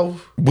be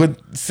off. But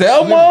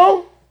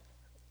Selma,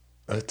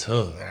 That's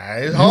tough.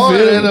 It's hard,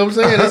 you know what I'm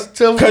saying? That's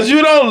tough. cause you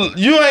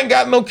ain't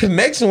got no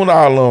connection with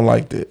all of them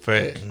like that.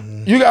 Fact.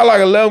 You got like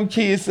 11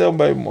 kids, 7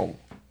 baby mama.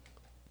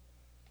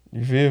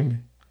 You feel me?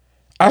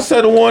 I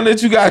said the one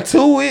that you got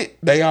 2 with,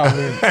 they all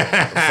in.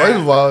 First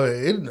of all,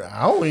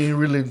 I don't even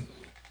really.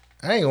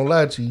 I ain't gonna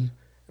lie to you.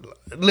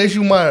 Unless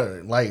you my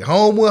like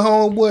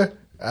homeboy,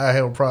 I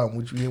have a problem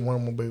with you hit one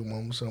of my baby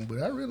mamas or something.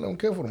 But I really don't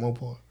care for the most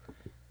part.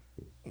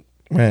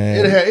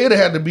 Man, It'd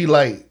have to be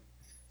like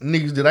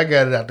niggas that I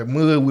got it out the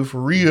mud with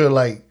for real,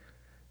 like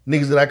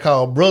niggas that I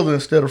call brother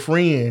instead of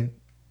friend.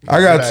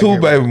 I got 2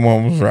 baby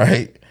mamas,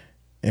 right?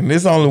 And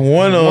there's only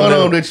one of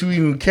them that you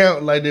even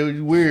count like that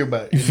you worry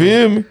about. You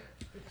feel me?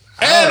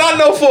 And I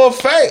know for a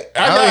fact,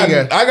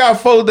 I got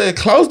folks that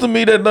close to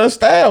me that done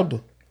stabbed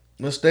her.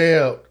 Let's stay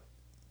out.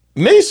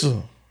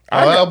 Nisha.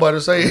 I was about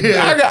to say,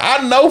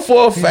 I know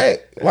for a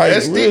fact. Like,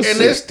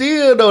 that's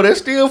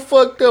still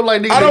fucked up.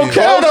 Like, nigga, I don't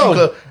care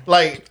though.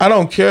 Like, I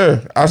don't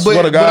care. I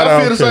swear to God, I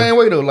feel the care. same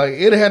way though. Like,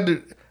 it had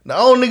to. The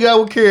only nigga I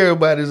would care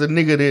about is a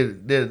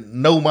nigga that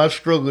know my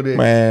struggle. That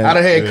Man, I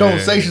done had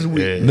conversations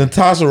with.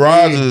 Natasha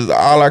Rogers is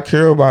all I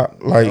care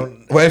about. Like,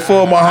 wait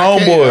for my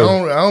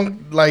homeboy. I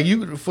don't like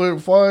you. For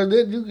as far as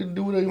that, you can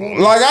do whatever you want.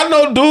 Like, I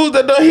know dudes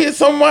that done hit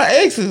some of my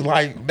exes.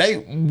 Like,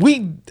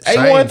 we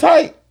A1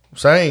 tight.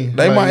 Same.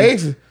 They like, my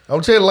exes.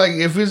 I'm telling you, like,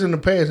 if it's in the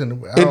past,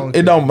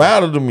 It don't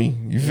matter to me.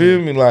 You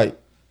feel me? Like,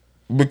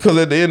 because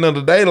at the end of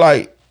the day,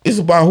 like, it's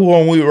about who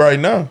I'm with right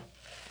now.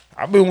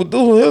 I've been with this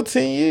one here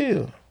 10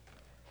 years.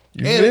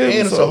 And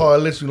it's a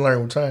hard lesson you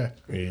learn with time.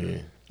 Yeah.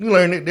 You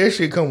learn that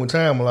shit come with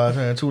time a lot of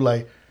times too.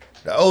 Like,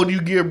 the older you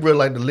get, bro,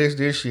 like, the less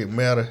this shit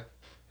matter.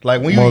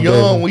 Like, when you young,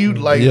 definitely. when you,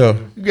 like,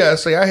 you gotta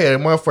say, I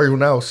had my first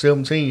when I was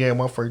 17, I had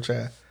my first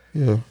child.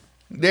 Yeah.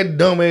 That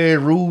dumb ass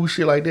rule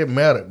shit like that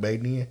mattered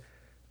back then.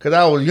 Cause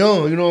I was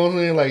young, you know what I'm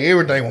saying? Like,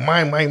 everything was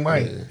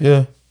mine.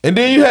 Yeah. And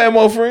then you had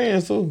more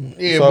friends too.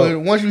 Yeah, so, but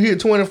once you hit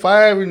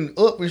 25 and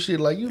up and shit,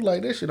 like, you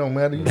like, that shit don't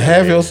matter. You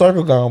half your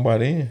circle gone by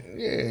then.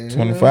 Yeah.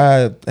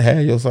 25,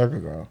 half your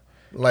circle gone.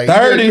 Like,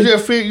 30. You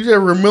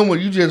just remember,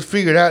 you just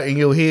figured out in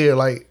your head,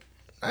 like,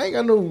 I ain't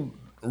got no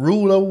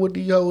rule over what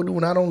these hoes do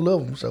and I don't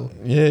love them, so.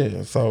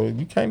 Yeah, so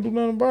you can't do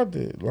nothing about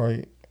that.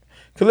 Like,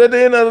 cause at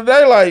the end of the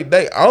day, like,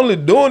 they only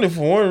doing it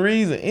for one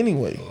reason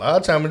anyway. A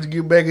lot of times it's to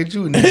get back at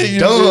you and you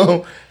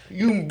dumb.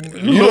 You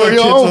you lower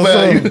your own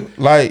value.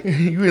 Like,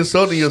 you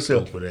insulting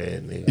yourself. For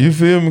that nigga. You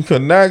feel me?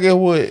 Cause now get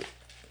what?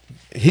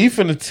 He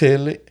finna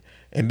tell it.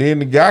 And then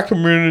the guy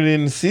community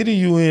in the city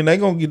you in, they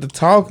gonna get to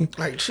talking.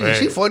 Like, shit,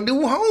 she fucking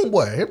do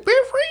homeboy. Her best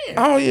friend.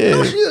 Oh, yeah.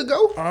 No, she'll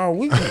go. Oh,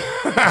 we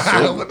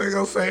What they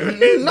gonna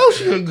say? No,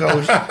 she'll go.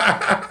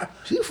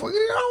 She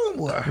fucking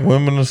homeboy.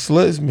 Women are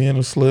sluts, men are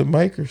slut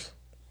makers.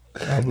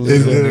 I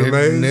believe Isn't it that.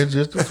 amazing? That's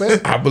just a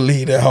fact. I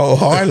believe that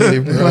wholeheartedly,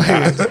 bro.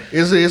 Like,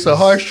 it's a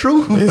harsh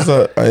truth. It's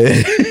what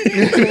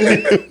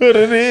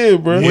it is,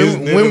 bro.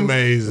 Isn't it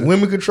amazing?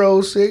 Women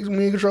control sex,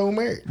 men control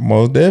marriage.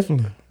 Most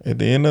definitely. At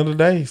the end of the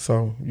day,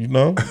 so you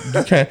know,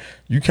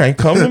 you can't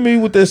come to me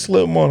with that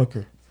slut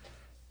moniker.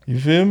 You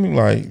feel me?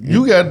 Like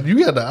you got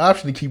the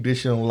option to keep this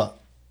shit on lock.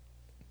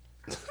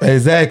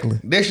 Exactly.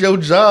 That's your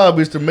job,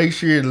 is to make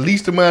sure the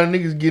least amount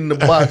of niggas get in the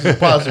box as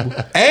possible.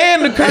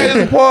 And the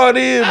crazy part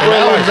is,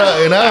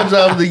 bro, our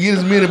job is to get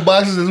as many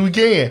boxes as we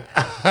can.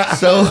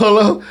 So hold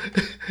on,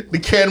 the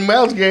cat and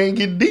mouse game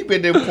get deep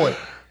at that point.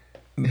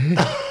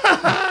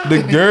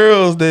 the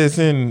girls that's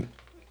in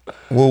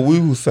what we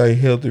would say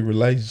healthy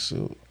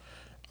relationship.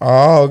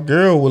 All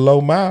girl with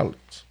low mileage.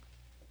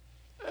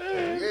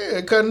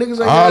 Yeah, cause niggas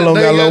ain't All of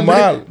them got low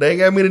mileage. They ain't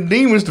got many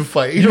demons to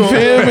fight. You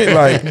feel me?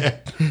 Like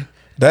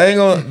they ain't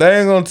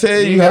gonna tell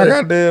you how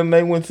goddamn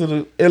they went to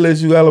the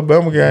LSU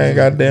Alabama game.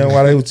 Goddamn,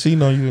 why they was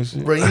cheating on you and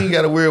shit. Bro, you ain't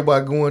got to worry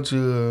about going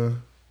to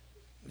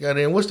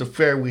goddamn what's the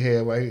fair we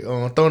have right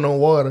here? Throwing on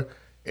water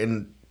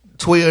and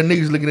 12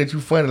 niggas looking at you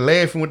funny,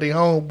 laughing with their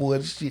homeboys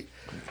and shit.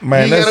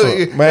 Man, They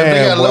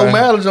got boy. low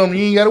mileage on them.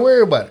 You ain't got to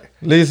worry about it.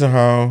 Listen,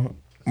 home.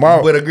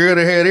 But a girl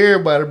that had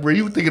everybody, bro,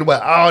 you thinking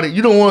about all that.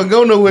 You don't want to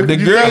go nowhere. The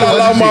girl I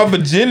lost my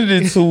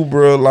virginity to,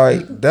 bro,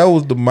 like, that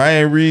was the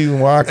main reason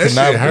why I could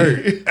not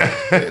hurt.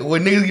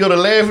 When niggas go to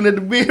laughing at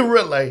the bed,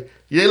 bro, like,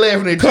 they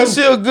laughing at you. Cause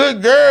she a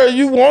good girl.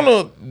 You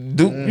wanna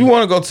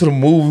go to the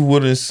movie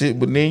with her and shit,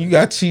 but then you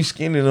got Chief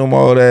Skinny and them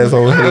old ass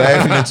over here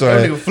laughing at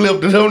Them you. niggas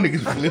flipped it. Them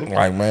niggas flipped.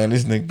 Like, man,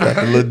 this nigga got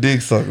the little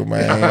dick sucker,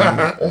 man.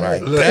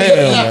 Like, damn,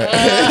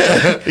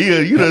 man. Yeah,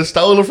 you done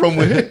stole it from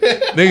me.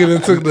 Nigga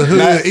done took the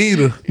hood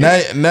eater.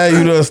 Now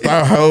you done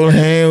start holding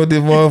hand with this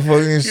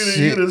motherfucking You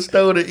shit. done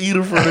stole the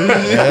eater from the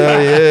hood.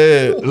 Hell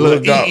yeah.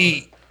 Look,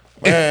 eat.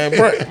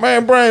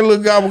 Man, bring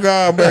little gobble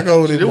gob back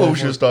over this. That's what we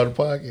should motherfucker. start a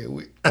podcast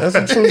with. That's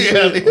some true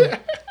shit. Bro.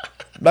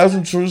 That's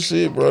some true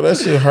shit, bro. That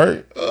shit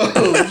hurt.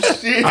 Oh,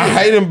 shit. I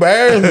hate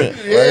embarrassment.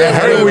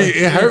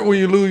 It hurt when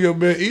you lose your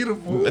best eater.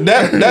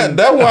 That's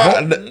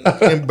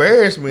why.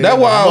 Embarrassment. That's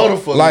why,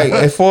 Motherfucker. like,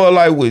 as far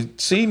like with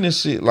cheating and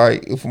shit,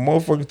 like, if a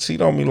motherfucker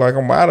cheat on me, like,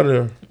 I'm out of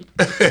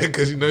there.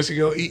 Cause you know she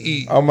gonna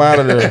eat. I'm out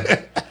of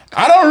there.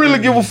 I don't really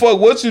give a fuck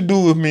what you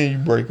do with me and you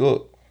break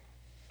up,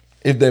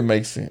 if that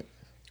makes sense.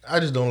 I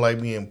just don't like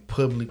being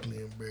publicly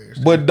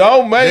embarrassed. But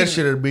don't make that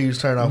shit the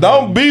biggest turn off.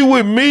 Don't be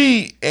with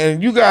me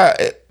and you got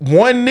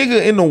one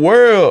nigga in the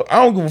world. I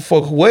don't give a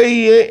fuck where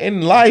he at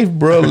in life,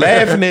 bro.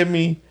 Laughing at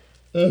me,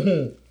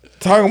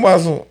 talking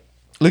about some.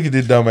 Look at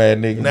this dumb ass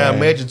nigga. Now man.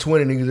 imagine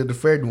 20 niggas at the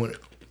fair doing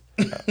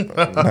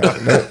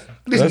it.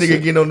 This That's nigga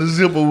it. getting on the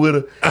zipper with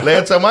her.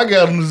 Last time I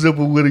got on the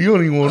zipper with her, you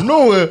don't even want to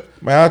know her.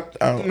 Man,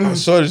 I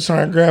started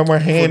trying to grab my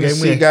hand and Forget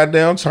shit. me.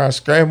 Goddamn, trying to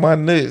scratch my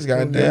nuts.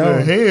 Her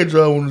Goddamn, hand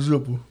job on the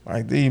zipper.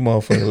 like these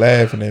motherfuckers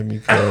laughing at me.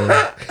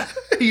 Cause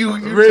you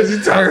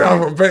Reggie talking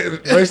off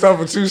based off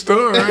a true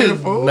story, right?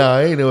 Fool? Nah,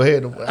 I ain't never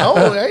had no.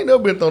 I ain't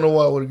never been thrown a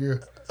wall with a girl.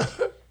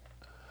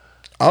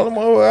 all the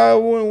mother I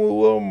went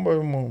with my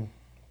baby mama.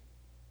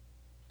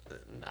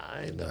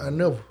 I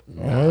never.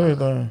 On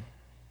everything,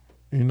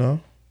 you know.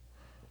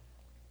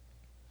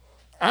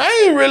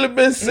 I ain't really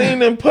been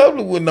seen in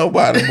public with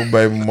nobody but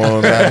baby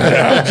mama.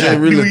 I'm just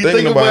really You thinking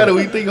think about it.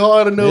 We think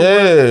hard enough.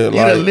 Yeah, bro. You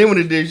like- done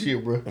limited this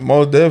shit, bro.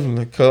 Most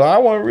definitely, cause I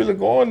wasn't really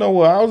going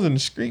nowhere. I was in the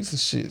streets and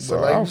shit. So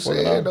But like I you was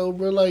fucking said out. though,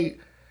 bro, like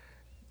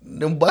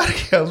them body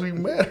counts be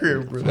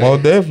matter, bro. Like,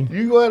 Most definitely,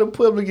 you go out in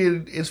public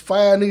and it's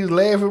 5 niggas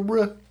laughing,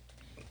 bro.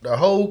 The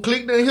whole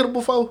clique done hit her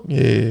before.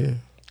 yeah.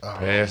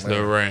 Pass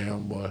the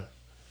round, boy.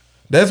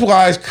 That's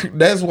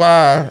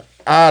why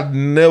I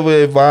never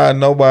advise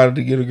nobody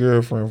to get a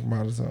girlfriend from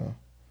out of town.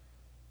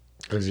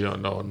 Cause you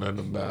don't know nothing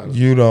about it.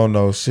 You don't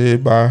know shit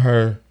about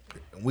her.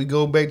 We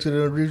go back to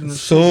the original.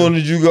 Soon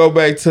as you go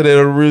back to that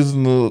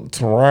original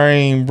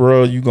terrain,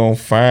 bro, you gonna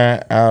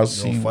find out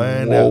she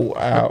find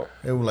out.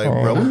 They were like,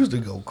 bro, we used to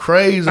go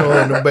crazy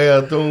on the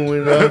bathroom.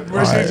 And,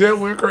 But she just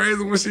went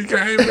crazy when she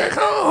came back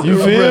home.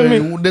 You feel me?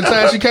 The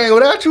time she came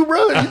without you,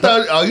 bro, you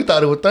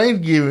thought it was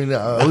Thanksgiving. It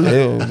was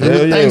Hell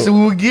thanks that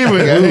we were giving. We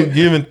goddamn. was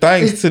giving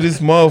thanks to this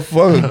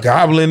motherfucker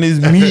gobbling his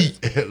meat.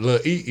 Little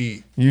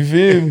eat. You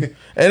feel me?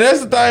 And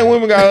that's the thing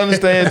women gotta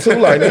understand too.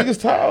 Like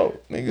niggas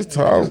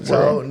talk,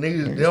 bro.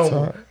 Niggas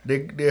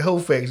don't. Their whole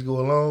facts go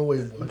a long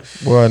way, boy.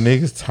 Boy,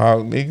 niggas talk.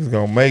 Niggas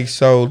gonna make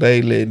sure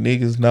they let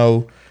niggas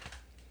know.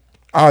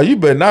 Oh, you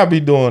better not be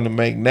doing to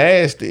make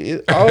nasty.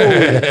 Oh,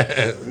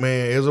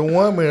 Man, as a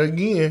woman,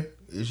 again,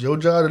 it's your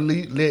job to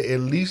let at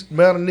least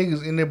amount of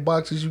niggas in their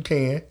box as you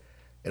can.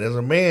 And as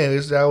a man,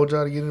 it's our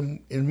job to get in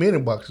as many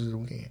boxes as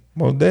we can.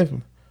 most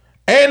definitely.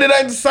 And it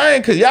ain't the same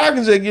because y'all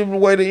can just give it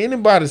away to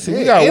anybody. See,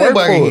 we Yeah, gotta work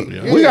anybody for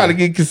it. can- We yeah. gotta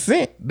get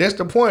consent. That's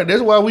the point.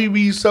 That's why we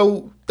be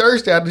so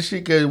thirsty out this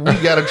shit, because we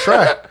gotta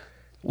try.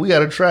 We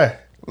gotta try.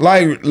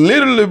 Like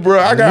literally,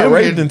 bro. I got Women-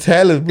 raped in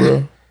Tallis,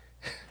 bro.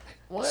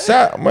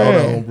 Shot, Hold on,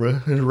 man. bro.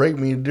 Rape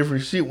me in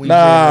different shit. When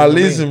Nah, you say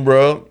listen,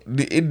 bro.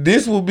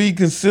 This will be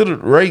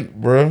considered rape,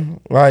 bro.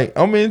 Like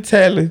I'm in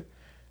Tally,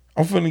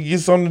 I'm finna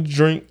get something to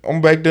drink.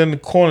 I'm back there in the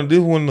corner. This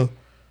when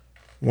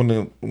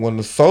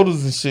the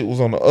sodas and shit was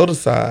on the other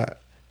side.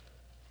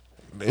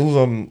 It was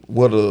on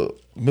where the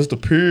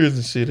Mr. Pierce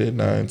and shit at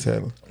now in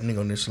Tally. Nigga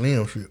on this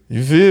slim shit.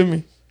 You feel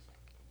me?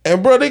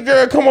 And bro, that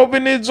girl come up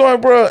in this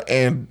joint, bro,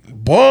 and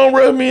bum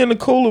rubbed me in the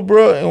cooler,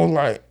 bro, and was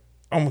like,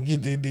 "I'm gonna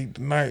get this dick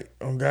tonight."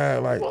 On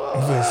God, like, I'm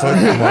finna suck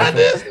this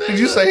motherfucker. Did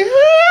you say?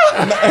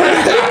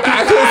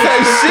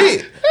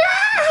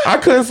 I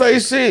couldn't say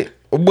shit,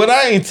 but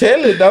I ain't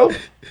tell it though.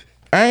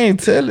 I ain't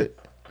tell it.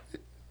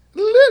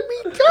 Let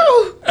me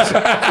go.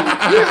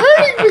 You're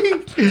hurting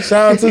me.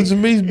 Shout out to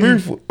Jameis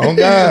Buford. On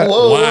God,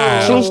 Whoa.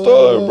 Wow. true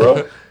story,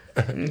 bro.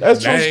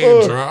 That's true Name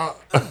story.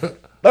 drop.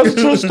 That's a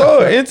true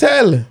story. In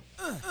Tally.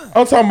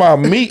 I'm talking about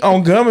meat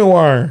on gummy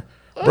worm.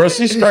 Bro,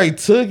 she straight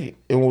took it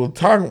and was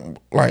talking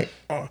like,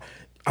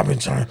 I've been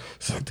trying to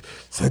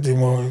suck this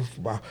morning for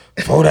about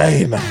 4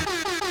 days now.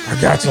 I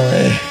got your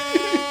ass.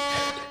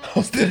 I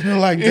was sitting there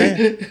like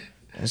that.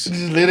 Just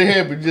let it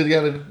happen.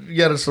 You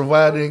gotta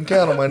survive the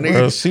encounter, my nigga.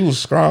 Bro, she was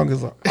strong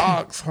as an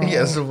ox. Huh? You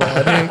gotta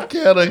survive the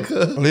encounter,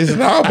 cuz.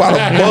 Listen, I was about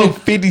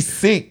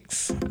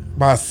 $156,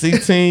 about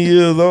 16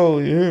 years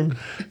old. You hear me?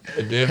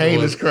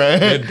 Heinous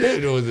crime.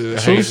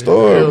 True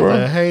story,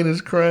 bro. A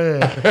heinous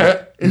crime.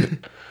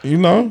 You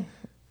know?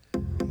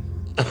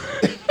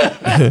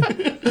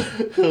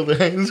 The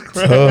heinous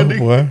crime. Tough, nigga.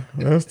 boy.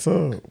 That's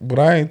tough. But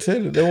I ain't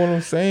tell you. That's what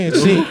I'm saying.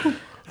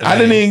 I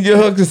didn't even get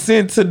her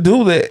consent to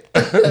do that,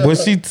 but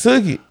she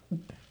took it.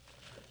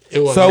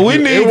 So we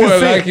need It wasn't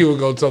consent. like you were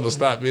gonna tell her to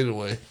stop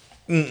anyway.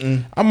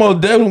 I'm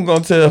most definitely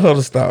gonna tell her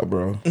to stop,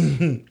 bro.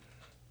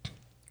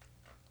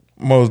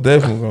 Most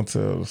definitely gonna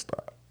tell her to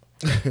stop.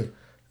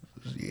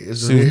 Yeah,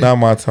 She was not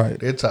my type.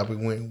 That topic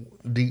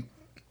went deep.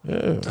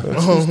 Yeah,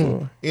 that's true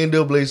story.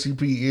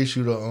 NAACP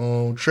issued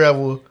a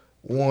travel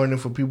warning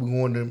for people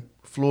going to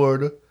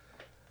Florida.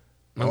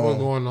 What's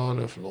going on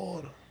in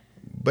Florida?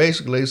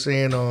 Basically, they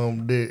saying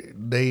that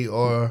they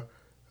are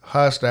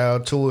hostile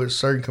towards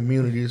certain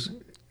communities,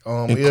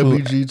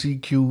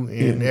 LGBTQ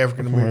and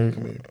African American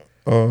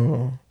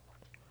community.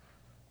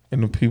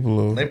 And the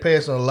people of They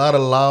passing a lot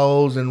of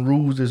laws and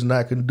rules that's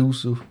not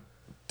conducive.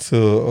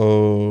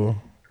 to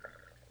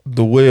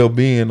the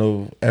well-being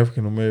of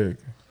African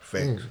American.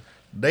 Facts.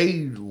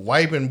 They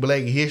wiping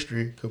Black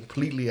history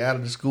completely out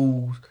of the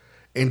schools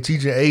and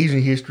teaching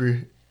Asian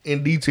history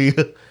in detail.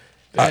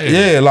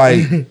 Yeah,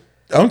 like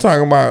I'm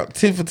talking about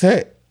tit for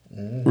tat.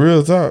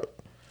 Real talk.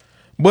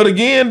 But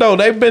again, though,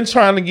 they've been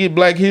trying to get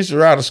Black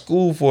history out of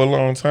school for a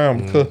long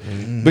time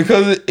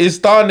because it's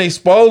starting to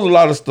expose a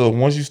lot of stuff.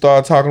 Once you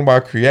start talking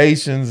about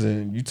creations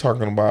and you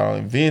talking about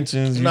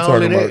inventions, you Not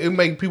talking only about that, it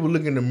make people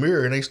look in the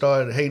mirror and they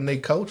start hating their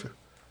culture.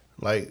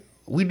 Like,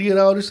 we did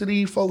all this to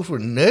these folks for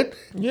nothing.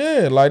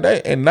 yeah, like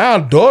that. And now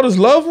daughters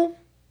love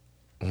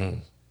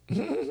them.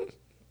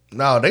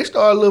 No, they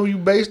start loving you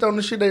based on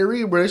the shit they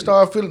read, bro.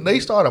 They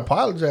start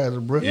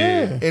apologizing, bro.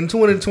 Yeah. In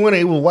 2020,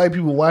 it was white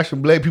people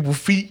washing Black people's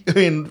feet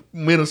in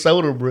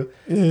Minnesota, bro.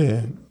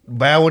 Yeah,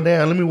 Bowing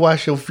down, let me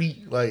wash your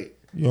feet. Like,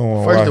 you don't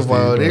want first of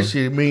all, this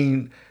shit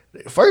mean.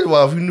 First of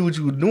all, if you knew what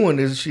you were doing,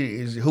 this shit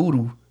is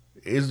hoodoo.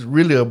 It's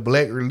really a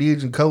Black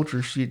religion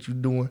culture shit you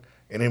doing,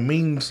 and it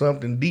means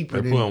something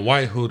deeper. They're putting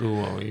white hoodoo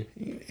on you.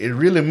 It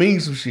really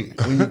means some shit.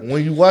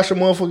 When you wash a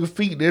motherfucker's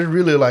feet, there's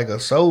really like a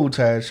soul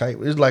tie type.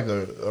 It's like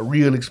a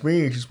real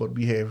experience you're supposed to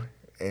be having.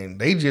 And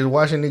they just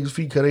washing niggas'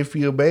 feet because they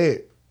feel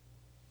bad.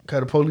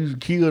 Because the police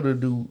killed a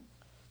dude.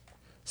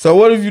 So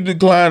what if you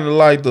decline to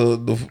like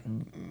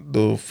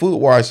the foot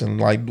washing?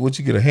 Like, what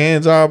you get a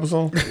hand job or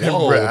something?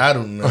 Bruh, I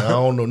don't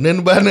know nothing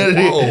about none of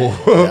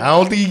that. I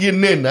don't think you get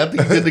nothing. I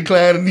think you just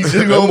decline and he's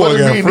just going to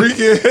got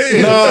freaky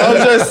hands. No,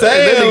 I'm just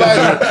saying,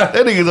 like,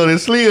 that nigga's on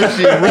his slim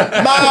shit, bro.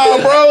 nah,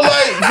 bro,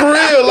 like, for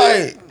real,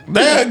 like,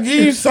 they'll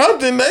give you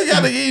something. They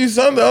gotta give you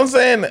something. I'm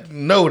saying,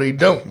 No, they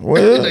don't.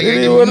 well, They it ain't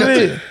is give what nothing.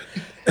 it is.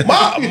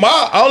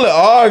 My only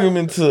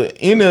argument to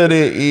any of that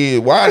is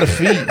why the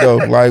feet though?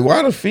 Like,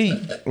 why the feet?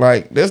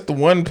 Like, that's the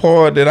one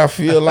part that I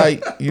feel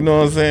like, you know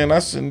what I'm saying? I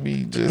shouldn't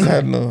be just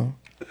having a.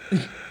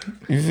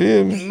 You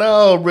feel me?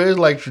 No, bro, it's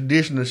like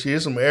traditional shit.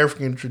 It's some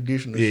African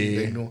traditional shit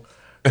they doing.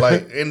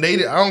 Like, and I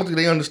don't think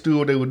they understood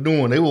what they were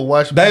doing. They were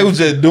watching. They was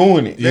just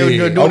doing it. They were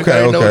just doing it 'cause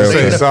Okay, they know okay, they Say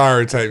okay. know-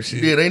 sorry type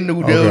shit. Yeah, they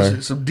knew there Okay.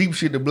 was some deep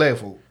shit to Black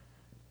folk.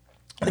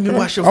 Let me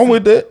wash your I'm feet.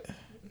 with that.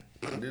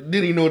 Didn't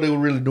even know what they were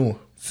really doing.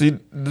 See,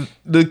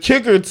 the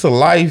kicker to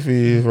life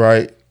is,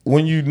 right,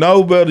 when you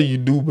know better, you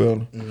do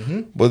better.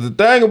 But the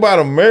thing about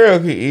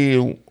America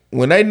is,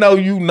 when they know,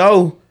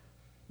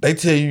 they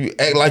tell you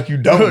act like you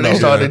don't know. They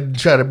started to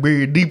try to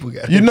bury it deeper.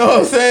 Guys. You know what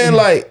I'm saying?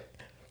 Like,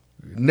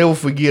 Never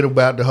forget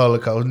about the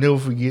Holocaust. Never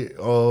forget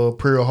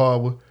Pearl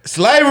Harbor.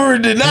 slavery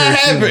did not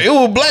happen. It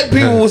was black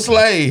people were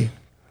slaves.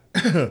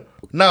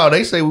 No,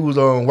 they say we was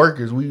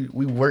workers. We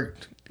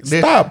worked.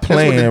 Stop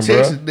playing, that's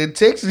bro. what the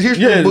Texas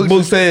history Yeah, the books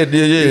book said,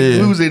 yeah.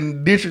 we was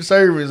in district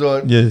service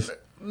or Yes.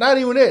 not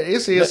even that.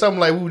 It said something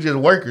like we were just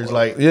workers.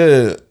 Like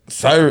Yeah.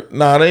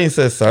 Nah, they ain't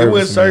said service. it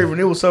wasn't man. serving.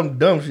 It was some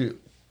dumb shit.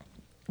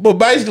 But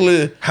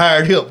basically,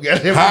 Hired help.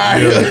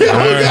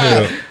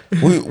 Goddamn.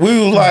 we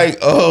was like,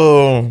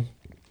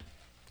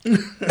 we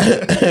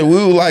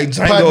were like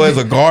Django as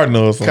a gardener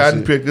or something.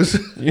 Cotton pickers.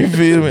 You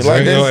feel me?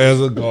 Like Django that's,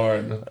 as a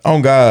gardener.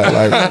 on God,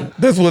 like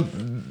that's what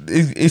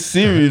it's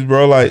serious,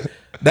 bro. Like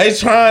they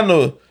trying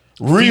to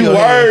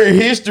reword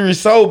history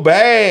so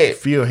bad.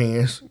 Field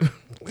hands.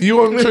 You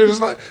want to treat us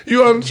like the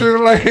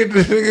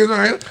niggas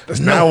like that's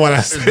not what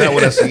I said. That's not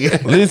what I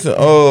said. Listen,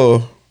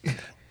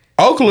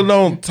 Oakland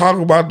don't talk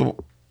about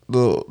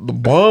the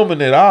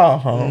bombing at all,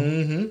 huh?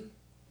 Mm-hmm.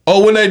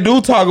 Or when they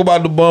do talk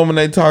about the bombing,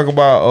 they talk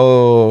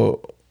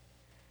about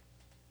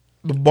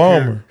the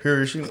bomber.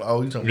 Hiroshima.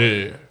 Oh, you talking about?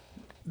 Yeah.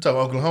 You talking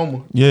about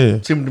Oklahoma? Yeah,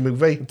 Timothy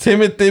McVeigh.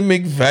 Timothy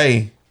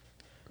McVeigh.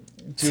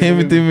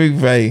 Timothy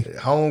McVeigh.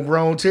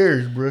 Homegrown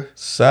terrorist, bro.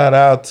 Shout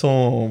out to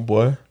him,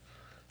 boy.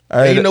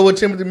 And you know what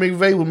Timothy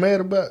McVeigh was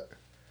mad about?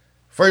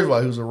 First of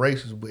all, he was a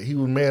racist, but he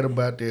was mad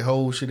about that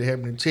whole shit that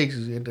happened in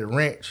Texas at the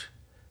ranch.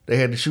 They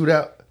had to shoot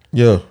out.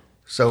 Yeah.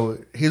 So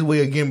his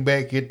way of getting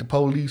back at the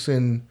police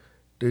and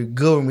the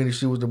government and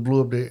shit was to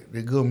blow up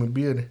the government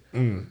building.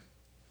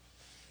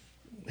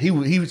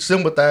 He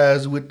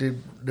sympathized with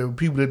the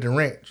people at the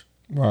ranch.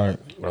 Right.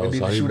 Oh, They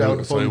so, did he shoot out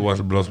the so he police. wants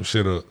to blow some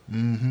shit up.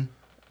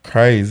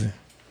 Crazy.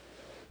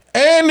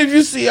 And if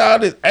you see all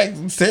this acts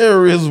of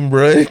terrorism,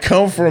 bro, it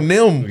come from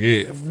them.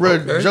 Yeah. Bro,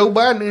 Okay. Joe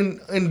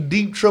Biden in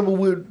deep trouble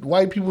with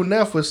white people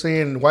now for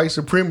saying white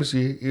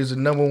supremacy is the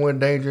number one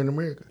danger in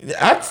America.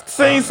 I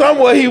seen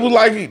somewhere he was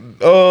like,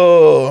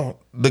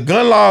 the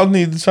gun laws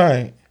need to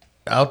change.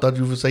 I thought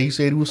you would say he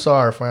said he was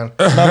sorry finally.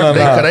 No.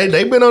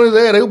 They been on his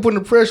ass. They were putting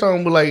the pressure on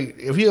him, but like,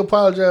 if he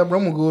apologized, bro,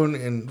 I'm gonna go in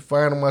and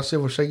find him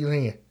myself and shake his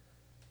hand.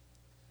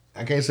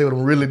 I can't say what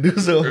I'm really do,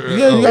 so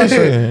Yeah, you gotta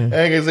say. I ain't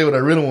gonna say what I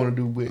really want to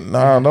do, but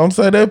Nah, don't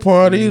say that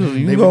part either. They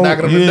You be go,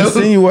 knocking on you the door.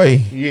 insinuate.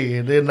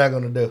 yeah, they're not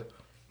gonna do.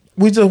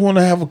 We just want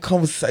to have a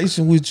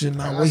conversation with you,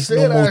 not I waste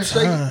said no more I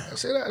shake. time. I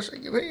said I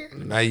shake his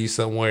hand. Now you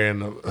somewhere in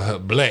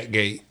the black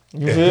gate.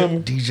 You feel me?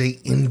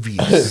 DJ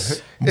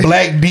Envious.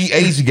 Black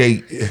DH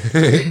Gate.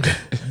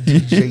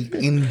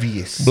 DJ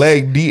Envious.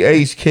 Black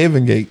DH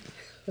Kevin Gate.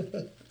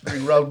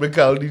 Ross been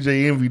calling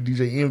DJ Envy,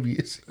 DJ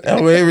Envious.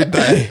 Over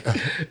everything.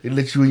 They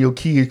let you and your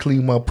kids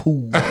clean my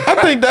pool. I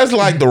think that's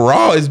like the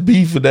rawest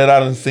beef that I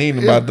done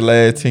seen about the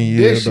last 10 This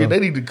years. shit, though. they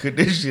need to cut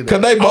this shit Cause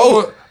out. they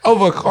both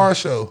Over a car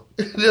show.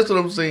 That's what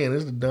I'm saying.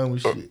 It's the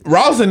dumbest shit.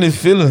 Ross in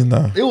his feelings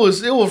now. It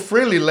was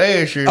friendly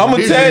last year. I'm but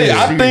gonna this tell year you, is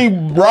I serious.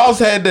 think Ross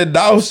had that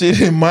dog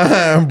shit in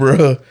mind,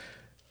 bro.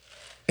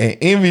 And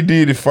Envy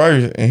did it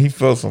first, and he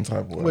felt some type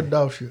of way. What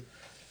dog shit?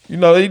 You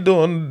know, he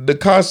doing the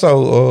car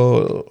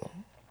show,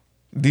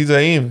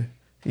 DJ Envy.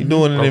 He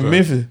doing it in Okay.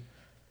 Memphis.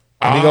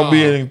 And he gonna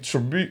be in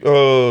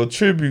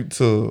tribute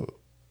to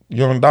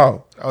Young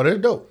Dog. Oh, that's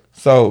dope.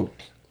 So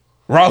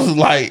Ross is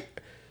like,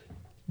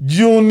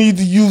 you don't need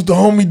to use the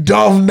homie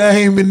Dolph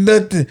name and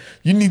nothing.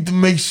 You need to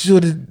make sure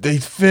that they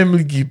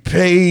family get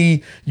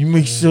paid. You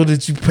make sure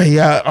that you pay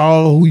out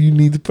all who you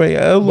need to pay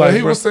out. I was But like, he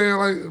bro, was saying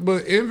like,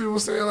 but Envy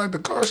was saying like the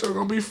car show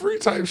gonna be free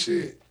type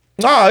shit.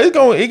 nah, it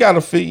got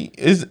a fee.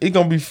 It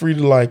gonna be free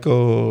to like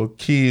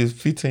kids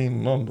 15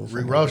 and under.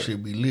 Rick Ross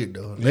shit be lit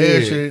though.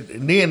 Last year,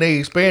 and then they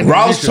expanded.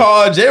 Ross this year.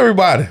 charge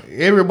everybody.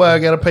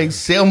 Everybody gotta pay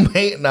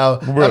 $7 now.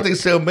 Bruh. I think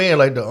 $7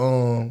 like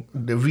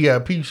the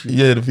VIP shit.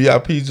 Yeah, the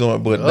VIP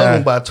joint, but The other one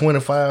nah, about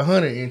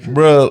 $2,500 entry.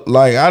 bro,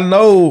 like I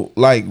know,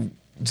 like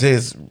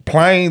just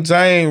plain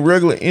Jane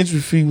regular entry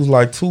fee was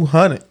like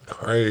 $200.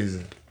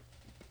 Crazy.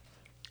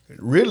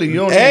 Really, you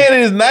don't. And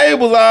his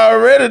neighbors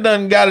already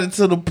done got it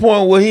to the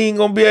point where he ain't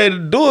gonna be able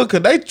to do it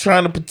because they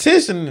trying to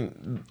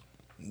petition.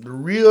 The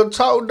real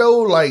talk though,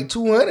 like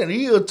 $200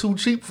 is too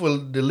cheap for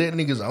to let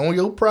niggas on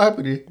your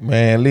property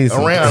Man, listen.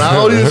 around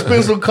all these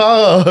expensive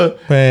cars.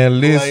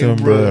 Man, listen,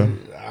 Like, bro.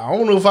 I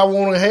don't know if I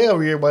want to have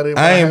everybody. In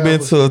my I ain't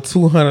house, been but to a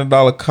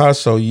 $200 car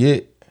show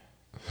yet.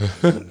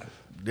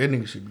 that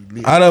nigga should be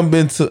lit. I done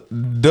been to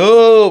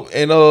Dub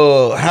and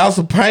House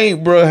of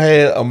Paint, bro,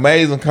 had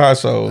amazing car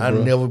shows, I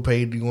bro. never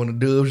paid to go on the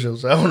Dub show,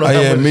 so I don't know Oh, how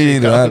yeah, much me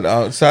shit either.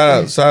 cost.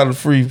 Shout out to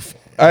Free.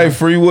 Hey,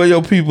 Free, where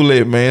your people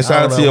at, man? I Shout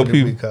don't out to know your what the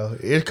people. big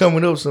cost. It's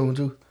coming up soon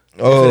too.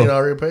 If Uh, it ain't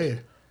already paid.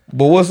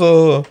 But what's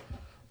the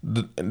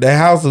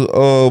house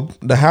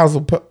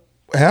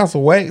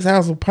of wax,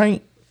 house of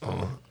paint?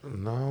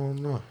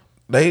 No.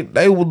 They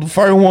were the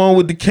first one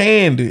with the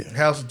candy.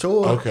 House of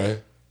Toys. Okay.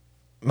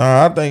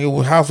 Nah, I think it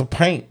was House of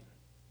Paint.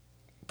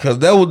 Cause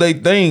that was their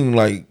thing,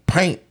 like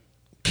paint,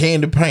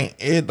 candy paint,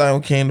 everything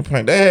was candy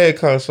paint. They had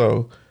car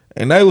show,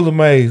 and they was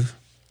amazing.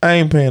 I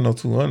ain't paying no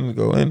 $200 to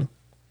go in there.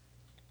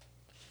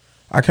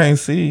 I can't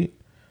see it.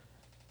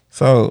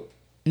 So,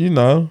 you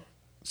know,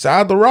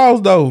 shout out to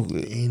Ross though.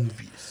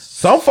 Envious.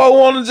 Some folk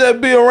want to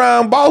just be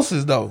around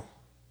bosses though.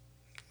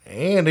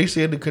 And they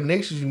said the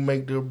connections you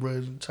make there, bro,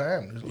 is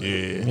timeless. Like,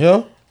 Yeah.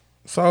 Yeah.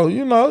 So,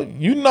 you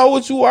know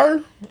what you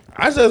were.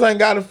 I just ain't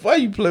got it for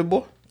you,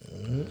 Playboy.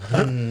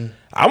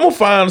 I'm going to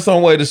find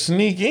some way to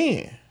sneak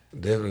in.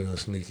 Definitely gonna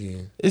sneak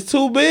in. It's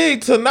too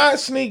big to not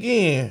sneak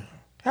in.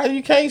 How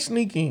you can't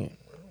sneak in?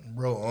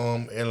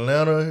 Bro,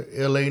 Atlanta,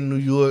 LA, New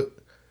York,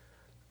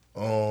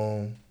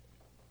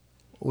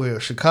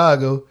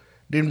 Chicago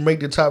didn't make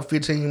the top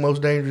 15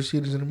 most dangerous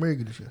cities in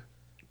America this year.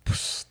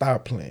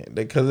 Stop playing.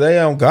 Because they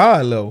on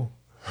God level.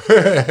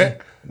 You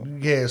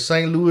had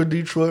St. Louis,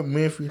 Detroit,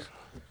 Memphis.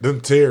 Them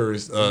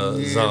terrorist Yeah,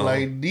 zone.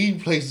 like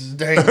these places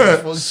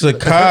dangerous.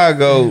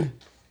 Chicago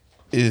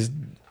is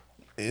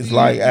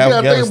like You gotta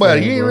Afghanistan. think about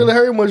it. You ain't bro. really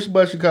heard much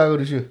about Chicago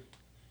this year.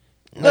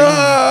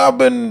 Nah, I've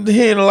been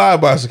hearing a lot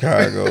about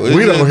Chicago.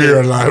 We don't hear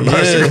a lot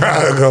about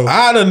Chicago.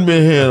 I done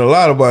been hearing a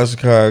lot about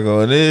Chicago,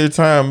 and every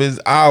time it's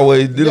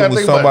always dealing gotta with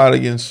think about somebody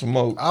getting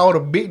smoked. All the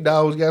big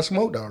dogs got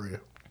smoked already.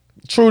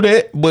 True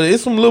that, but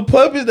it's some little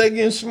puppies that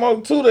getting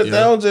smoked too that they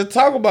don't just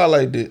talk about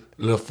like that.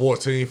 little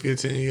 14,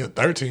 15 year,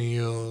 13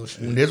 year old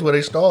shit. And that's where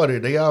they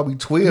started. They all be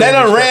 12. They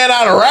done ran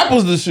out of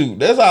rappers to shoot.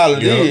 That's all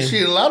it is.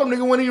 Shit, a lot of them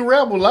niggas weren't even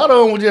rappers. A lot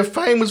of them were just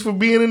famous for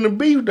being in the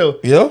beef though.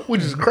 Yeah.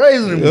 Which is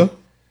crazy to Yeah. me.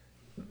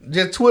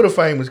 Just Twitter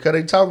famous because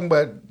they talking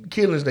about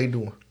killings they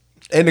doing.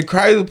 And the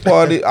crazy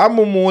part is, I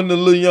remember when the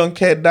little young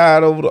cat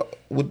died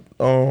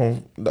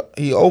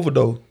he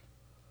overdosed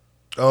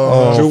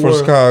from World.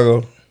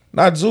 Chicago.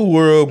 Not Zoo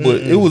World,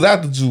 but it was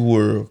after Zoo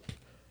World.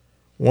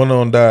 One of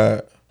them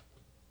died.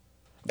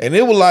 And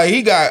it was like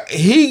he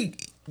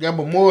got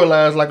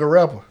memorialized like a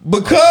rapper.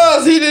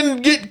 because he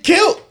didn't get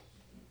killed.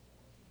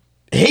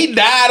 He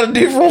died a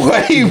different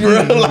way,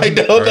 bro. Like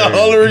the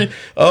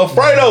whole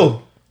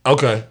Fredo.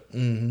 Okay.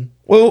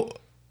 Well,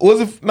 was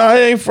it? No, it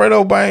ain't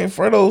Fredo Bang.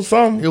 Fredo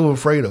something. It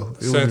was Fredo. It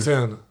was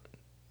Santana.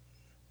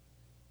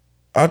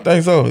 I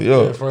think so.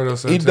 Yeah. Fredo He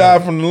Santana.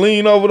 died from the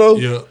lean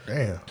overdose. Yeah.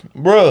 damn.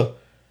 Bruh.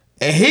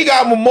 And he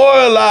got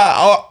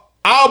memorialized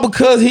all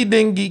because he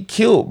didn't get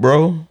killed,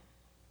 bro.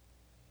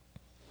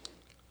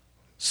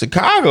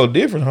 Chicago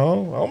different,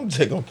 huh? I'm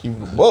just gonna keep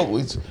it a buck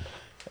with you.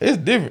 It's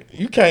different.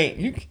 You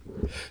can't.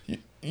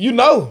 You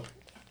know.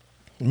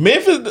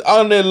 Memphis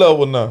on that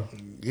level now.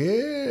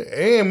 Yeah,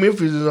 and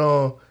Memphis is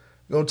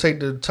gonna take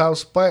the top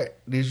spot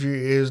this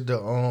year as the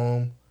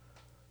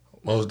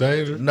Most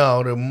dangerous.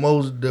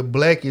 the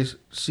blackest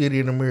city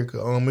in America.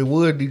 It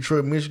was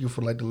Detroit, Michigan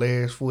for like the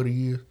last 40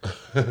 years.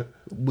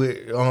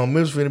 But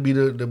Memphis finna be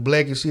the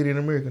blackest city in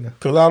America now.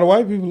 Cause all the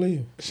white people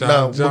leave.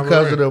 Now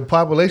because of the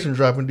population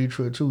drop in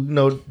Detroit too. You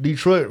know,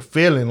 Detroit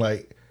failing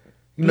like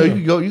you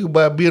can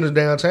buy a business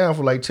downtown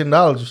for like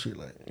 $10 and shit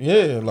like.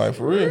 Yeah, like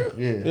for real.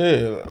 Yeah.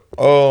 Yeah.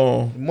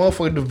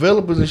 Motherfucking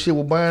developers and shit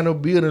were buying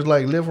up buildings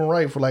like left and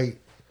right for like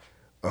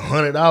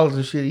 $100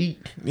 and shit each.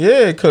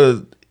 Yeah,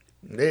 cause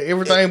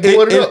Everything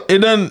boarded up. It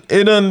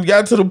done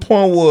got to the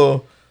point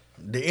where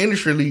The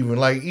industry leaving,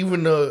 like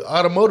even the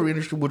automotive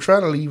industry were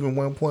trying to leave at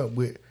one point,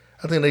 but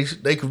I think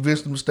they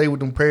convinced them to stay with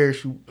them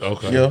parachutes.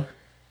 Okay. yeah.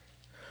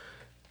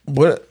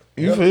 But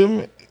you feel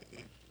me?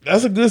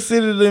 That's a good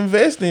city to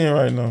invest in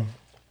right now.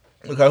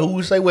 Look, who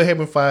would say what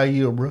happened 5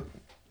 years, bro?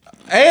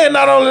 And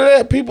not only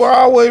that, people are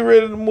always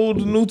ready to move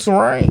to new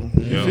terrain.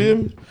 You feel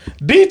me?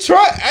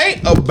 Detroit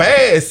ain't a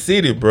bad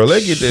city, bro.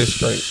 Let's get that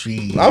straight.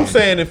 Shit. I'm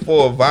saying it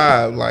for a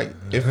vibe, like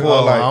it for I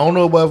like don't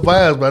know about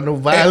vibes, but I know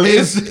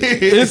violence.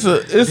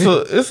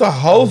 it's a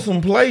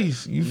wholesome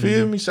place. You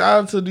feel me?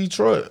 Shout out to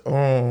Detroit.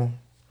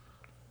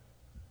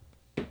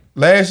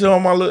 Last year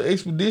on my little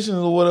expeditions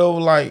or whatever,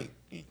 like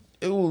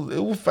it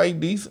was fake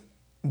decent,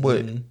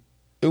 but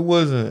it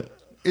wasn't.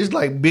 It's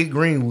like Big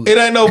Greenwood. It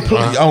ain't no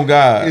place. Oh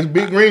God, It's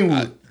Big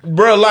Greenwood.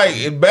 bro. Like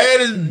as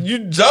bad as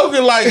you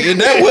joking, like is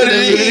that what it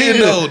is?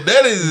 though?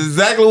 That is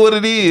exactly what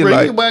it is. Bro, you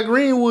Like, can buy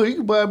Greenwood. You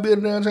can buy a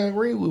building downtown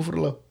Greenwood for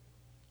the low.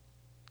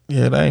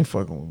 yeah, they ain't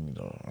fucking with me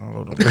though. I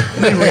owe them.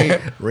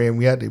 Ran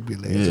me out there,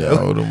 bitch. Yeah, I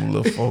owe them a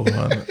little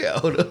 400.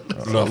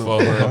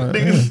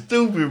 Nigga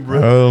stupid, I bro.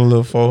 owe them a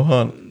little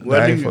 400. Why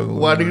They ain't fucking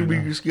with me niggas right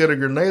now. be scared of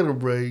Grenada,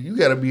 bro? You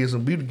gotta be in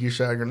some beauty to get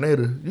shot at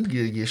Grenada. You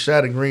get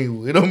shot at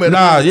Greenwood. It don't matter.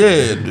 Nah,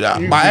 yeah,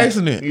 You by just-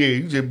 accident. Yeah,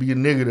 you just be a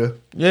nigga there.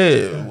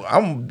 Yeah,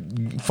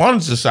 I'm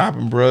furniture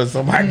shopping, bro.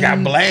 Somebody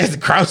got blasted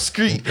across the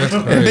street, and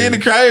then the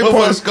crazy Motherfucker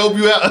part, scope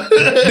you out.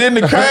 then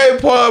the crazy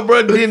part,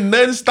 bro, then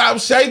nothing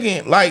stopped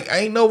shaking. Like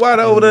ain't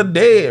nobody over there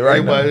dead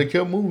right now. Everybody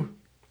kept moving.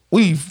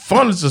 We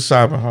furniture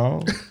shopping,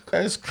 huh?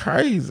 That's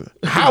crazy.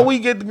 How we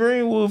get the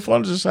Greenwood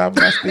furniture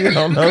shopping? I still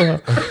don't know.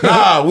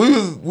 Nah, we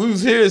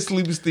was here at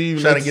Sleepy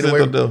Steve. Trying to get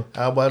away. Though.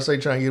 I was about to say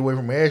trying to get away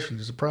from Ashley.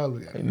 It's a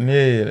problem.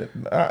 Yeah,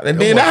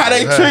 and then on, how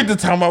they huh? treat the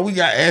time about we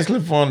got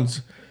Ashley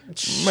furniture.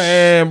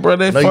 Man, bro,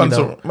 that No, you furniture,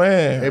 don't.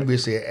 man, That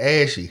bitch said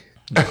Ashy.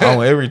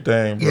 on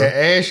everything, bro. Yeah,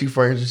 Ashy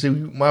furniture. See,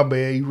 my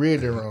bad. You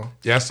read that wrong.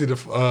 Y'all see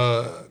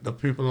the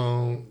people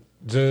on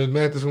Judge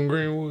Mathis from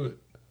Greenwood?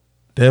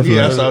 Definitely.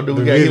 Yeah, I saw dude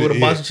the got hit video, with a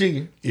box of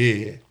chicken.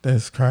 Yeah.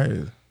 That's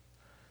crazy.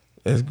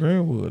 That's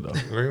Greenwood though.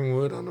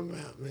 Greenwood on the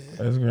map, man.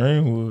 That's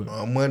Greenwood.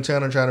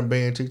 Montana trying to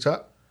ban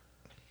TikTok.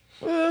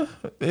 Well,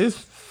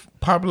 it's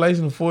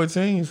population of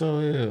 14, so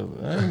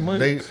yeah, ain't much.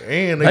 They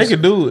They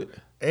can do it.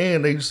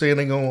 And they saying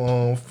they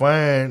gonna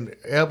find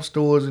app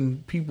stores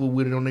and people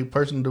with it on their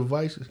personal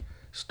devices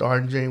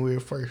starting January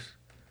 1st.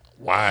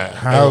 Why?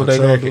 How they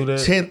gonna do that?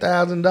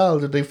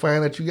 $10,000 if they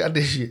find that you got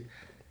this shit.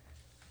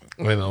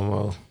 Wait no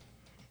more.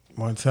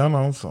 Montana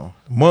on some.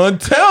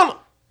 Montana.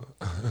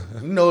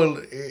 You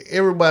know,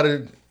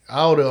 everybody,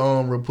 all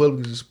the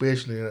Republicans,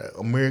 especially in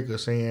America,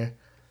 saying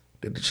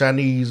that the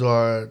Chinese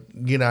are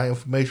getting our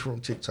information from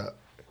TikTok.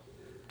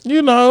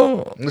 You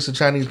know, It's a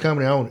Chinese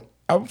company on it.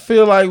 I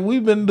feel like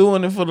we've been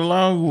doing it for the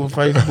longest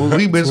with Facebook.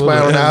 We've been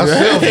spying on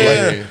ourselves.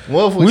 Yeah. Like,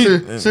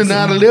 motherfuckers, since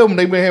 9/11,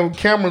 they've been having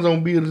cameras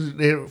on buildings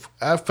that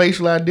I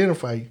facially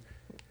identify you.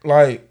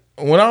 Like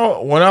when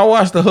I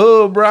watch the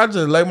hub, bro, I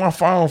just lay my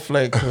phone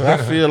flat 'cause I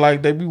feel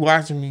like they be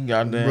watching me.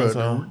 Goddamn, Bro,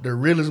 so the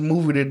realest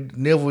movie that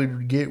never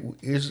get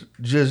is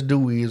Just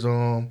Do is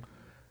Enemy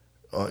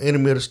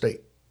of the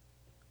State.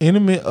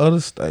 enemy of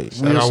the state.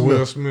 Shout out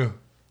Will Smith.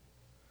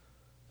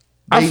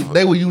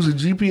 They were using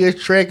GPS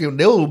tracking.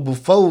 They was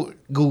before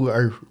Google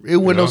Earth. It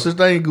wasn't no such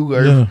thing as Google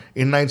Earth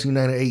in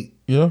 1998.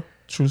 Yeah,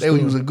 true. They were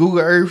using Google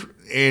Earth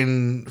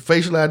and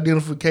facial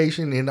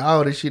identification and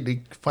all that shit to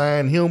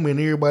find him and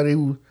everybody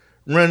who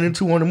running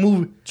into on the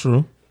movie.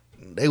 True.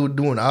 They were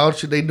doing all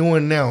shit they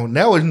doing now.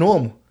 Now it's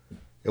normal.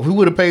 If we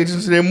would have paid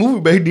attention to that movie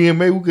back then,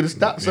 maybe we could have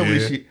stopped some of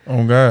this shit.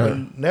 Oh God!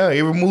 But now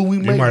every move we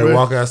You make, might bro,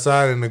 walk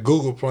outside and the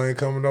Google plane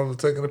coming over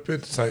taking a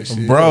picture type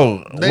shit.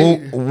 Bro,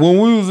 when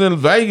we was in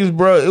Vegas,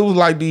 bro, it was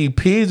like these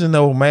pigeons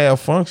that were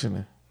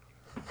malfunctioning.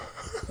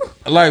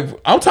 Like,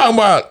 I'm talking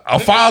about a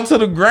fall to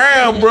the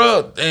ground,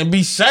 bro, and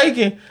be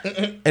shaking,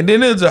 and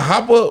then it just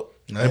hop up.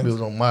 that bitch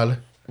was on Molly.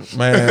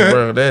 Man,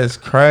 bro, that's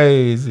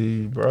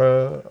crazy,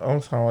 bro.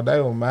 I'm talking about they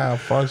were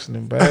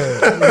malfunctioning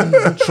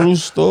bad. True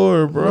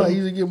story, Bro, I bro.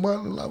 used to get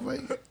Molly in Las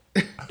Vegas.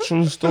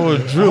 True story.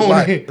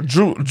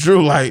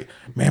 Drew like,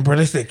 man, bro,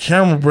 that's that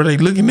camera, bro. They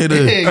looking at us.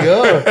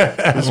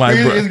 It's Like,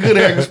 bro, it's good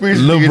to have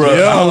conspiracy. Look, bro,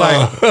 theories.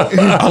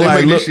 I'm like,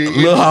 make look, this shit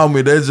look,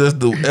 homie, that's just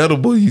the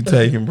edible you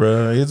taking,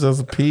 bro. It's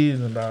just a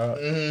pigeon, dog.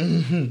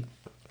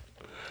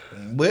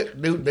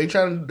 But they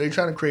trying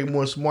to create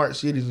more smart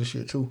cities and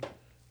shit too.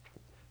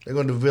 They're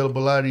gonna develop a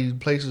lot of these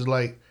places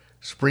like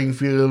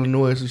Springfield,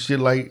 Illinois, and shit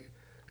like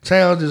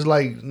towns that's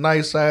like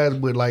nice size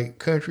but like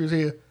countries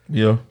here.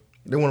 Yeah.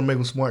 They want to make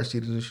them smart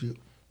cities and shit.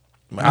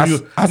 I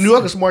New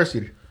York a smart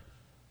city.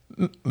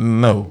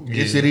 No.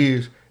 Yes, it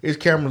is. It's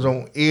cameras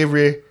on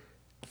every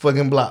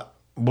fucking block.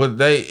 But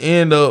they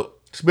end up,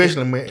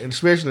 Especially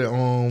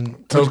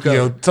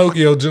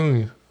Tokyo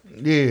Junior.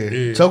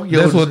 Yeah,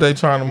 Tokyo. that's what they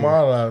trying to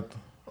model out.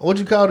 What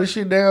you call this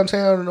shit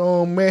downtown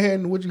in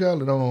Manhattan? What you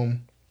call it?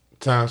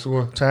 Times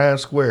Square.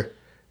 Times Square.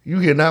 You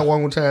cannot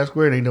walk on Times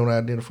Square and they don't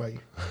identify you.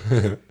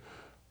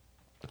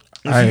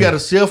 If you got a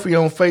selfie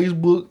on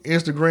Facebook,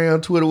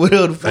 Instagram, Twitter,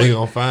 whatever the fuck, They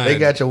gonna find they it.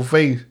 got your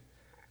face.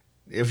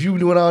 If you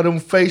doing all them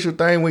facial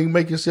things where you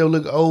make yourself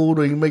look old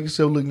or you make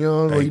yourself look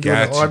young or They you doing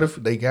got the you.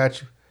 artifact, they got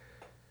you.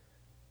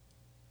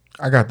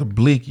 I got the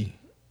blicky.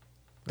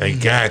 They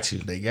got you.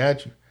 They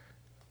got you.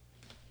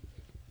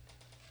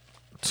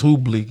 2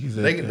 blickies.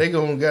 They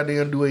gonna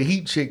goddamn do a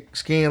heat check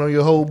scan on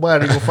your whole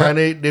body. They gonna find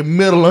that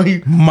metal on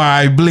you.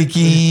 My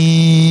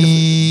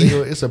blicky.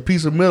 It's a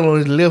piece of metal on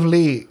his left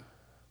leg.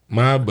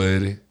 My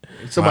buddy.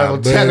 Somebody My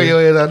gonna tackle buddy.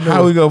 your ass. I know.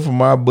 How we go from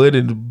my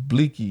buddy to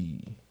blicky?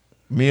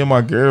 Me and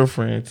my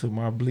girlfriend to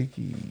my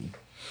blicky.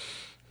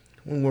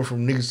 We went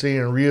from niggas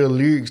saying real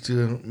lyrics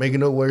to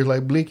making up words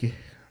like blicky.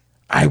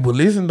 Hey, but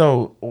listen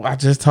though, I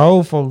just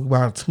told folks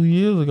about 2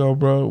 years ago,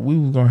 bro, we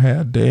was gonna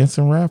have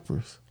dancing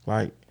rappers.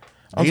 Like,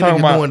 I'm These talking niggas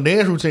about doing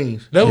dance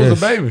routines. That was Yes.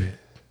 a baby.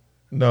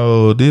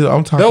 no, this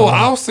I'm talking That was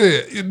about.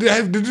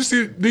 Offset. Did you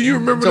see? Do you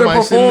remember that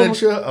Somebody sitting in that performance?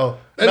 chair. Oh,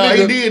 That no,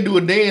 he nigga- did do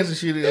a dance and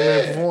shit in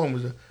that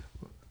performance.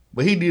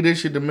 But he did that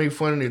shit to make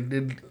fun of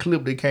the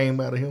clip that came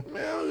out of him.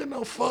 Man, I don't get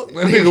no fuck.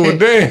 That nigga was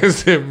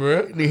dancing, bro.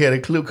 And he had a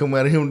clip come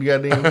out of him,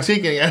 goddamn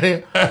ticking out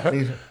him.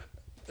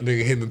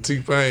 Nigga hitting the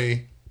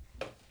T-Pain.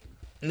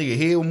 Nigga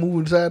head was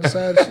moving side to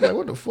side. Shit, like,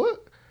 what the fuck?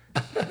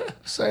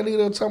 Same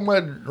nigga that talking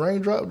about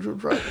raindrop, drip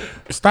drop.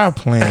 Stop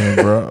playing,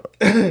 bro.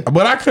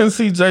 But I couldn't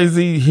see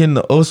Jay-Z hitting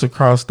the Usher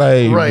cross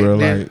stage, Right, bro.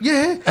 then, Like,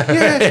 yeah.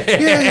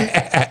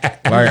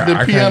 like The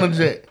I piano can't,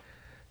 jack.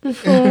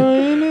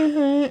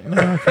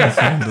 no, I can't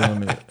see him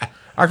doing it.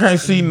 I can't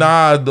see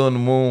Nas doing the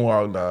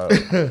moonwalk,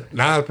 dog.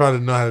 Now I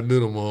probably know how to do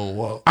the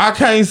moonwalk. I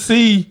can't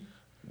see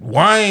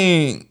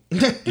Wayne.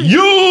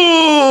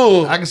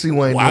 You. I can see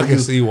Wayne. Well, I doing can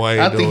it. see Wayne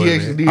I think he doing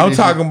actually it. did. I'm that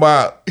talking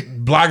about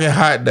blocking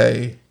Hot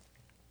Day. shit.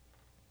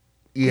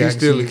 Yeah, I He's can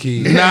still see a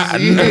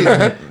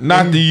it. kid.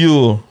 Not the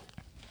you.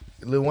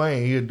 Lil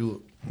Wayne, he'll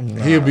do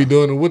it. He'll be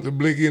doing it with the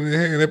blicky in his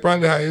hand. They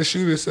probably how he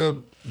shoot himself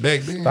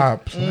back then.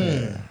 Stop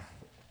playing.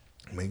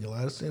 Make a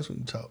lot of sense when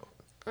you talk.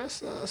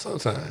 That's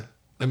sometimes.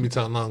 Let me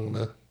talk long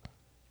enough.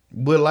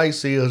 But light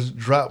sales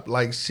dropped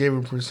like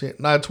 7%,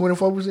 not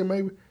 24%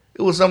 maybe.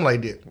 It was something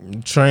like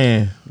that.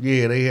 Trend.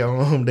 Yeah, they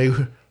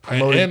were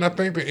promoting. And I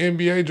think the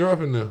NBA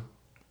dropping them.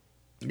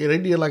 Yeah, they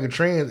did like a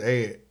trans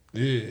ad.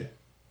 Yeah.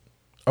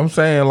 I'm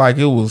saying like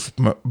it was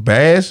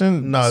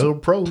bashing. No, it was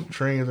pro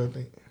trans, I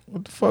think.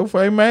 What the fuck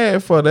they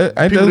mad for that?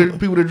 Ain't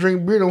People that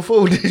drink beer don't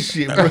fuck with this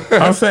shit, bro.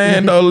 I'm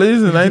saying though,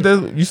 listen, ain't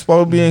that you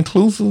supposed to be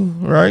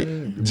inclusive, right?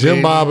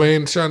 Jim Bob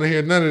ain't trying to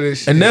hear none of this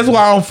shit. And that's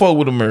why I don't fuck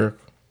with America.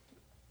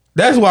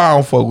 That's why I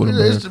don't fuck with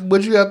America.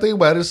 But you gotta think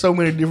about it, there's so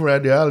many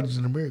different ideologies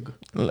in America.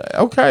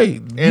 Okay,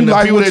 And you the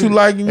like people what that, you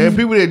like, and and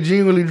people that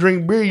genuinely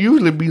drink beer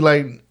usually be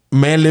like,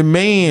 manly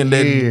man,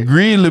 that Yeah.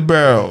 grizzly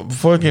bear,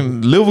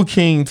 fucking liver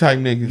king type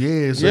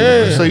niggas.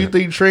 yeah. So you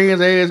think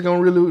trans ads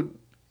gonna really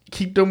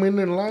keep them in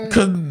the line?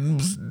 Cause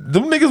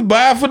them niggas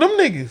buy for them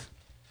niggas.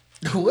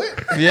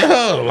 What? Yeah,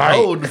 like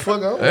Oh, the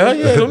fuck on. hell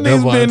yeah, them niggas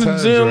Double been in the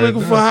entendre gym right looking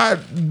there. for hot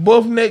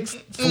buff necks,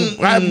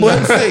 hot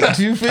butt sex.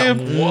 You feel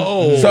me?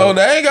 Whoa. So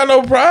they ain't got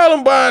no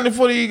problem buying it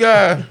for these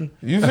guys.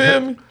 You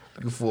feel me?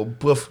 Looking for a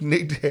buff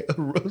neck to have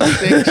a roast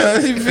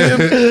steak. You feel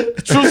me?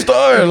 True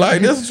story.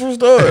 Like that's a true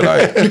story.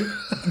 Like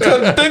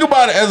 'cause think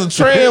about it as a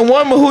trans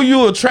woman, who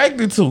you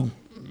attracted to?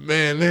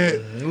 Man,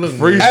 that Look,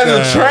 freestyle.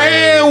 As a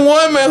trans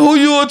woman, who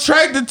you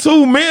attracted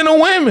to, men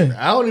or women?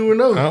 I don't even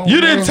know. You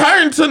didn't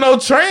turn to no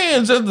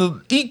trans just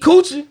to eat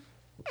coochie.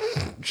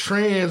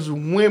 Trans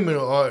women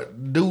are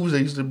dudes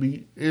that used to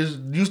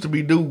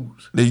be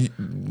dudes. But You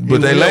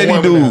they a lady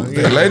woman dudes.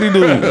 now, yeah. They lady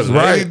dudes,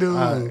 right?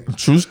 dude.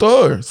 True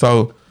story.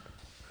 So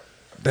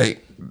they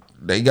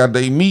got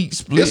their meat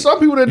split. There's some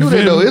people that do You that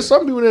feel though. me? There's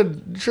some people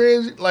that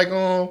trans like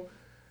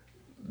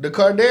the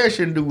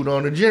Kardashian dude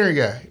on the Jenner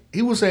guy.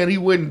 He was saying he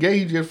wasn't gay.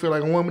 He just feel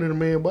like a woman in a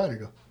man's body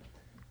though.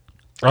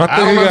 I think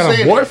I'm he not got a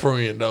saying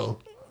boyfriend though.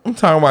 I'm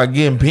talking about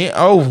getting bent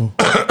over.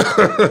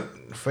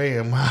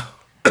 Fam, I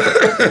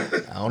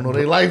don't know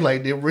their life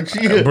like that, but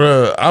yeah.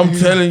 Bruh, I'm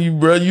telling you,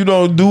 bruh, you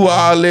don't do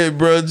all that,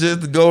 bruh,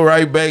 just to go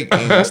right back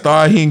and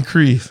start hitting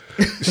Chris.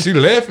 She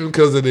laughing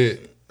because of that.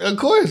 Of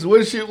course.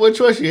 What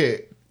choice you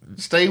had?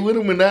 Stay with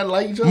him and not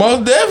like each other?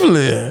 Most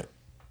definitely.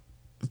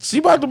 She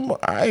about to,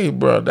 hey,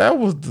 bro, that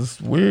was the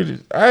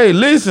weirdest. Hey,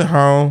 listen,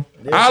 home.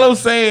 All I'm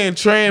saying,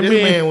 trans This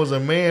men, man was a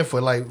man for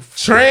like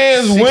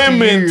trans 60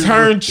 women years,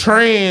 turn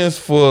trans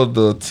for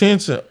the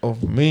attention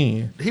of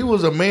men. He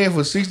was a man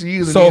for 60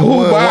 years. And So then who won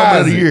woman buys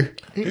of the it? year.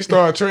 He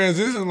started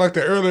transitioning like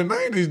the early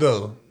 90s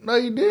though. No,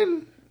 he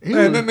didn't.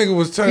 Man, that nigga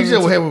was He turning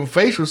just was into having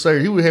facial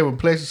surgery. He was having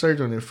plastic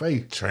surgery on his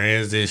face.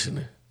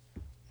 transitioning.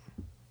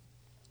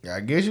 I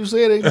guess you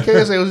said it. You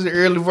can't say it was the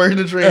early version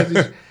of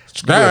transition.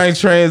 That ain't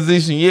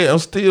transition yet. I'm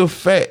still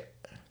fat.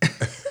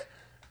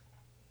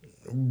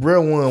 Bruh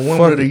won woman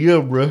Fuck of the it.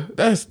 year, bruh.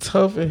 That's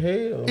tough as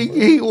hell.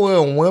 He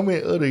won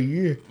woman of the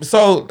year.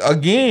 So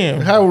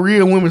again, How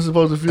real women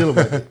supposed to feel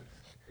about it?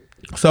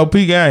 so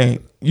P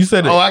Gang, you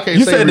said Oh, I can't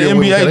you say said the real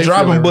women 'cause NBA they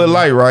dropping feel Bud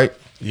like Light, right?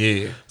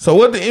 Yeah. So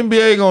what the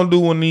NBA gonna do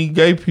when these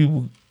gay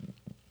people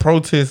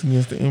protest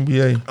against the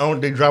NBA? I don't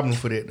think they dropping them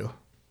for that though.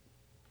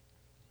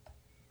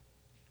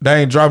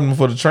 They ain't dropping them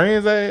for the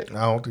trans ad?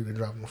 I don't think they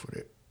dropping them for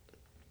that.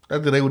 I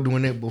think they were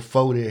doing that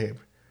before that happened.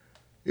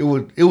 It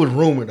was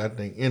rumored, I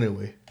think,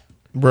 anyway.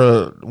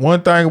 Bruh,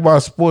 one thing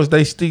about sports,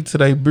 they stick to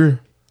their beer.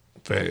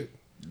 Fact.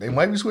 They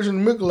might be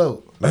switching to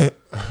Michelob.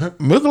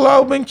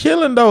 Michelob been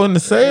killing though in the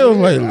sales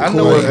lately. I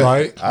know Coors it.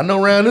 Light. I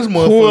know around this Cool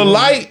motherfucker.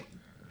 Light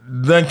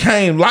done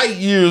came light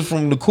years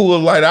from the Cool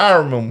Light I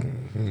remember.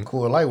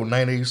 Coors Light was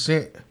 98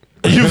 cents.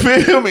 You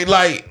feel me?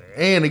 Like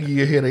And they give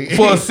you a headache.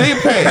 for a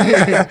six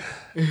pack.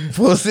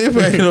 For a six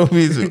pack,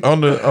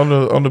 on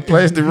the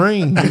plastic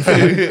ring. You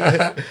feel me?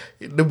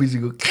 The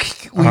bitch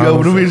go we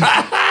over the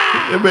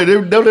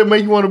bitch. Don't that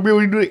make you want to be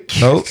when you do it?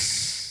 Nope.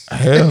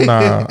 Hell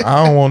nah.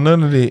 I don't want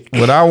none of that.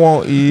 What I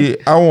want is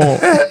I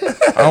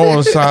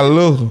want a shot of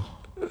liquor.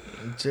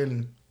 I'm telling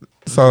you.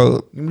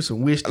 So Give me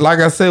some whiskey. like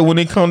I said, when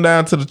it come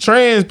down to the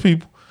trans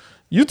people,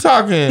 you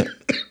talking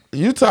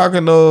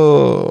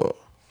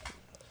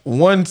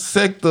one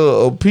sector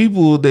of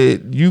people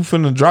that you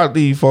finna drop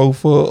these folks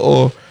for,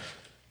 or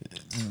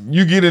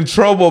you get in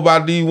trouble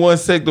about these one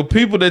sector of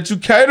people that you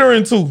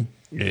catering to.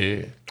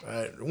 Yeah.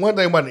 One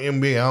thing about the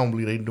NBA, I don't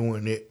believe they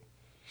doing that.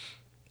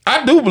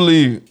 I do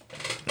believe it.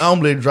 I don't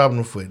believe they dropping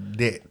them for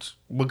that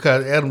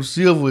because Adam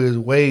Silver is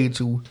way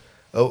too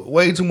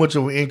much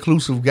of an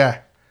inclusive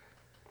guy.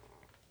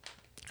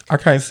 I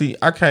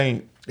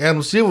can't.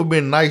 Adam Silver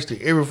been nice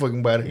to every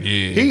fucking body.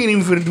 Yeah. He ain't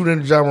even finna do that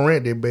to John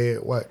Morant that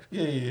bad. Watch.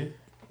 Yeah.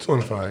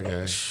 25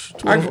 guys.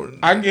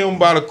 I give him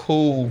about a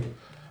cool.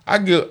 I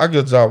give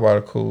y'all about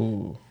a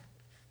cool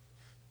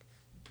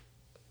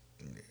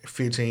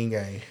 15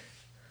 games.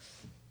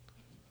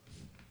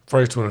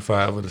 First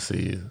 25 of the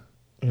season.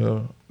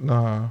 Yeah,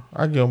 nah.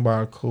 I give him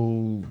about a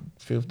cool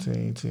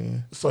 15,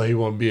 10. So he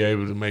won't be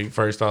able to make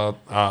first all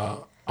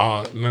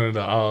none of the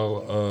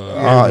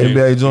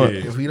NBA joint.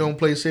 If he don't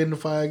play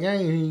 75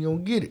 games, he ain't gonna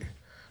get it.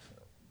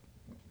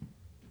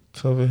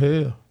 Tough as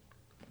hell.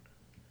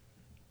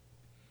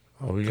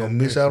 Oh, we Gonna got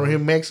miss out on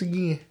him max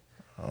again.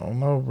 I don't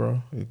know,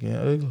 bro. It's getting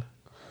ugly.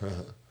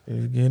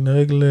 It's getting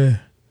ugly.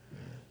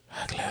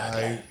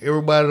 Alright,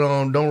 everybody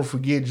don't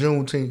forget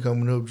Juneteenth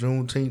coming up.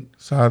 Juneteenth.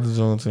 Shout out to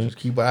Juneteenth.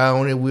 Keep an eye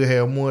on it. We'll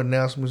have more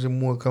announcements and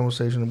more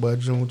conversation about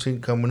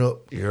Juneteenth coming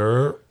up.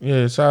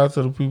 Yeah, shout out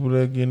to the people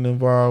that getting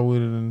involved with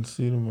it in the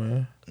city,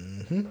 man.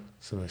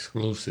 some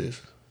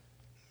exclusives.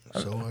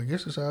 So I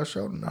guess it's our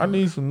show now. I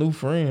need some new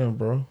friends,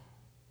 bro.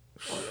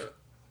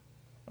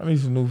 I need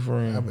some new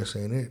friends. I've been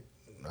saying it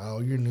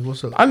all year, nigga.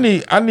 What's up? I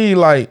need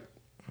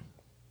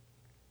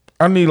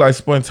like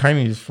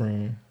spontaneous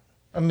friends.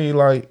 I need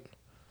like,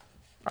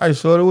 hey,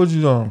 shorty, what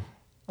you doing?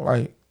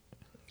 Like,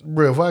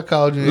 Bro, if I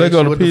called you, and let asked go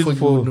you the what the pizza fuck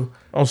you would for. do?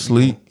 I'm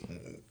sleep.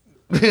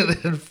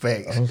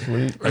 Facts. I'm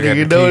sleep. I got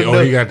Nigga, the no, kid. no.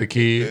 Oh, he got the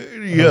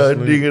kid. Yeah,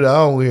 nigga, I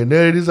don't hear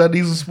none of this. I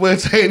need some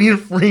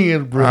spontaneous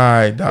friends, bro. All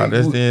right, dog.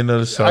 That's the end of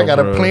the show. I got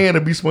bro. a plan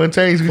to be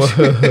spontaneous with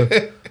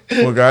you.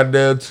 For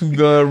goddamn Two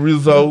Gun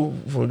Rizzo.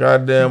 For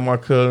goddamn my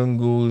cousin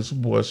Goose,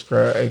 boy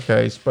Scrap,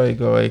 aka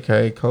Spago,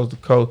 aka Coast to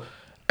Coast,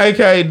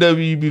 aka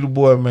WB the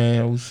boy,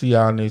 man. We'll see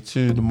y'all next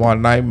Tuesday. Tomorrow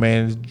night,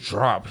 man.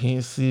 Drop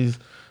hints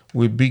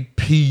with Big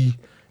P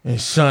and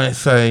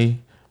Shay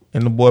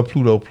and the boy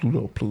Pluto.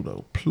 You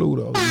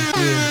feel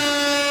me?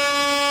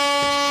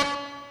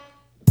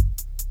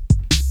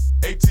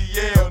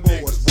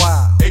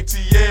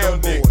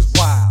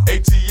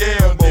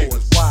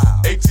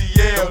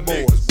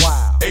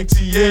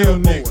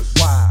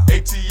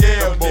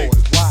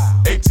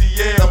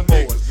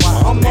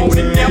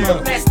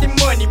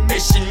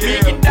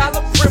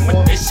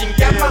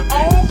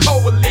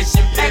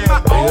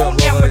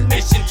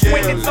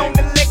 Benz on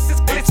the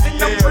Lexus glisten.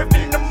 I'm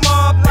dripping the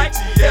mob like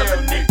hella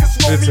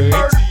niggas want me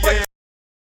murdered.